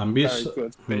a very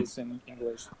good base in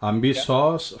English. And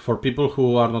Vsauce, for people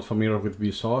who are not familiar with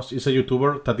Vsauce, is a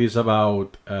YouTuber that is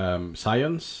about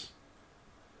science.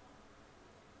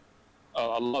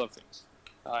 A lot of things: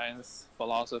 science,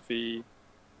 philosophy,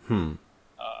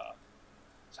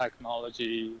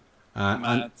 technology.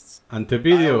 Maths, and the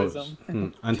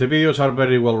videos are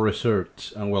very well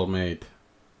researched and well made.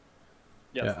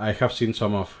 Yes. Yeah, I have seen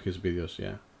some of his videos.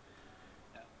 Yeah.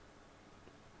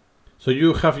 So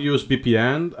you have used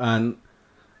VPN, and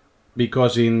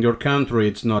because in your country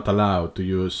it's not allowed to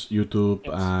use YouTube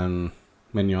and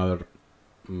many other.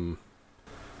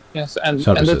 Yes, and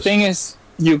services. the thing is,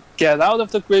 you get out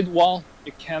of the Great Wall,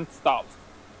 you can't stop.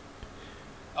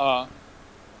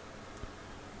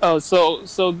 So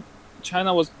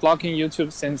China was blocking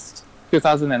YouTube since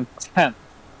 2010,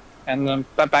 and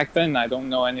back then I don't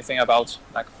know anything about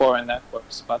like foreign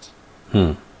networks, but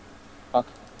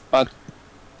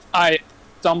I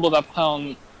stumbled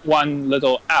upon one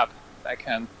little app that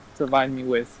can provide me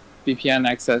with VPN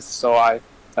access, so I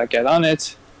get on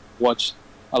it, watch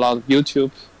a lot of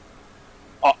YouTube,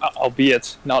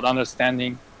 albeit not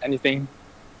understanding anything,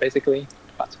 basically.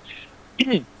 But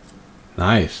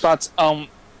Nice.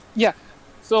 yeah.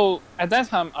 So at that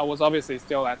time, I was obviously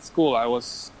still at school. I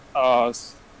was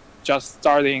just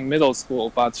starting middle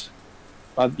school, but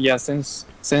yeah, since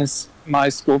my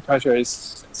school pressure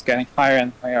is getting higher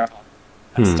and higher,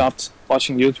 I stopped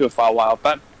watching YouTube for a while.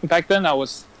 But back then, I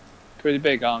was pretty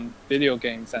big on video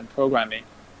games and programming.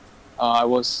 I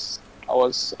was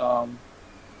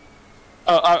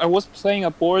playing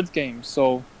a board game,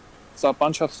 so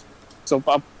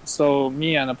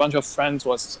me and a bunch of friends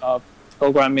was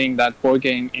programming that board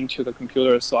game into the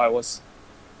computer. So I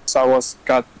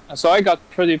got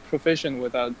pretty proficient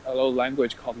with a little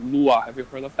language called Lua. Have you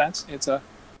heard of that? It's a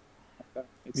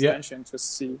extension to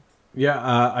C. Yeah,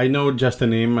 I know just the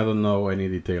name. I don't know any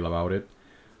detail about it.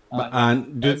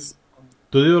 And did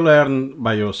you learn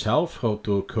by yourself how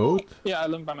to code? Yeah, I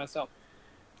learned by myself.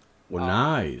 Well,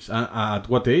 nice. At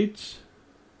what age?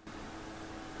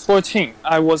 14.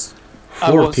 I was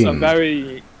 14.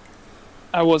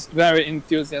 I was very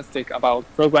enthusiastic about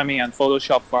programming and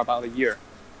Photoshop for about a year.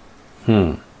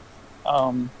 And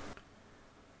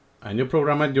you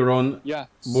programmed your own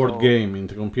board game in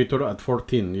the computer at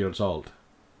 14 years old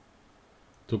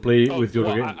to play with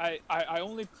your game. I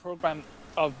only programmed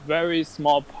a very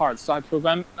small part. So I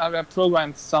programmed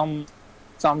some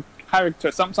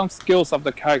characters, some skills of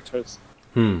the characters.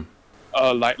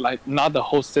 Like not the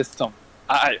whole system.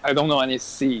 I don't know any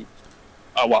C.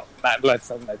 Let's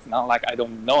not like I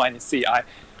don't know any C.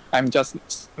 I'm just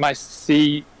my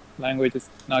C language is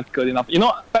not good enough.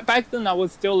 But back then I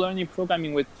was still learning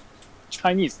programming with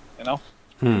Chinese.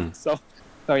 So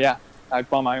yeah, I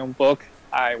bought my own book.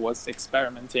 I was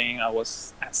experimenting. I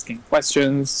was asking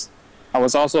questions. I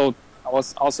was also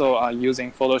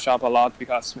using Photoshop a lot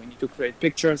because we need to create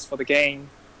pictures for the game,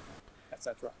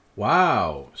 etc.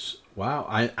 Wow.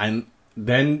 And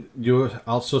then you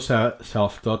also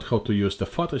self-taught how to use the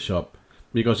Photoshop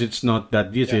because it's not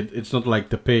that easy. Yeah. It's not like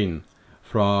the Paint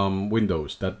from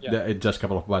Windows that it's just a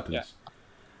couple of buttons. Yeah.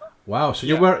 Wow. So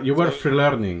you were free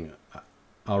learning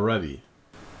already.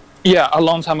 Yeah, a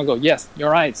long time ago. Yes,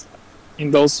 you're right.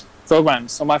 In those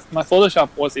programs, so my Photoshop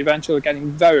was eventually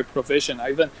getting very proficient.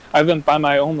 I even buy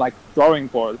my own like drawing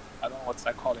board. I don't know what's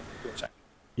that called in English.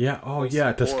 Yeah. Oh,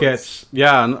 yeah. The sketch.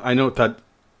 Yeah, I know that.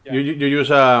 Yeah. You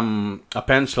use a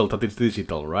pencil that is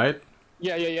digital, right?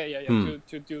 Yeah.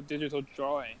 To do digital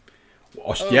drawing.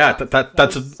 Yeah,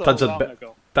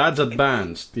 that's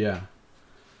advanced. Yeah.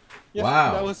 Yes,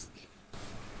 wow.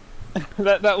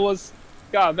 That was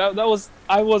God. That was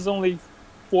I was only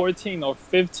 14 or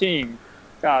 15.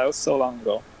 God, it was so long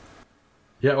ago.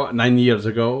 Yeah, 9 years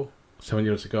ago, 7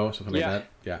 years ago, something like that.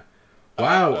 Yeah.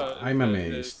 Wow, I'm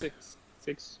amazed.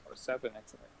 6 or 7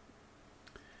 actually.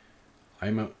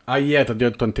 That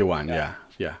you're 21. Yeah.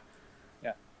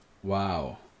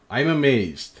 Wow, I'm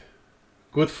amazed.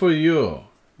 Good for you.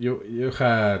 You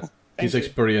had this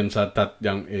experience at that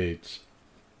young age,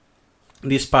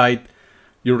 despite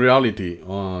your reality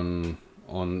on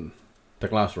the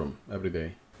classroom every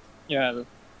day. Yeah, of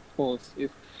course.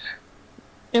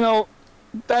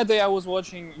 That day I was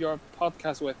watching your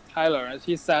podcast with Tyler, and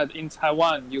he said in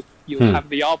Taiwan you have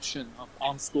the option of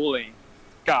unschooling.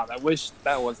 God, I wish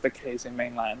that was the case in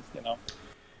mainland.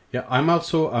 Yeah, I'm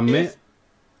also amazed.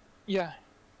 Yeah.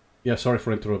 Yeah, sorry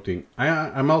for interrupting.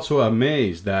 I'm also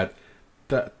amazed that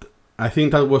I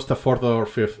think that was the 4th or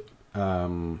 5th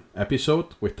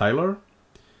episode with Tyler.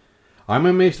 I'm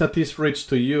amazed that this reached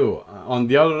to you on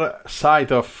the other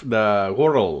side of the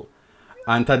world,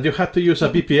 and that you had to use a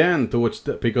VPN to watch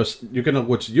because you cannot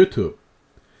watch YouTube.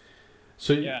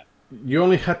 So you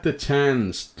only had the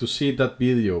chance to see that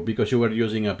video because you were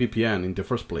using a VPN in the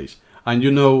first place, and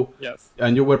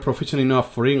and you were proficient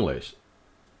enough for English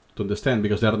to understand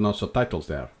because there are no subtitles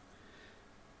there.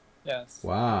 Yes.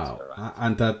 Wow. Right.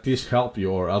 And that this helped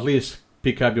you, or at least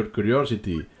pick up your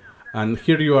curiosity, and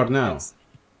here you are now. Yes.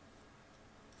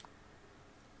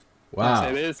 Wow.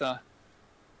 Yes, it is a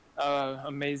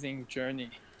amazing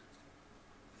journey.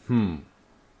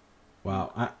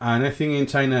 Wow. And I think in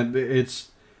China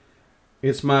it's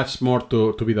much more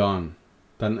to be done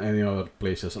than any other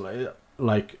places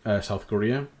like South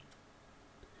Korea.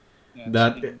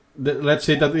 Yes. Let's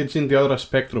say that it's in the other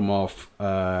spectrum of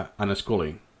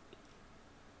unschooling.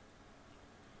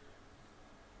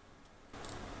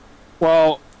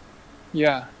 Well,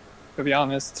 yeah. To be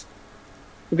honest,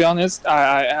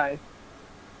 I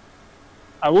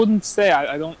wouldn't say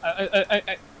I don't.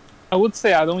 I would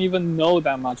say I don't even know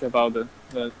that much about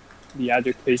the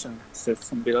education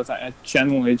system because I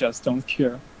genuinely just don't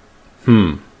care.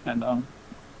 And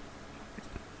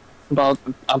about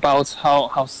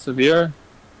how severe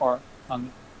or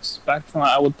spectrum,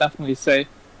 I would definitely say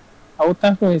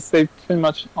pretty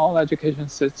much all education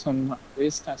system, at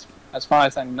least as far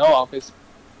as I know of, is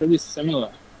pretty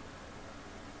similar.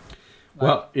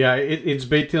 Well, yeah, it's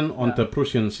based on Yeah. the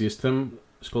Prussian system.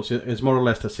 It's more or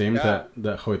less the same, Yeah.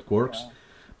 how it works. Yeah.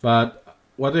 But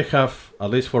what I have, at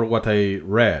least for what I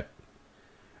read,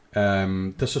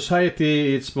 the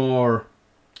society, it's more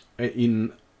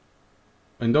in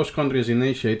those countries in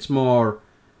Asia, it's more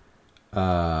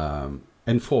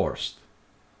enforced.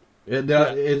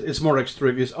 It's more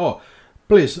extreme. It's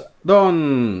please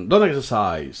don't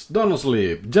exercise, don't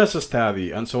sleep, just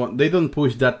study, and so on. They don't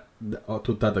push that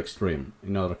to that extreme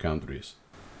in other countries.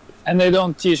 And they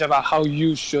don't teach about how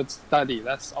you should study.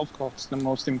 That's, of course, the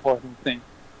most important thing.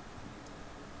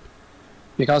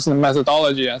 Because the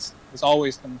methodology is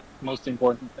always the most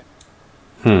important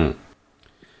thing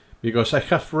Because I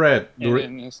have read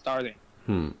in starting.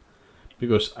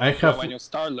 Because I have When you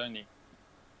start learning.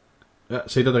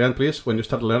 say that again, please. When you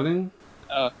start learning,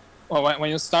 Well, when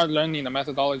you start learning, the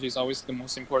methodology is always the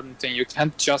most important thing. You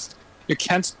can't just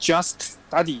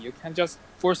study. You can't just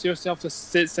force yourself to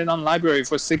sit on library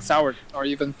for 6 hours or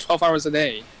even 12 hours a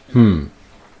day.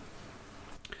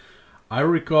 I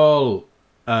recall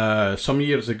some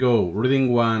years ago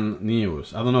reading one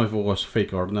news. I don't know if it was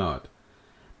fake or not.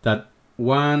 That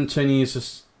one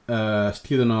Chinese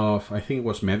student of, I think it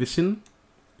was medicine,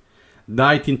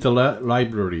 died in the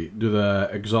library due to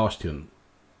exhaustion.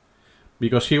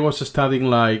 Because he was studying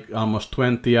like almost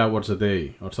 20 hours a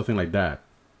day or something like that.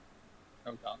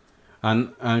 Oh God.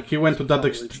 And he went to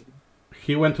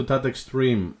that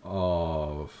extreme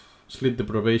of sleep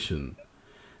deprivation.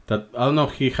 That I don't know,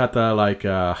 he had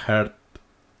a heart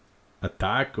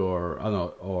attack or I don't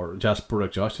know, or just poor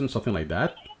exhaustion, something like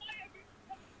that.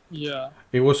 Yeah.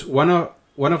 It was one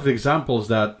of the examples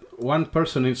that one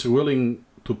person is willing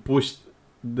to push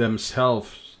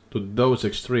themselves to those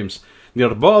extremes.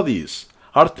 Their bodies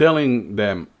are telling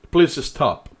them, please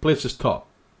stop.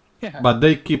 Yeah. But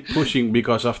they keep pushing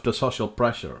because of the social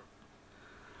pressure.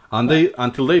 And they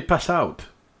until they pass out.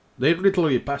 They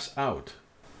literally pass out.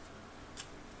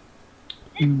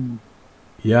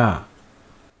 Yeah.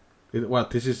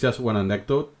 This is just one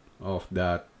anecdote of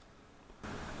that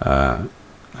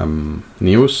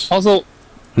news. Also,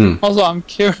 I'm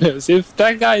curious if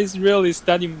that guy is really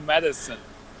studying medicine.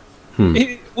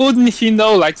 Wouldn't he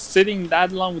know like sitting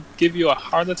that long would give you a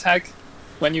heart attack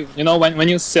when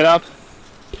you sit up?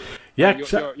 Yeah,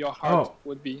 your heart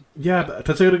would be. Yeah,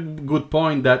 that's a very good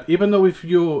point. That even though if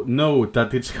you know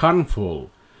that it's harmful,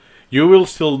 you will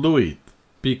still do it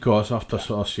because of the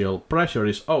social pressure.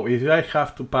 Is if I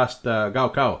have to pass the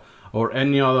Gaokao or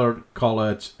any other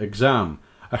college exam,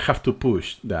 I have to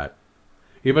push that,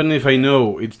 even if I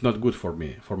know it's not good for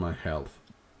me, for my health.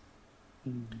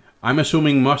 I'm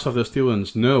assuming most of the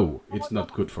students know it's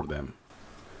not good for them.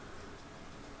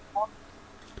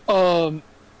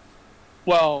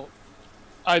 Well,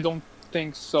 I don't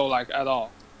think so, like at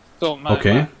all. So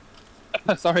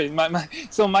sorry,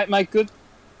 my good,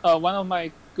 one of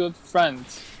my good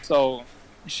friends. So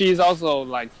she's also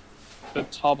like the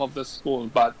top of the school,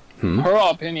 but her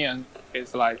opinion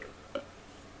is like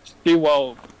she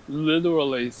will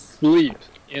literally sleep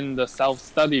in the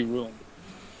self-study room,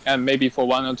 and maybe for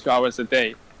 1 or 2 hours a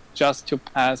day, just to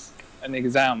pass an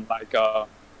exam like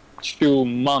 2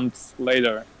 months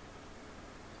later.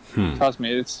 Trust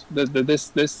me, it's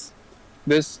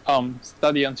this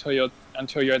study until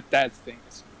you're dead thing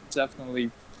is definitely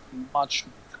much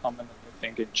more common than you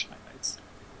think in China.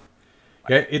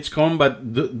 It's common,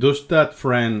 but does that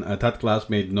friend, that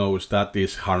classmate, knows that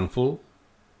is harmful?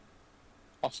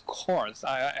 Of course,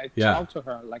 I talk to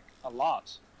her like a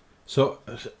lot. So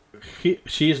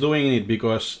she is doing it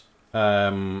because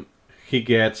he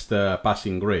gets the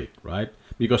passing grade, right?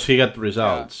 Because he got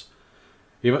results.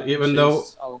 Even though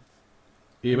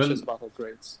just about her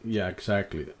grades. Yeah,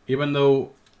 exactly. Even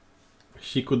though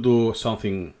she could do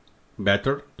something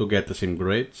better to get the same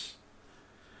grades,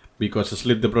 because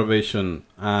sleep deprivation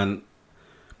and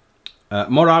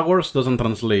more hours doesn't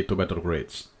translate to better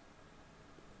grades.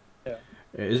 Yeah.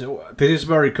 This is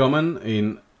very common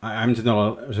in, I'm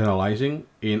generalizing,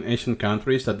 in Asian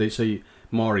countries, that they say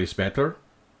more is better.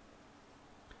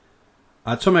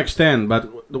 At some extent,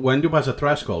 but when you pass a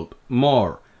threshold,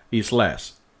 more is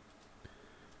less.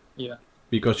 Yeah.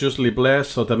 Because you sleep less,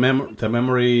 so the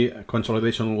memory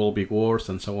consolidation will be worse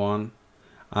and so on.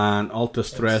 And all the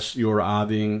stress you're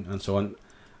adding and so on.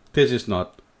 This is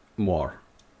not more.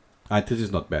 This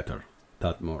is not better.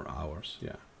 That more hours,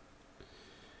 yeah.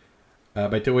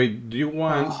 By the way, do you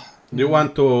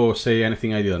want to say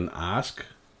anything I didn't ask?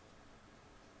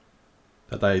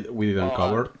 That we didn't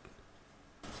cover?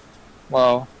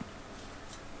 Well,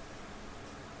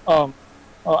 well,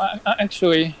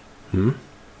 actually, Hmm?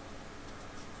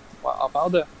 well,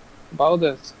 about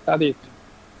the study thing,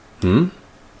 Hmm?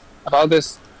 about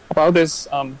this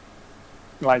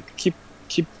like keep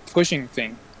pushing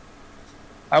thing.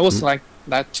 I was like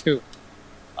that too.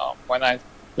 When I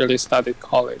really started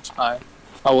college, I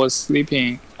was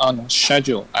sleeping on a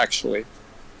schedule actually.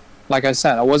 Like I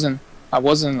said, I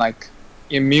wasn't like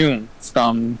immune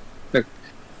from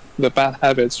the bad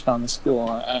habits from school.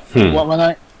 When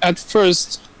I at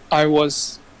first I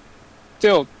was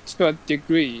still to a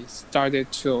degree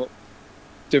started to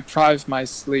deprive my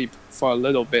sleep for a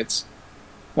little bit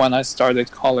when I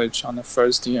started college on the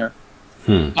first year.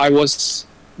 I was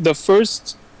the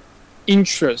first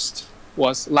interest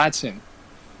was Latin,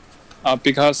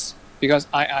 because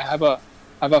I have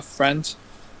a friend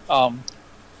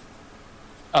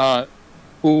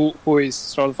who is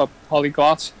sort of a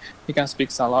polyglot. He can speak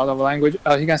a lot of language.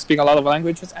 He can speak a lot of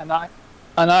languages, and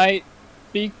I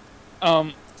speak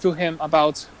to him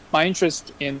about my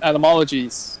interest in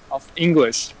etymologies of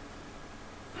English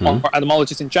or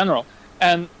etymologies in general.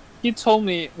 And he told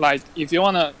me, like, if you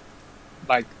wanna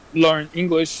like learn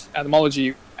English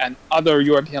etymology and other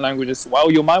European languages,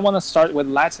 well, you might want to start with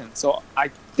Latin. So I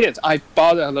did. I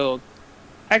bought a little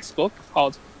textbook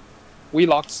called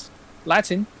Wheelock's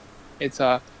Latin. It's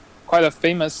quite a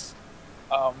famous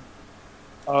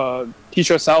teach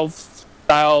yourself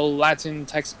style Latin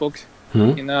textbook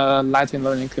in a Latin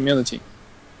learning community.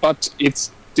 But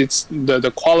it's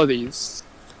the qualities.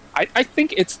 I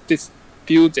think it's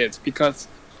disputed because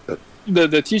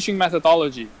the teaching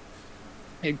methodology,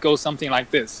 it goes something like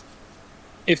this.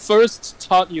 It first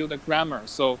taught you the grammar,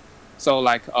 so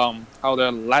like how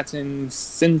the Latin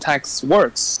syntax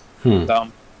works,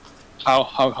 and,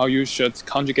 how you should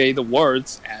conjugate the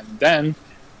words, and then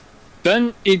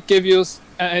it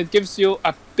gives you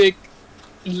a big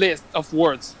list of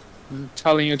words,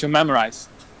 telling you to memorize.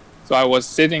 So I was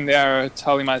sitting there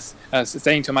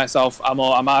saying to myself,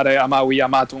 amo, amare, amawi,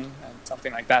 amatum, and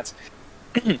something like that.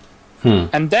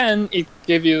 And then it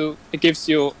gives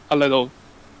you a little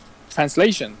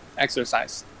translation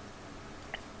exercise.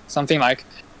 Something like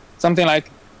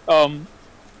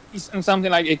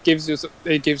it gives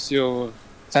you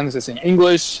sentences in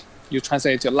English, you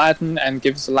translate it to Latin, and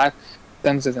gives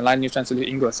sentences in Latin, you translate to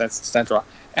English, etc.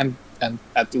 And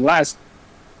at last,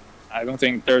 I don't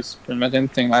think there's pretty much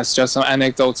anything. That's just some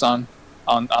anecdotes on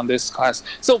this class.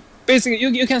 So basically,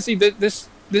 you can see that this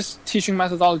teaching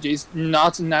methodology is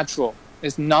not natural.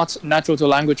 It's not natural to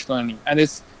language learning, and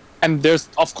there's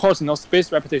of course no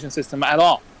spaced repetition system at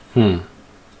all.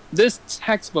 This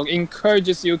textbook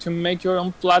encourages you to make your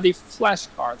own bloody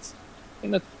flashcards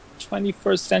in the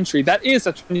 21st century. That is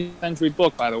a 20th century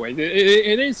book, by the way.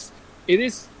 It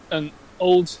is an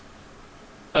old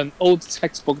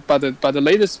textbook, but the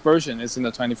latest version is in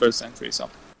the 21st century. So.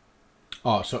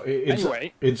 So it's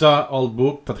Anyway. it's an old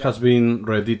book that has been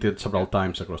reedited several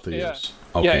times across the years.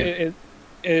 Okay. Yeah,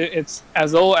 it's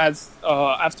as old as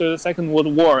after the Second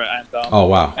World War, and Oh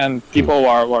wow. and people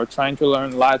were trying to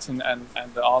learn Latin, and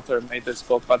the author made this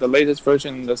book. But the latest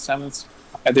version, the 7th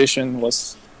edition,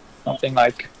 was something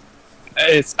like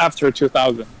it's after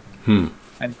 2000.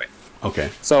 Anyway, Okay.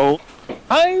 so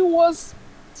I was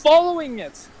following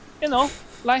it.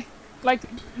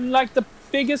 Like the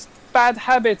biggest bad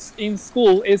habits in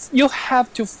school is you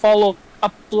have to follow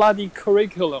a bloody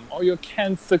curriculum or you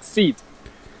can't succeed.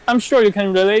 I'm sure you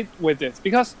can relate with this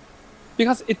because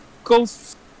it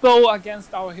goes so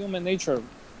against our human nature.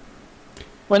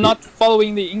 We're not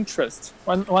following the interest.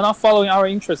 We're not following our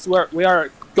interests. We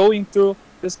are going through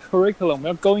this curriculum.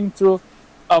 We're going through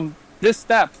this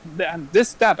step and this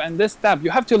step and this step.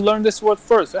 You have to learn this word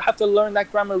first. You have to learn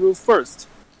that grammar rule first.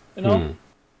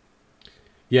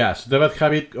 Yes, the bad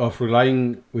habit of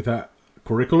relying with a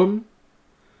curriculum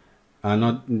and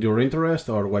not your interest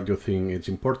or what you think is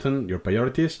important, your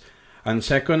priorities. And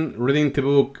second, reading the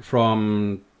book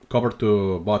from cover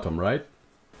to bottom, right?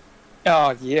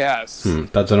 Oh, yes.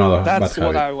 That's another That's bad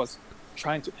what habit. I was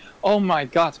trying to... Oh, my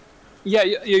God. Yeah,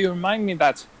 you remind me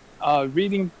that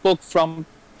reading book from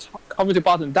cover to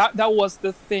bottom, that was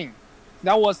the thing.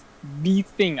 That was the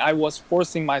thing I was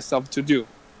forcing myself to do.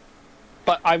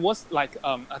 But I was like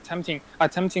attempting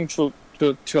to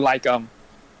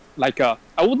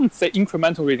I wouldn't say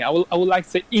incremental reading. I would like to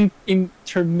say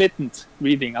intermittent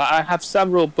reading. I have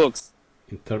several books.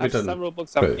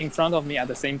 Intermittent. In front of me at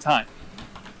the same time.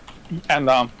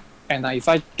 And if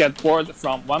I get bored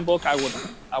from one book, I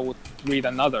would read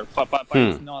another. But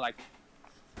it's not like.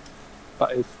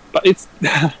 But it's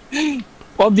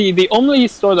well, the only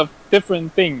sort of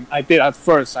different thing I did at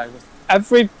first, I was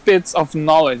every bit of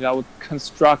knowledge, I would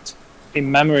construct a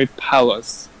memory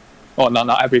palace. Oh no,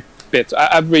 not every bit,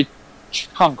 every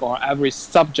chunk or every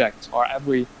subject or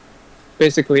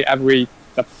basically every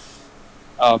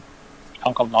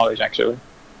chunk of knowledge. Actually,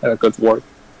 that's a good word.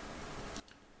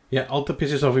 Yeah, all the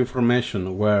pieces of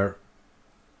information where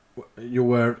you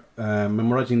were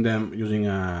memorizing them using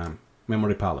a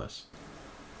memory palace.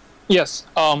 Yes.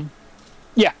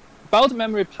 Yeah. About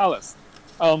memory palace.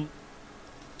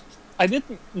 I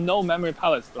didn't know memory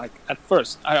palace like at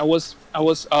first. I was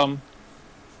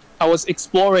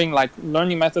exploring like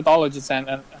learning methodologies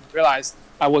and realized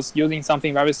I was using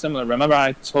something very similar. Remember,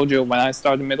 I told you when I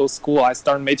started middle school, I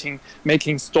started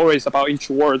making stories about each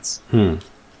words.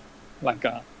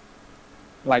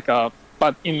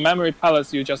 But in memory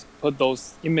palace, you just put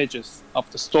those images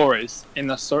of the stories in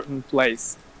a certain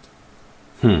place.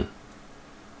 And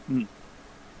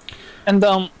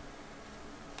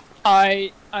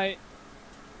I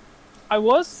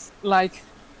was like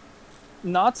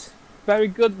not very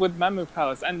good with memory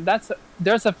palace, and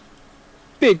there's a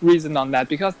big reason on that,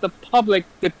 because the public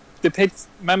depicts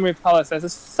memory palace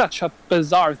as such a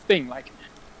bizarre thing. Like,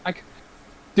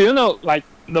 do you know like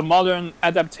the modern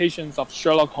adaptations of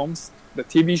Sherlock Holmes, the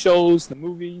TV shows, the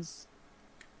movies?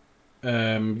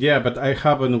 Yeah, but I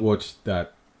haven't watched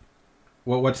that.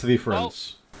 What's the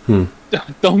difference?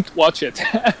 Don't watch it.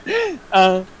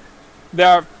 They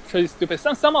are pretty stupid.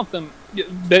 Some of them,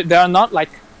 they are not like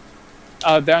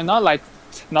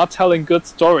not telling good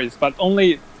stories, but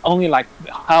only like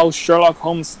how Sherlock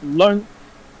Holmes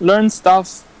learn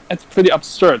stuff. It's pretty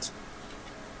absurd.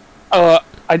 I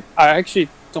actually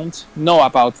don't know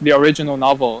about the original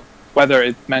novel, whether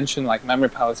it mentioned like memory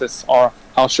palaces or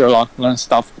how Sherlock learns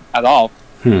stuff at all.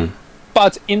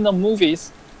 But in the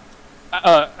movies,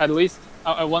 at least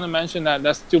I want to mention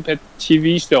that stupid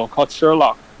TV show called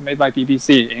Sherlock, made by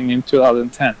BBC in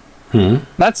 2010.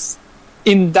 That's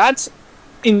in that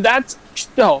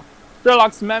show,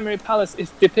 Sherlock's memory palace is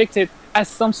depicted as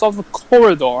some sort of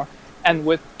corridor and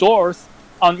with doors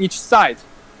on each side.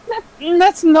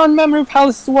 That's not memory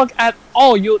palace work at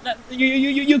all. You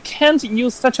can't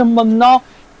use such a monotonous.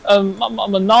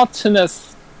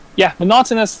 Yeah,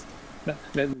 monotonous.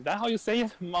 Is that how you say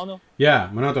it? Yeah,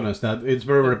 monotonous. That it's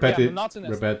very repetitive.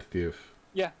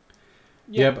 Yeah.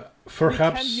 Yeah, but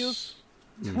perhaps.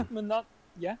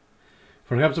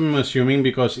 Perhaps I'm assuming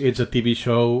because it's a TV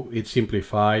show, it's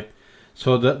simplified,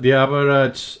 so that the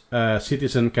average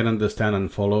citizen can understand and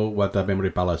follow what a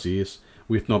memory palace is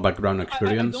with no background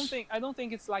experience. I don't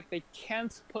think it's like they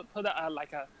can't put a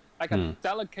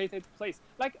delicate place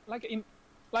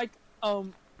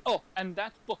and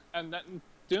that book and that.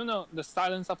 Do you know The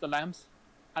Silence of the Lambs,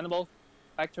 Hannibal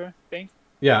Lecter thing?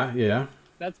 Yeah.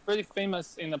 That's pretty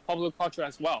famous in the popular culture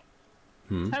as well.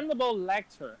 Hannibal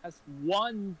Lecter has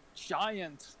one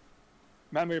giant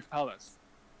memory palace.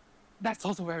 That's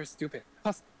also very stupid.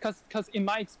 Because in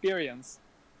my experience,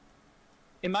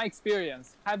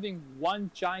 having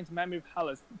one giant memory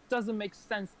palace doesn't make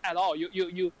sense at all.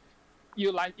 You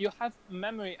have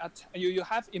memory you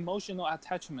have emotional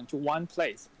attachment to one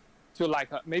place, to like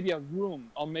maybe a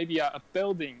room or maybe a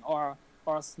building or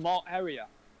a small area.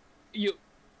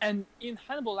 And in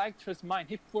Hannibal Lecter's mind,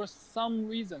 he for some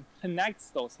reason connects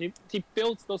those. He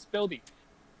builds those buildings.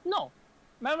 No,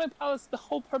 memory palace. The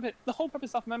whole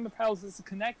purpose of memory palace is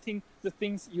connecting the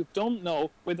things you don't know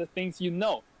with the things you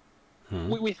know.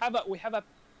 We have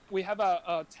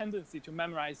a tendency to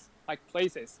memorize like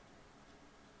places,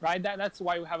 right? That's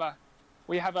why we have a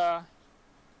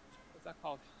what's that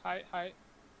called?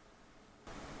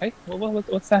 Hey,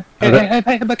 what's that? Hey,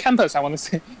 hippocampus. I want to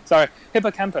say. Sorry,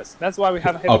 hippocampus. That's why we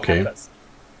have a hippocampus.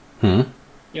 Okay.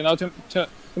 You know, to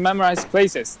memorize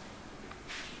places.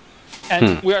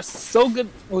 And we are so good.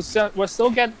 We're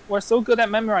so good at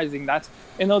memorizing that.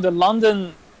 You know, the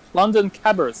London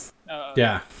cabbers.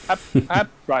 Cab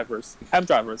drivers.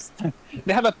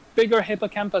 They have a bigger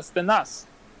hippocampus than us.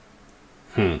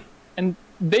 And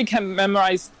they can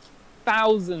memorize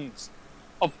thousands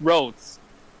of roads,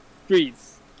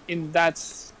 streets. In that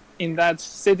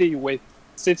city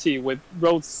with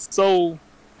roads so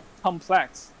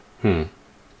complex,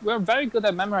 we're very good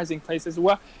at memorizing places.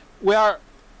 We are,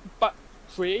 but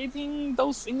creating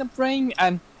those in the brain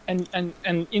and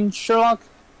in Sherlock,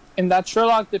 in that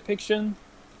Sherlock depiction,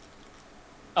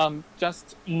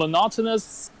 just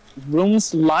monotonous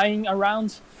rooms lying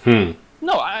around.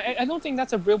 No, I don't think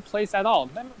that's a real place at all.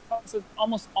 Memory palaces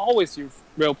almost always use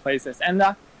real places,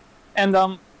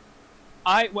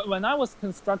 when I was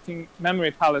constructing memory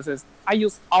palaces, I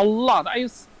used a lot. I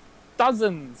used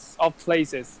dozens of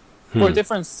places for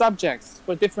different subjects,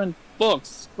 for different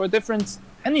books, for different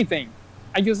anything.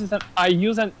 I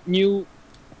use a new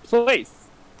place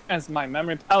as my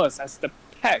memory palace, as the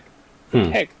peg.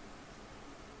 Peg.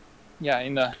 Yeah,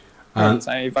 in the And-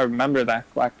 if I remember that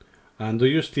correctly. And do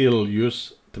you still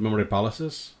use the memory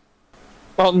palaces?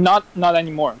 Well, not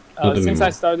anymore. Not Since anymore. I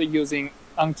started using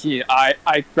Anki,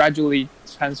 I gradually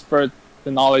transferred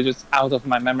the knowledge out of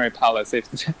my memory palace.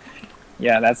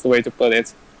 Yeah, that's the way to put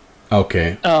it.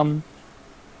 Okay.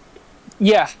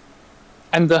 Yeah,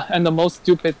 and the most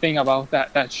stupid thing about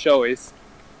that show is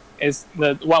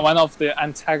that one of the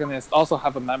antagonists also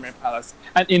have a memory palace,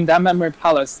 and in that memory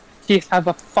palace he have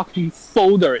a fucking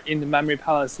folder in the memory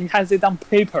palace. He has it on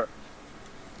paper,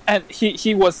 and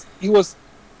he was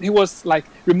like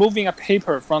removing a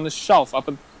paper from the shelf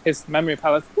of his memory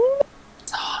palace.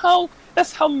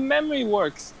 That's how memory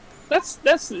works. That's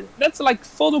like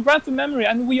photographic memory,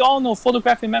 and we all know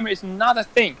photographic memory is not a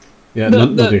thing. Yeah, The-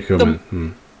 not the- a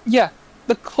human. Yeah,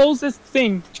 the closest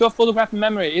thing to a photographic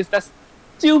memory is that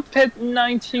stupid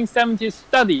 1970s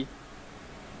study.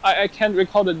 I can't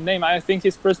recall the name. I think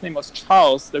his first name was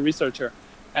Charles, the researcher,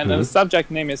 and the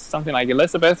subject name is something like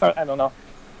Elizabeth, or I don't know.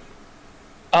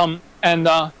 And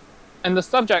the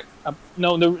subject,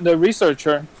 the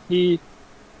researcher, he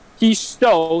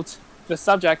showed the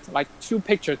subject like two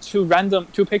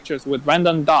pictures with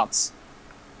random dots,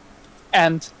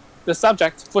 and the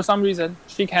subject, for some reason,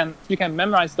 she can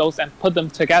memorize those and put them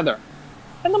together.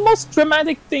 And the most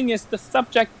dramatic thing is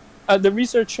the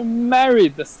researcher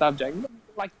married the subject.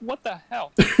 Like, what the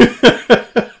hell?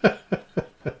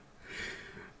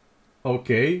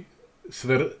 Okay. So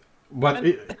there, but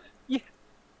Yeah.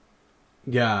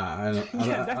 yeah,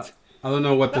 that's- I don't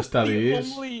know what the That's study the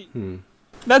is. only-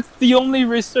 That's the only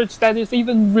research that is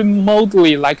even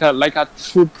remotely like a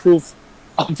true proof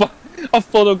of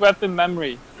photographic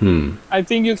memory. I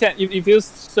think you can if you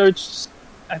search.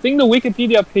 I think the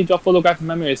Wikipedia page of photographic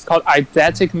memory is called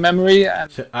eidetic memory, and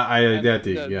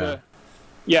Eidetic, yeah.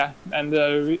 yeah, and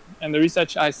the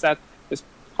research I said is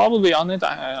probably on it.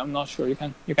 I'm not sure. You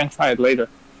can try it later.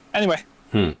 Anyway,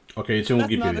 Okay, it's on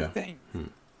that's not a Wikipedia. thing.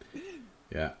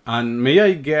 Yeah, and may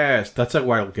I guess, that's a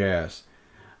wild guess,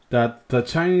 that the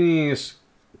Chinese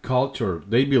culture,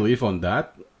 they believe on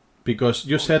that? Because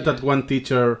you said that one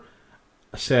teacher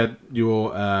said you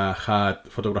had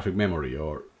photographic memory,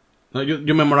 or no,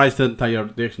 you memorized the entire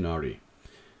dictionary.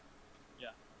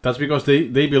 Yeah. That's because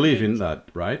they believe in that,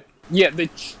 right? Yeah, they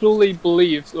truly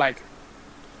believe like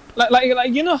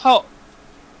you know how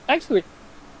actually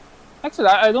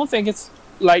I don't think it's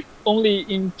like only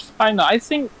in China. I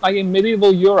think like in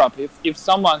medieval Europe, if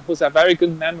someone who's a very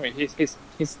good memory,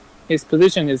 his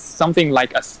position is something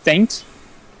like a saint.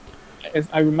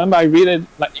 I remember I read it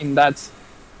like in that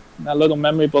little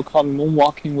memory book called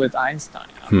Moonwalking with Einstein.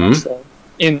 I'm not sure.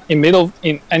 In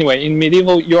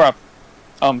medieval Europe,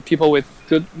 people with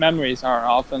good memories are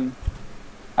often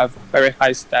have very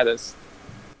high status.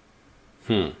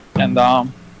 And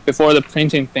before the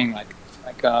printing thing,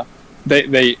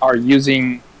 they are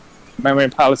using memory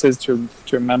palaces to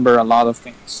remember a lot of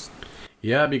things.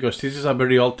 Yeah, because this is a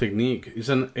very old technique. It's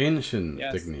an ancient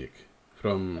Yes. technique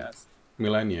from Yes.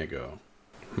 millennia ago.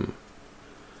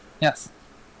 Yes.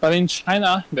 But in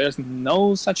China, there's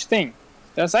no such thing.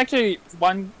 There's actually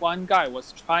one guy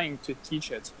was trying to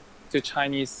teach it to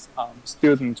Chinese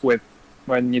students when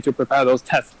they need to prepare those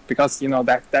tests, because you know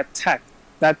that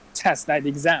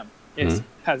exam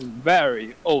has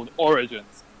very old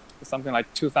origins. It's something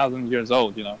like 2,000 years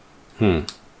old, you know.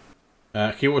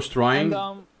 He was trying.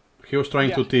 And He was trying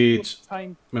to he was teach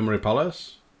trying- memory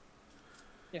palace.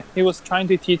 Yeah, he was trying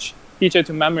to teach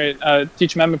memory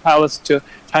palace to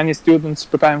Chinese students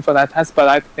preparing for that test, but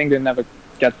I think they never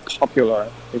get popular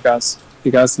because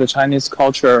the Chinese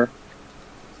culture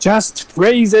just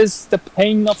raises the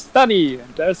pain of study.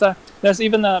 There's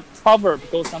even a proverb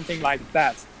goes something like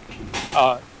that.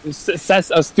 It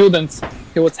says a student,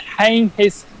 he would hang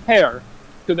his hair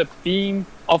to the beam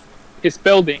of his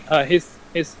building,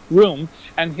 his room,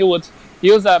 and he would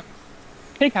use a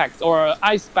pickaxe or an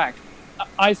ice spike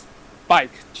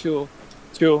to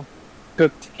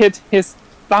hit his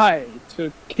thigh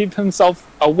to keep himself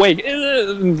awake.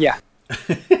 Yeah.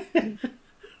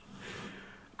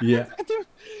 Yeah.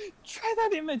 Try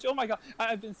that image. Oh my god.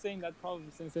 I've been saying that probably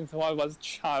since I was a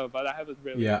child, but I haven't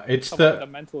really Yeah, it's come up with the- a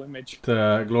mental image.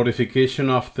 The glorification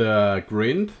of the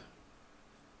grind.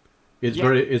 It's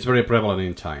very prevalent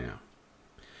in China.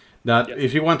 That Yes.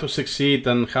 if you want to succeed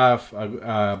and have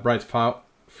a bright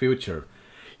future,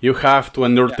 you have to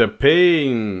endure the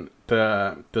pain,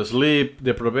 the sleep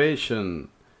deprivation,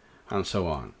 and so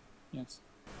on. Yes.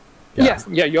 Yeah. Yes,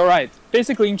 yeah, you're right.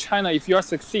 Basically, in China, if you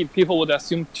succeed, people would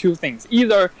assume two things: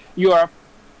 either you are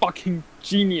fucking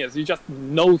genius. You just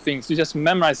know things. You just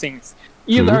memorize things.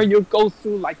 Either you go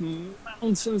through like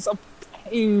mountains of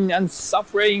pain and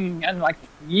suffering and like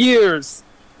years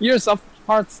of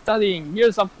hard studying,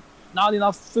 years of not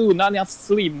enough food, not enough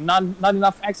sleep, not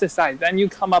enough exercise. Then you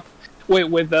come up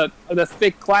with the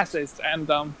thick classes and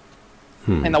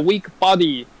a weak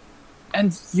body,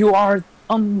 and you are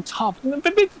on top.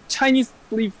 The Chinese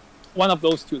believe one of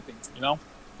those two things. You know,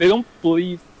 they don't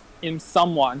believe in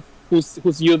someone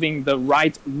who's using the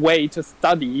right way to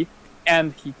study,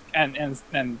 and he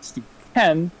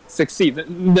can succeed.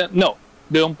 No,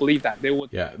 they don't believe that. They would.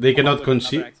 Yeah, they cannot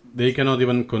conceive. They cannot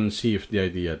even conceive the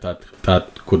idea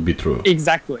that could be true.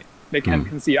 Exactly, they can't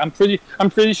conceive. I'm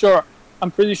pretty sure.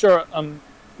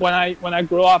 When I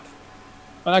grew up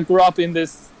in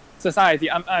this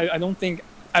society, I don't think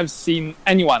I've seen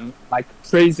anyone like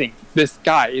praising this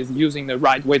guy is using the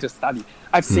right way to study.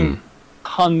 I've seen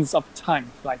tons of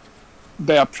times like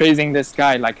they are praising this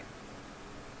guy like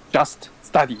just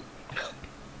study.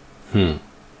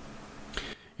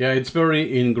 Yeah, it's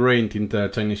very ingrained in the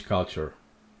Chinese culture.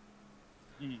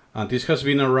 And this has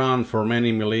been around for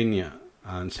many millennia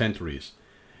and centuries.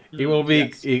 It will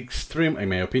be extreme, in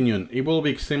my opinion, it will be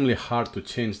extremely hard to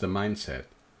change the mindset.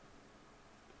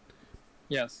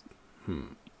 Yes.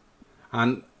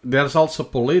 And there's also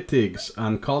politics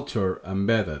and culture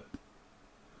embedded.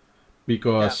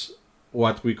 Because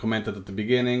what we commented at the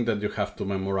beginning, that you have to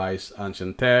memorize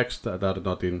ancient texts that are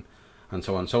not in, and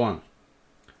so on, so on.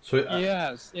 So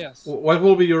yes. What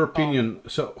will be your opinion?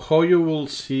 So how you will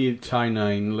see China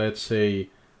in, let's say,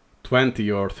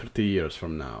 20 or 30 years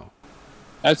from now?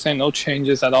 I'd say no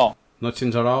changes at all. No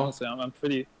change at all?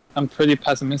 Honestly, I'm pretty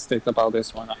pessimistic about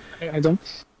this one. I don't.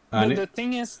 The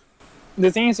thing is,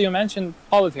 you mentioned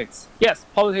politics. Yes,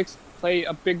 politics play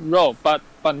a big role, but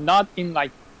not in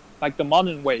like the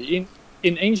modern way.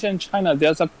 In ancient China,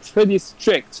 there's a pretty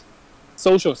strict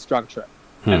social structure,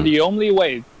 and the only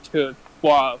way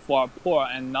for a poor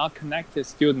and not connected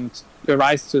student to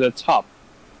rise to the top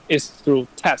is through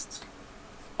tests.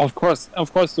 Of course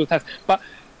through tests. But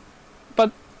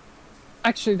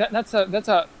actually that's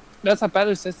a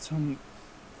better system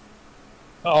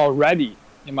already,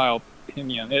 in my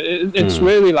opinion. It's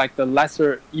really like the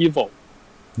lesser evil.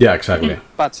 Yeah, exactly.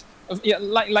 But yeah,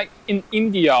 like in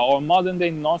India or modern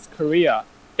day North Korea,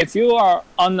 if you are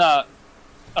on a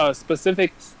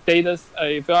specific status,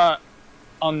 if you are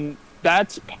on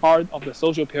that part of the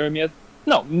social pyramid,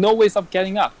 no ways of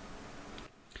getting up.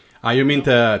 You mean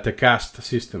the caste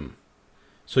system?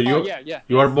 So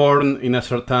you are born in a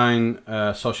certain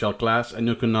social class, and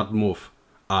you cannot move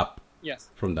up. Yes.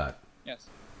 From that. Yes.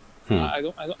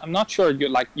 I'm not sure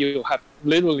you have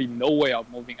literally no way of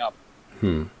moving up.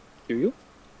 Do you?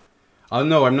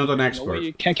 No, I'm not an expert.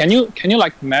 No, can you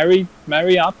like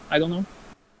marry up? I don't know.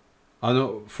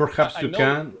 No, perhaps you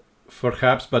can.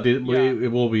 Perhaps, but it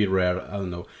will be rare. I don't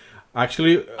know.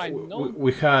 Actually,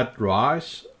 we had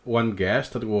Raj, one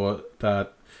guest that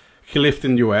he lived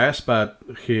in US, but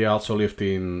he also lived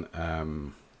in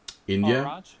India.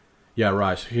 Raj? Yeah,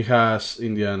 Raj. He has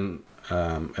Indian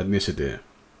ethnicity.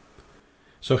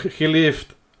 So he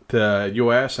lived the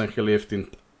US and he lived in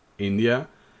India,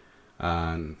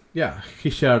 and yeah, he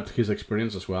shared his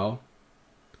experience as well.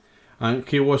 And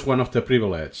he was one of the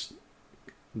privileged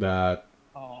that.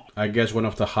 I guess one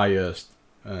of the highest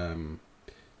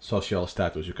social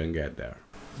status you can get there.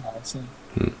 I see.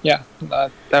 Yeah,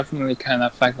 that definitely can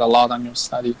affect a lot on your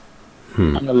study,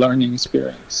 on your learning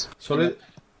experience. So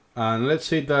let's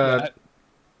say that.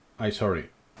 Sorry.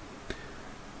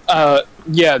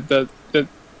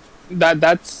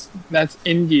 That's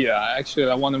India. Actually,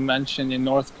 I want to mention in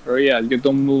North Korea, you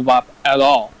don't move up at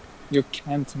all. You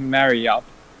can't marry up,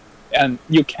 and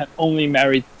you can only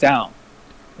marry down.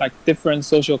 Like different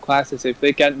social classes, if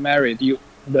they get married,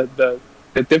 the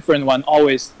different one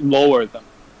always lower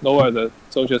the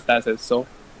social status. So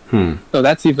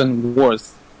that's even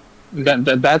worse.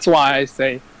 That's why I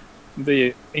say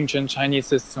the ancient Chinese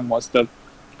system was the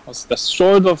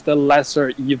sort of the lesser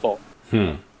evil.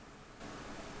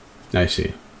 I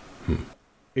see.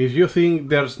 If you think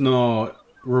there's no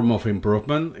room of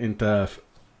improvement in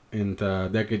the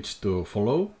decades to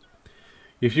follow,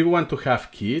 if you want to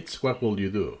have kids, what will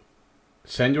you do?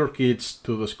 Send your kids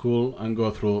to the school and go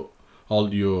through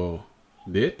all you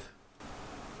did?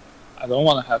 I don't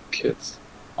want to have kids,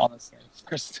 honestly.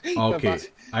 First. Okay.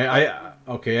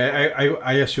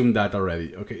 I assume that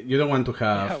already. Okay, you don't want to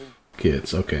have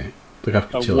kids. Okay, to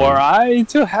have children. Were I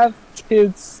to have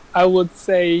kids, I would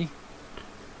say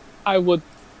I would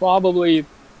probably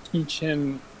teach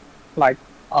him like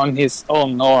on his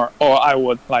own, or I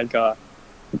would like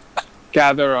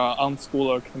gather a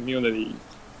unschooler community.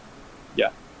 Yeah,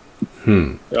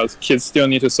 Hmm. because kids still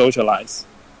need to socialize.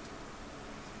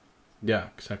 Yeah,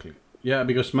 exactly. Yeah,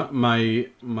 because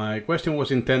my question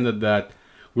was intended that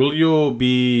will you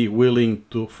be willing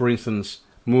to, for instance,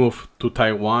 move to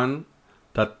Taiwan?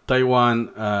 That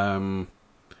Taiwan,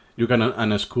 you can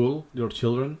unschool your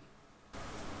children.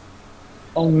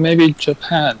 Or maybe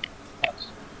Japan.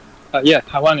 Yeah,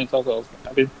 Taiwan is also.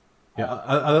 Yeah,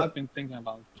 I've been thinking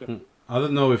about Japan. I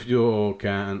don't know if you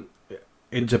can.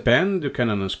 In Japan, you can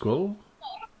unschool.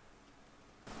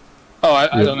 Oh, I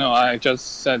Yeah. don't know. I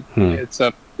just said Hmm.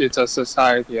 it's a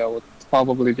society I would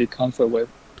probably be comfortable with.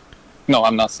 No,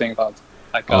 I'm not saying about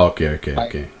like a, Oh, okay.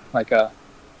 like a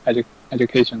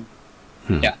education.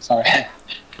 Hmm. Yeah, sorry.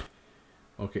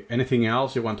 Okay. Anything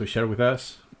else you want to share with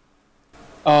us?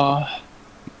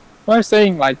 We're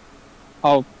saying like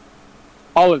how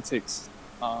politics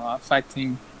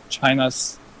affecting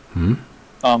China's Hmm.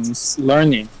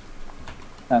 learning,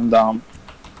 and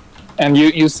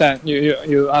you said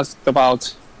you asked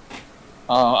about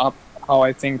how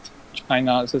I think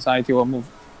China society will move.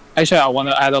 Actually, I want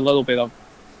to add a little bit of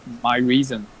my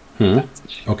reason. Hmm.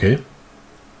 Okay.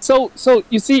 So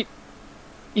you see,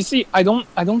 I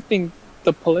don't think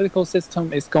the political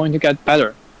system is going to get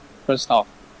better. First off,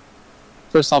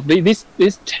 these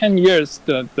 10 years,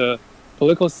 the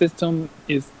political system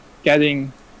is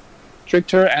getting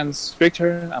stricter and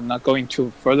stricter. I'm not going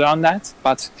too further on that,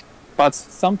 but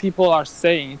some people are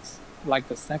saying it's like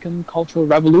the second cultural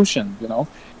revolution, you know.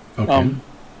 Okay.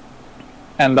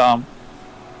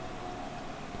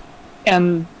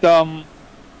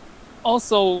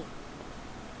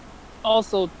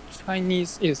 Also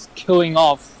Chinese is killing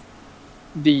off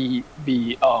the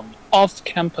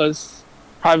off-campus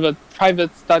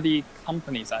private study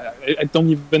companies. I don't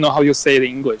even know how you say it in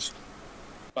English.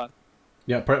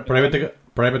 Yeah,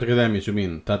 private academics. You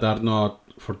mean that are not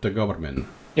for the government?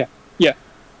 Yeah,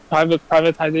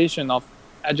 privatization of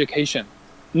education.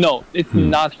 No, it's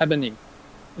not happening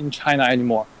in China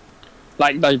anymore.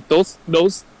 Like those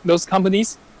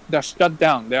companies, they're shut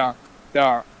down. They are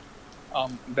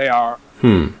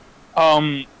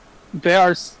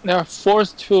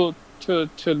forced to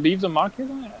leave the market.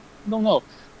 I don't know,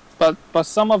 but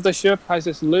some of the share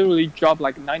prices literally dropped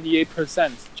like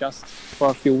 98% just for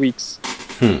a few weeks.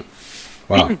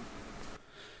 Wow.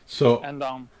 So And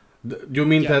you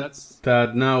mean yeah,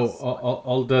 that now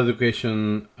all the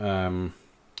education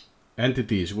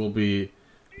entities will be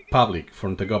public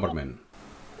from the government?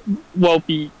 will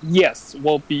be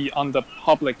on the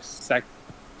public sector.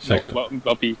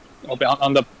 Will be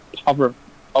on the power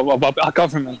of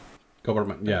government.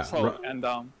 Government, yeah. So,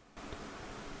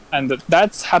 and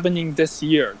that's happening this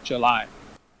year, July.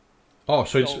 Oh,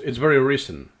 so it's very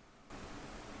recent.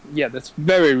 Yeah, that's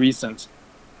very recent.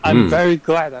 I'm very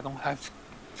glad I don't have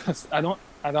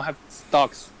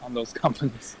stocks on those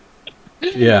companies.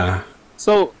 Yeah.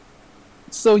 So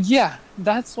yeah,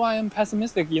 that's why I'm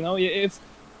pessimistic. You know, if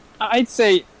I'd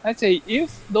say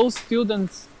if those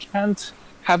students can't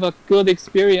have a good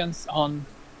experience on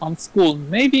school,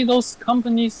 maybe those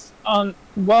companies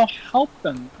will help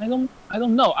them. I don't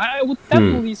know. I would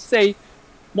definitely say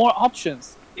more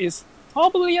options is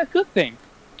probably a good thing.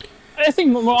 I think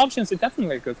more options is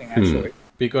definitely a good thing, actually.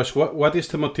 Because what is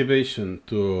the motivation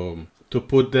to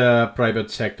put the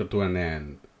private sector to an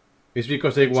end? It's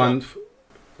because they want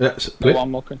They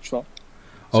want more control.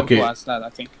 Okay. Simple as that, I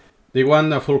think. They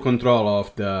want full control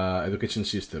of the education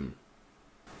system.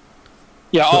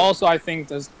 Yeah. So- Also, I think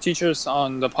the teachers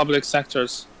on the public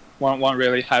sectors weren't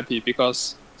really happy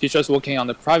because teachers working on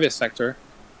the private sector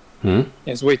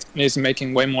is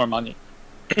making way more money.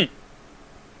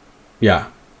 Yeah.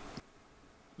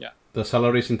 Yeah. The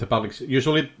salaries in the public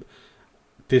usually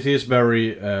this is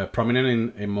very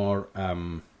prominent in more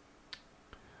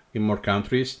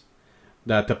countries,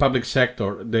 that the public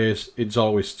sector it's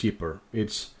always cheaper.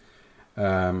 It's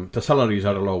the salaries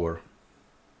are lower.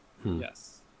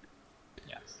 Yes.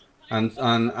 And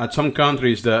at some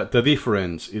countries the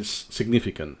difference is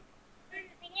significant.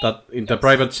 That in the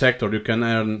private sector you can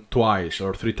earn twice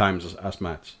or three times as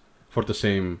much for the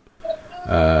same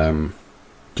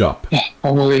job. Yeah,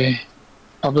 probably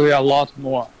a lot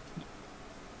more.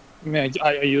 I mean,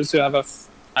 I used to have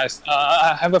I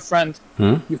have a friend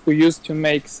who used to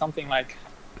make something like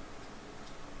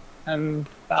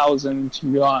 10,000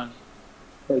 yuan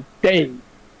per day.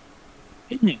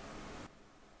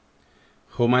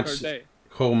 How much? Per day.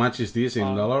 How much is this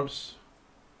in dollars?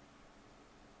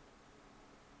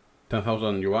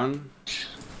 10,000 yuan.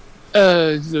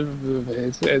 It's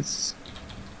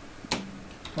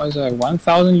what is it?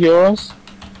 1,000 euros.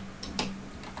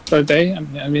 per day. I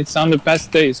mean, it's on the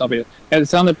best days, obviously.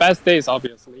 It's on the best days,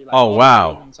 obviously. Like, Oh, all wow.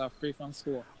 the students are free from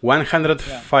school.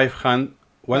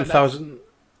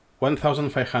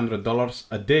 $1,500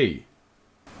 a day.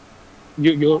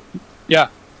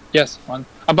 Yes,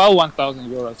 about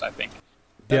 1,000 euros, I think.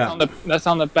 Yeah. That's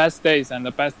on the best days and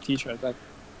the best teachers. Like,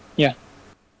 yeah.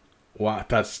 Wow,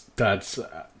 that's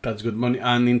good money.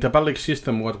 And in the public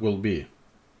system, what will be?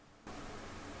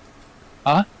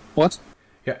 What?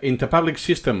 Yeah, in the public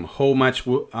system, how much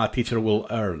a teacher will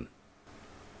earn?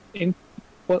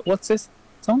 What's this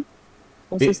song?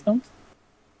 What's this song?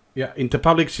 Yeah, in the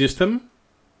public system.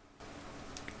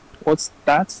 What's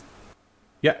that?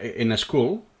 Yeah, in a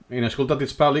school that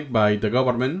is public by the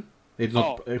government. It's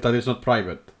not that is not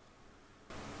private.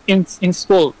 In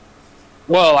school,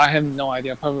 well, I have no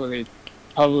idea. Probably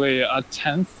a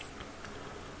tenth.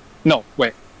 No,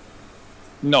 wait.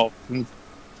 No.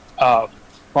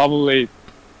 Probably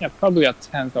a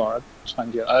tenth or a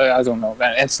 20th. I don't know.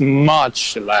 It's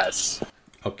much less.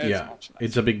 Okay, yeah,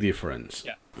 it's a big difference.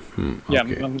 Yeah.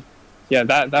 Okay. Yeah.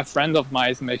 That friend of mine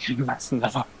is making less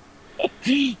now.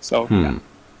 So yeah.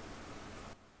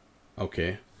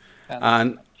 Okay.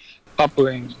 And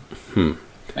coupling,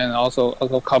 and also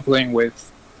coupling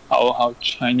with how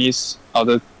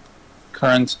the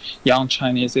current young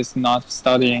Chinese is not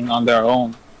studying on their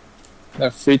own.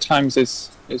 Their free times is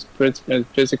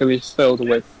basically filled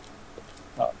with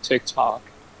TikTok.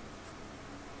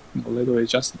 Literally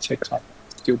just TikTok,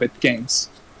 stupid games.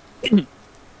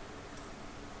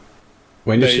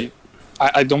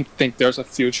 I don't think there's a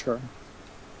future.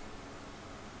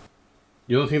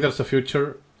 You don't think there's a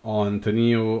future on the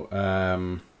new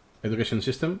education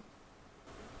system?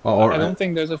 Or I don't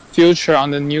think there's a future on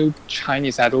the new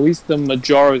Chinese. At least the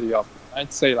majority of them.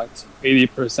 I'd say like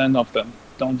 80% of them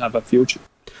don't have a future.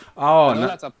 Oh,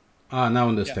 now I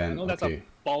understand. I know that's a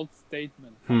bold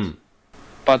statement.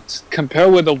 But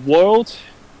compared with the world,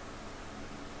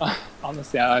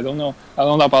 honestly, I don't know. I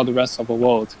don't know about the rest of the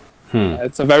world.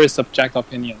 It's a very subjective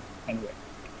opinion, anyway.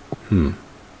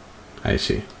 I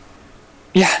see.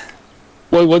 Yeah.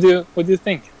 What do you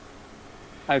think?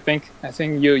 I think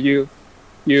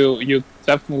you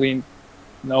definitely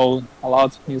know a lot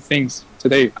of new things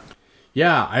today.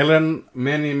 Yeah, I learned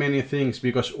many things,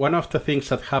 because one of the things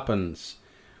that happens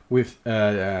with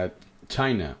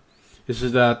China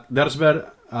is that there's been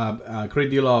a great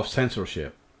deal of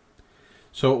censorship.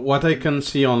 So what I can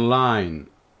see online,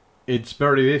 it's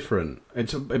very different.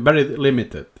 It's very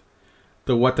limited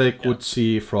to what I could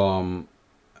see from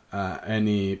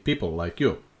any people like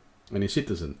you, any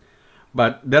citizen.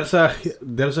 But there's a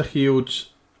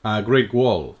huge great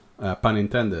wall, pun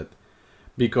intended,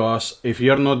 because if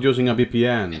you're not using a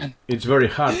VPN, it's very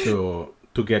hard to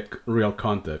get real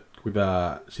contact with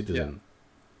a citizen.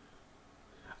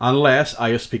 Unless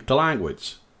I speak the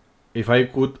language. If I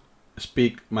could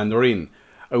speak Mandarin,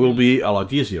 it will be a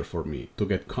lot easier for me to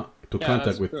get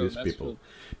contact with these people.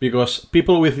 Because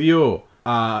people with you,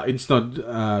 it's not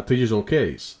the usual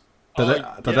case.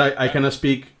 I can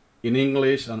speak in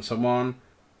English and so on.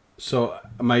 So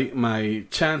my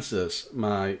chances,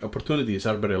 my opportunities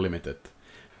are very limited.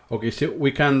 Okay, so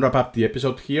we can wrap up the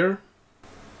episode here.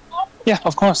 Yeah,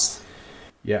 of course.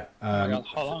 Yeah. How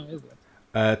long is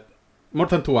it? More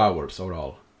than 2 hours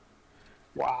overall.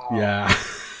 Wow. Yeah.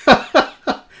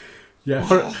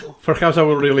 Yeah. Perhaps I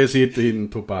will release it in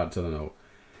 2 parts. I don't know.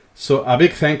 So a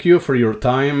big thank you for your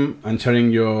time and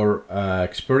sharing your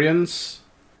experience.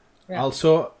 Yeah.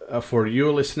 Also, for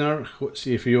you, listener,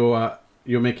 if you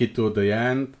make it to the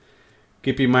end,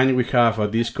 keep in mind we have a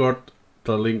Discord.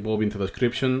 The link will be in the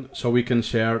description, so we can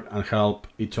share and help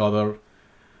each other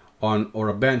on our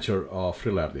adventure of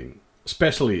free learning.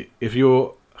 Especially if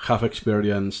you have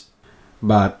experienced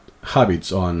bad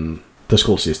habits on the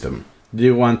school system. Do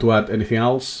you want to add anything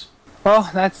else? Well,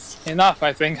 that's enough.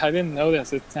 I think I didn't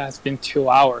notice it has been 2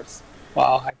 hours.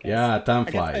 Wow. I guess, yeah, time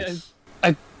flies.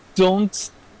 I don't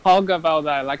talk about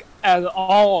that like at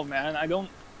all, man. I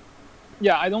don't.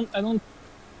 Yeah,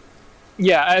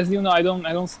 as you know, I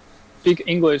don't speak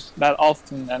English that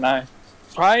often, and I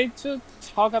try to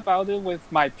talk about it with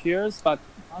my peers, but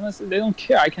honestly, they don't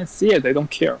care. I can see it. They don't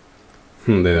care.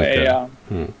 They don't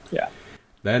care. Yeah.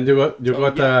 Then you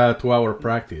got a 2-hour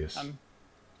practice.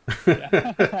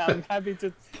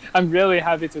 I'm really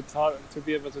happy to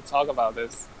be able to talk about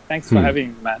this. Thanks for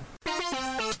having me, man.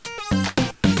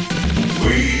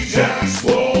 We just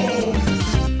want